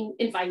hadn't have been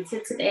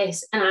invited to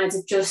this and I'd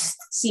have just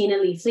seen a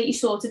leaflet, you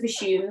sort of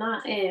assume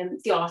that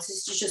the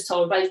artist is just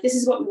told, right, this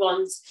is what we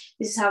want,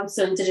 this is how it's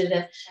done,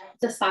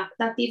 The fact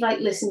that they've like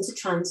listened to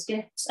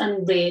transcripts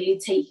and really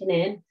taken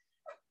in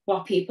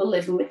what people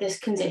living with this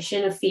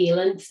condition are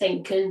feeling,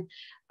 thinking,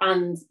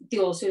 and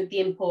also the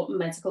important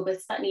medical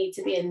bits that need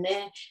to be in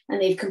there,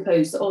 and they've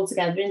composed it all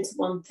together into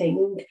one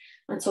thing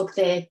and took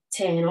their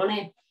turn on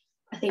it.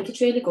 I think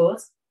it's really good.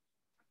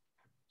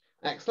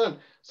 Excellent.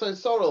 So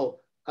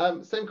Sorrel,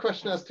 same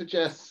question as to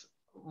Jess.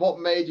 What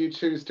made you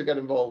choose to get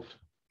involved?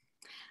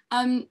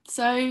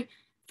 So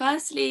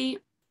firstly,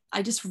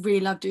 I just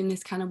really love doing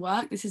this kind of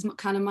work. This is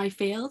kind of my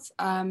field.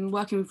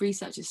 Working with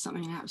research is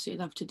something I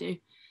absolutely love to do.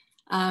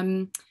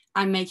 And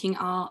making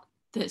art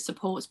that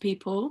supports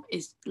people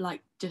is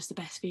like just the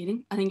best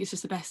feeling. I think it's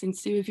just the best thing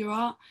to do with your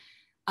art.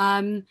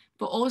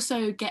 But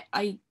also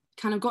I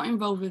kind of got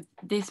involved with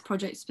this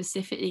project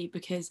specifically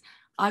because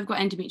I've got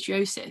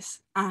endometriosis,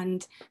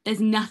 and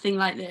there's nothing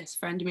like this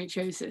for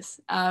endometriosis.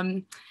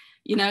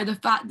 You know, the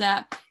fact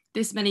that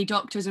this many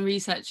doctors and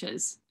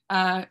researchers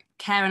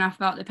care enough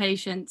about the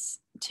patients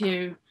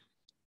to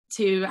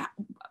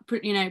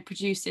you know,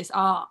 produce this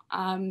art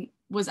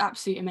was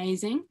absolutely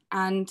amazing.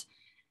 And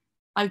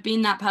I've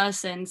been that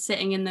person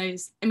sitting in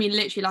those, I mean,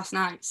 literally last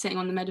night, sitting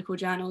on the medical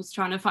journals,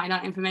 trying to find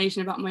out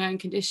information about my own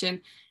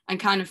condition and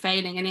kind of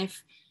failing. And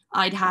if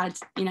I'd had,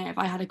 you know, if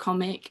I had a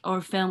comic or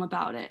a film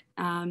about it,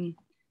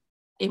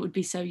 it would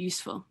be so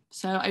useful.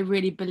 So I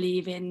really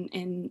believe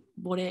in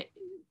what it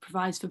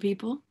provides for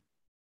people.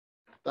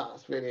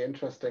 That's really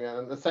interesting.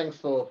 And thanks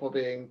for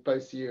being,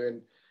 both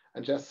you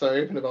and Jess, so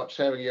open about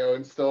sharing your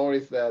own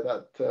stories there.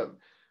 That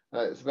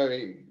it's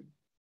very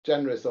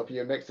generous of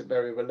you, it makes it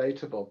very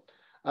relatable.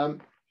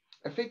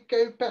 If we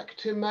go back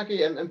to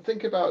Maggie and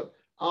think about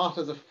art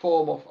as a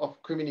form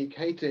of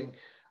communicating,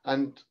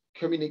 you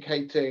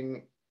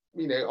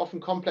know, often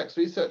complex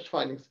research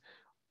findings,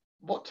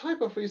 what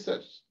type of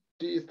research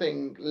do you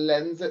think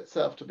lends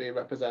itself to be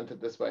represented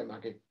this way,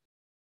 Maggie?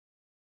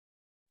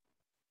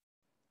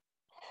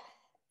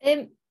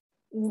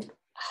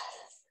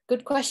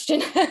 Good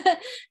question.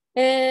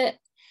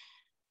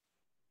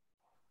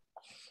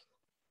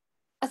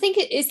 I think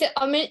it is.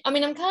 I mean,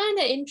 I'm kind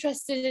of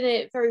interested in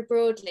it very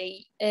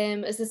broadly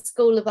as a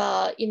school of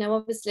art. You know,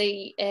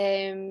 obviously,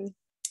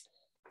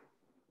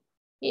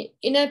 you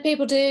know,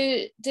 people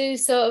do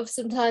sort of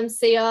sometimes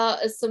see art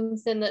as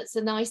something that's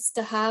a nice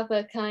to have,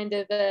 a kind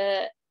of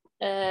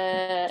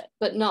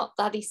but not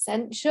that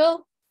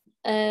essential.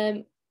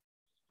 And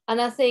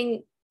I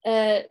think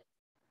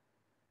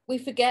we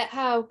forget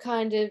how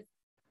kind of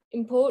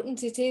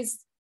important it is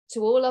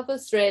to all of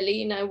us, really.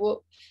 You know, what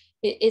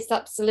it's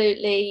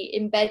absolutely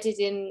embedded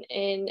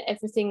in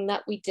everything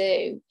that we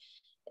do.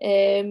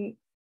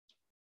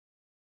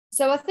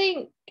 So I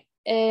think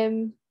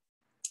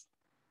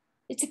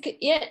it's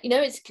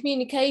a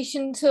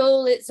communication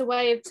tool. It's a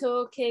way of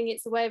talking.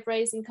 It's a way of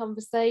raising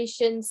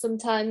conversation.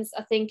 Sometimes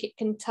I think it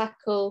can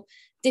tackle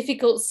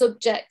difficult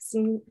subjects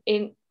in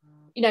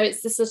you know,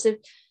 it's the sort of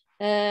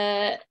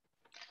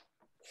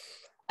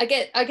I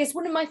guess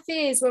one of my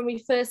fears when we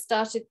first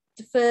started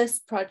the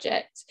first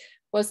project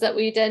was that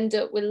we'd end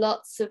up with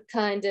lots of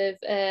kind of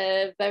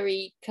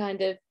very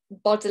kind of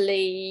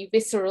bodily,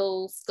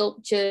 visceral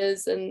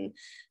sculptures, and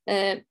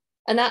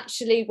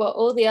actually what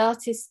all the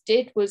artists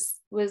did was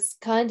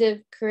kind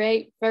of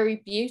create very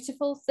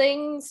beautiful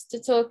things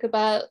to talk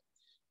about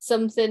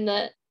something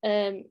that,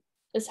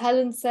 as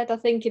Helen said, I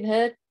think in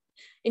her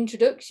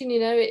introduction, you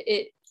know,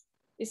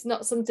 it's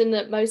not something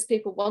that most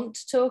people want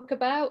to talk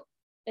about.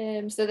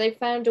 So they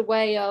found a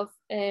way of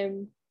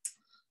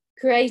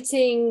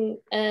creating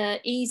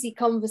easy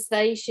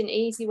conversation,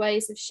 easy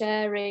ways of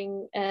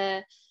sharing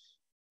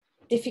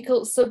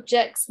difficult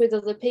subjects with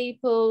other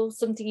people,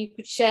 something you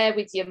could share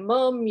with your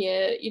mum,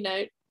 you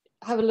know,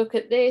 have a look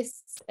at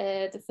this.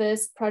 The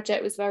first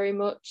project was very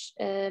much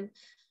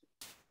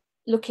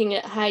looking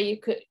at how you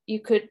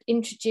could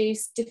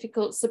introduce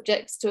difficult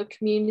subjects to a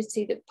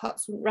community that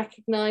perhaps wouldn't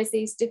recognise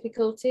these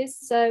difficulties.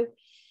 So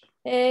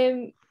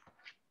I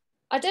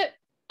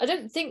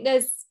don't think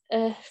there's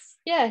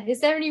is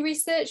there any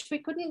research we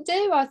couldn't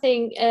do? I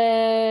think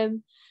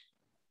you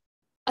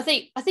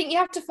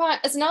have to find,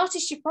 as an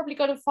artist, you've probably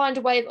got to find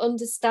a way of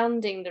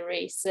understanding the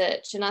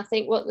research. And I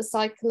think what the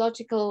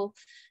psychological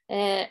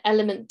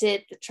element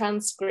did, the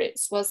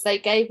transcripts, was they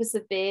gave us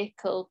a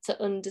vehicle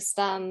to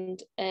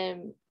understand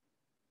the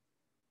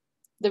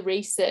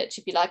research,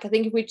 if you like. I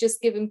think if we'd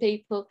just given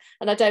people,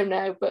 and I don't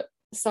know, but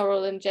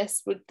Sorrel and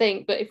Jess would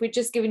think, but if we'd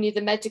just given you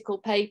the medical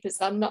papers,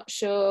 I'm not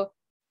sure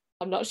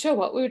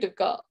what we would have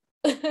got.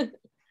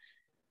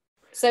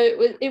 So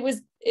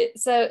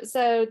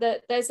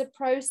that there's a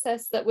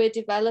process that we're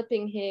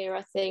developing here,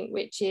 I think,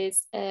 which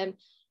is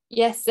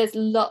yes, there's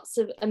lots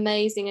of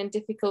amazing and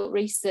difficult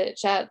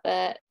research out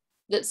there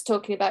that's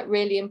talking about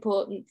really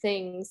important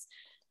things.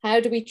 How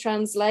do we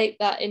translate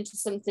that into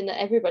something that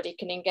everybody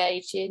can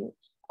engage in?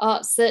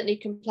 Art certainly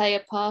can play a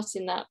part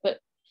in that, but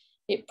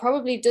it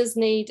probably does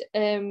need,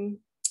 you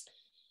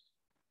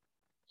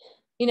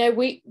know,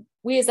 we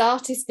as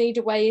artists need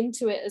a way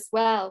into it as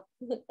well.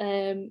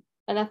 And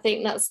I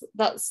think that's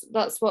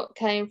what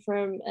came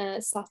from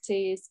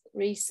Sati's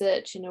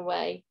research in a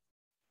way.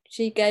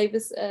 She gave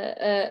us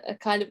a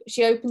kind of,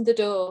 she opened the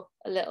door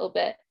a little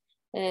bit,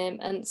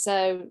 and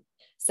so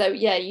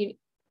yeah,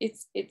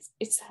 it's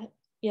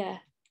yeah.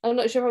 I'm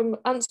not sure I'm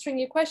answering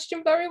your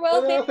question very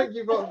well. No, I think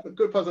you've got a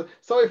good puzzle.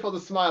 Sorry for the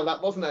smile.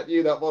 That wasn't at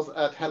you. That was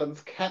at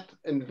Helen's cat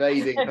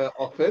invading her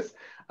office.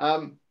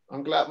 I'm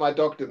glad my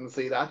dog didn't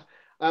see that.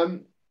 I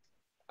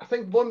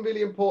think one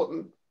really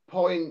important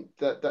point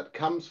that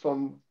comes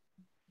from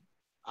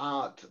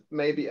art,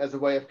 maybe as a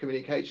way of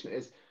communication,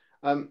 is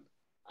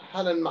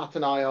Helen, Matt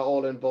and I are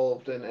all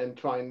involved in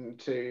trying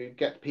to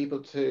get people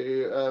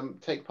to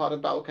take part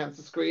in bowel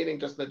cancer screening,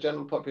 just in the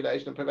general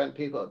population, and prevent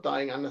people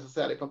dying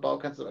unnecessarily from bowel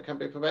cancer that can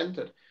be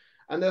prevented.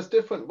 And there's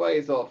different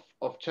ways of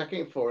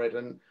checking for it.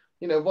 And,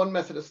 you know, one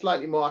method is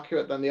slightly more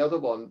accurate than the other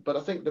one. But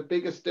I think the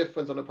biggest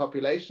difference on a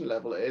population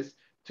level is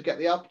to get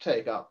the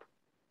uptake up.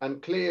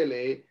 And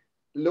clearly,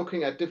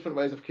 looking at different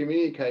ways of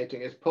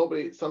communicating is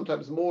probably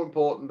sometimes more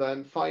important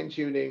than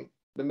fine-tuning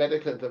the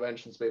medical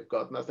interventions we've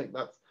got. And I think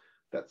that's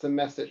a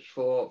message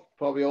for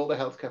probably all the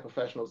healthcare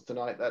professionals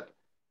tonight, that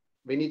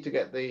we need to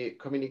get the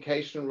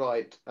communication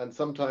right, and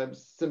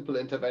sometimes simple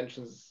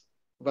interventions,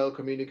 well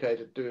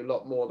communicated, do a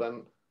lot more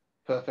than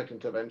perfect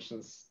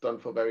interventions done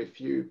for very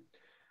few.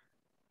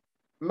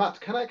 Matt,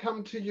 can I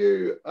come to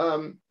you?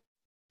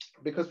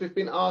 Because we've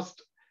been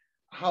asked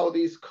how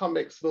these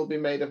comics will be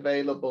made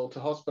available to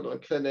hospital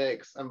and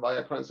clinics and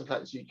via Crohn's and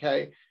Colitis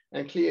UK.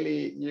 And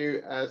clearly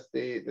you, as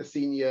the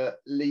senior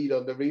lead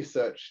on the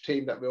research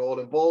team that we're all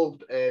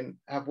involved in,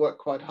 have worked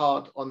quite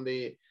hard on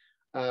the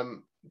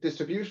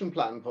distribution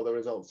plan for the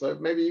results. So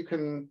maybe you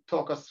can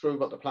talk us through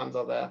what the plans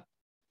are there.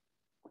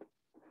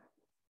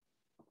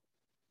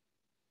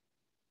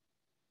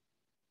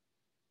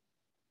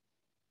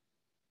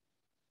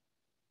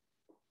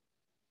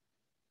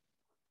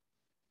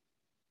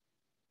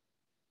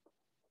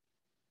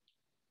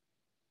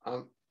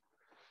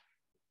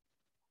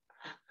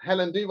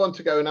 Helen, do you want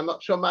to go? And I'm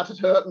not sure Matt had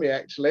heard me,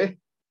 actually.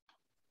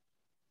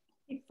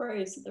 He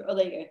froze. Oh,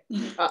 there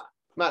you go.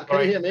 Matt,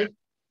 can you hear me?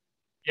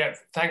 Yeah,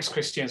 thanks,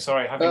 Christian.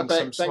 Sorry, having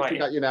perfect. some Thank you,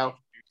 got you now.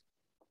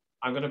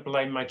 I'm going to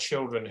blame my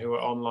children who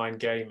are online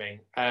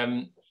gaming.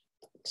 Thanks,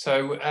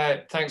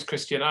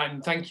 Christian,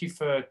 and thank you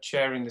for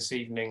chairing this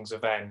evening's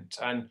event.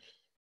 And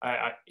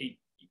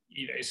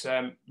it's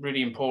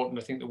really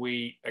important, I think, that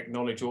we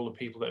acknowledge all the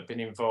people that have been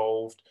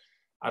involved.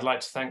 I'd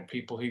like to thank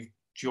people who've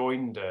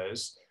joined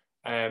us.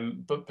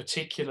 But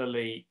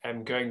particularly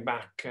going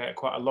back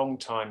quite a long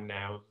time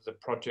now, the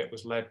project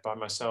was led by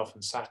myself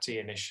and Sati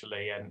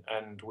initially,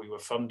 and we were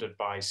funded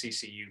by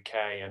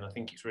CCUK, and I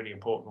think it's really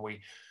important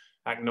we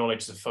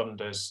acknowledge the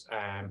funders.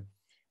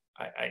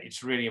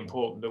 It's really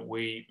important that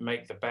we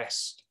make the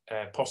best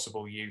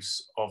possible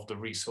use of the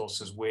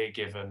resources we're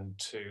given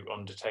to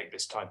undertake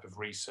this type of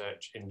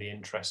research in the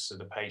interests of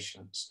the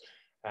patients.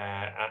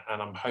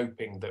 and I'm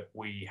hoping that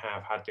we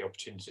have had the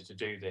opportunity to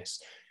do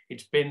this.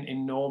 It's been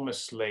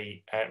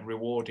enormously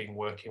rewarding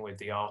working with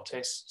the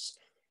artists,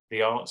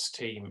 the arts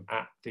team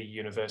at the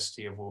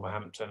University of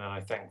Wolverhampton, and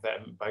I thank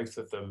them, both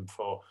of them,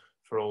 for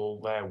all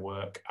their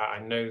work. I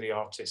know the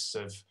artists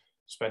have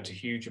spent a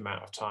huge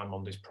amount of time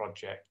on this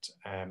project.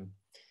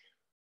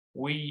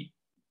 We're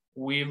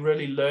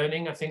really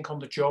learning, I think, on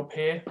the job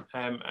here,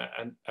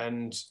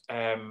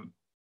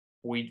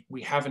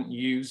 we haven't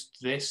used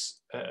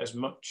this as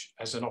much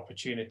as an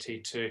opportunity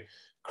to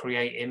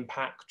create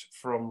impact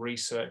from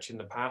research in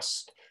the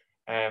past,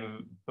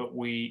 but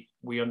we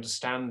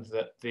understand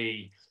that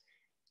the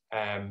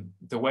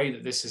way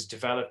that this is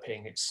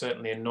developing, it's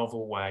certainly a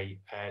novel way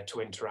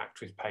to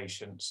interact with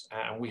patients,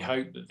 and we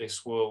hope that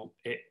this will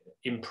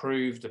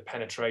improve the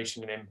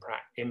penetration and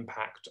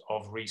impact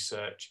of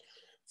research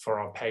for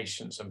our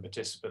patients and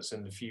participants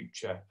in the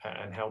future,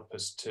 and help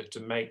us to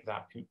make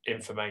that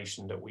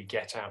information that we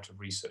get out of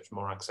research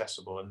more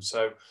accessible. And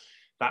so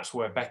that's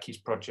where Becky's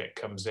project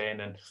comes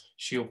in, and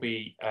she'll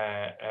be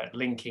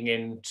linking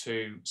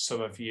into some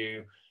of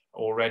you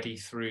already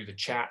through the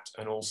chat,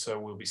 and also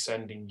we'll be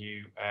sending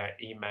you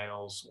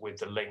emails with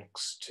the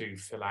links to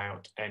fill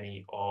out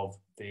any of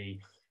the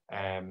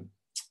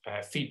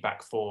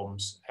feedback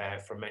forms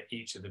from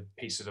each of the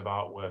pieces of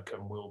artwork,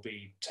 and we'll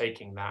be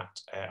taking that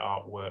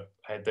artwork,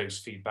 those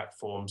feedback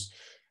forms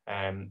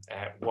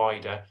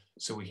wider,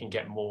 so we can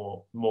get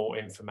more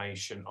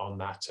information on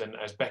that. And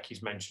as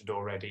Becky's mentioned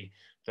already,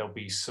 there'll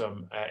be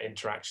some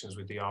interactions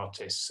with the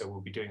artists, so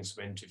we'll be doing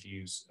some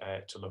interviews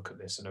to look at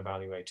this and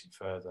evaluate it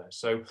further.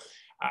 So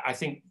I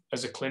think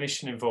as a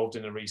clinician involved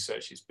in the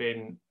research, it's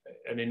been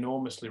an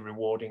enormously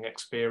rewarding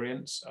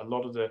experience. A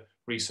lot of the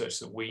research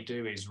that we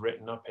do is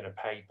written up in a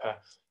paper,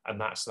 and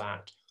that's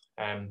that.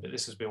 But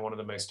this has been one of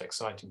the most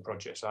exciting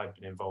projects I've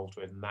been involved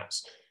with, and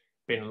that's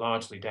been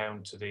largely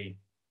down to the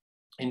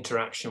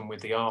interaction with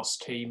the arts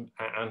team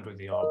and with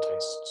the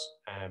artists.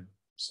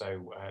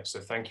 So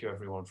thank you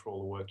everyone for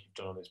all the work you've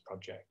done on this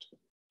project.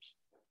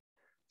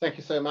 Thank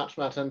you so much,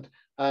 Matt. And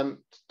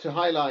to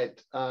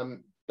highlight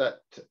that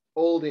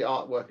all the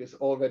artwork is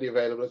already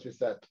available, as we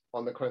said,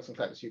 on the Crohn's and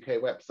Colitis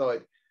UK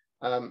website.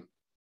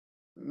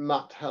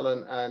 Matt,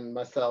 Helen and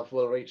myself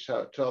will reach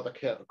out to other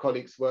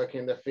colleagues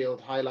working in the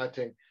field,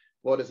 highlighting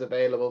what is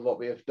available, what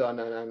we have done,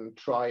 and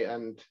try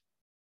and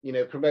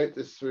promote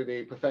this through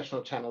the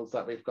professional channels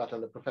that we've got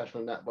and the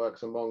professional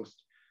networks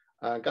amongst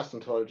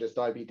gastroenterologists,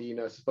 IBD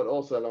nurses, but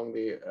also along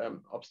the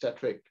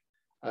obstetric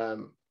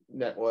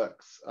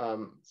networks.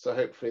 So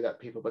hopefully that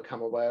people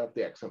become aware of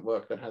the excellent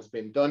work that has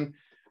been done.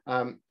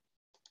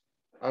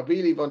 I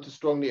really want to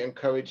strongly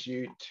encourage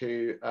you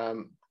to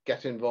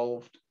get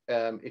involved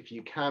if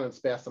you can, and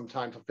spare some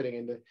time for filling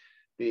in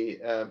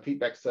the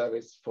feedback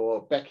surveys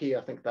for Becky.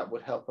 I think that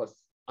would help us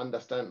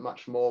understand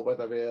much more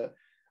whether we're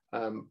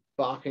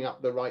barking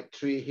up the right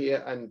tree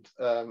here, and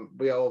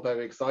we are all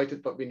very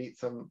excited, but we need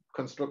some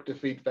constructive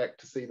feedback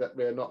to see that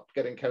we're not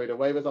getting carried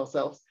away with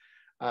ourselves.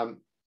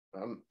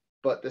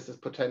 But this is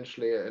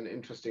potentially an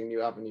interesting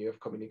new avenue of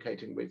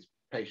communicating with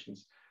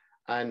patients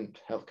and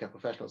healthcare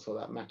professionals for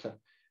that matter.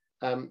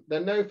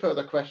 There are no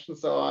further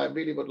questions, so I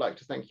really would like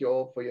to thank you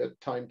all for your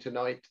time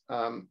tonight.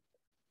 I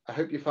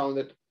hope you found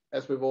it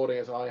as rewarding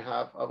as I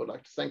have. I would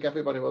like to thank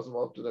everybody who was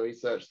involved in the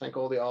research, thank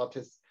all the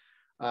artists,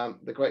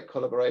 the great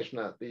collaboration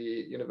at the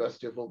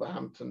University of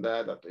Wolverhampton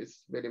there, that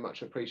is really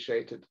much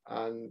appreciated.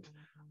 And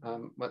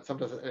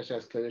sometimes as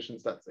NHS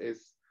clinicians, that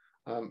is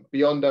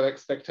beyond our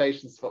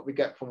expectations, what we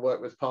get from work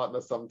with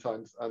partners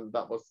sometimes, and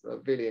that was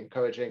really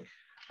encouraging.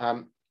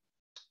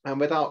 And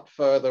without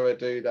further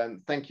ado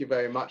then, thank you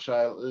very much.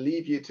 I'll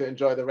leave you to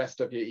enjoy the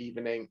rest of your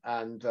evening,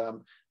 and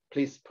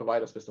please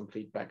provide us with some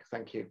feedback.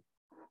 Thank you.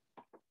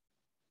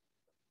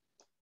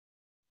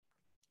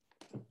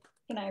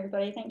 Good night,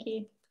 everybody. Thank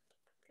you.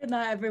 Good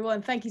night,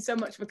 everyone. Thank you so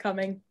much for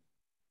coming.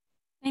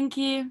 Thank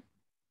you.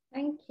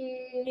 Thank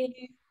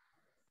you.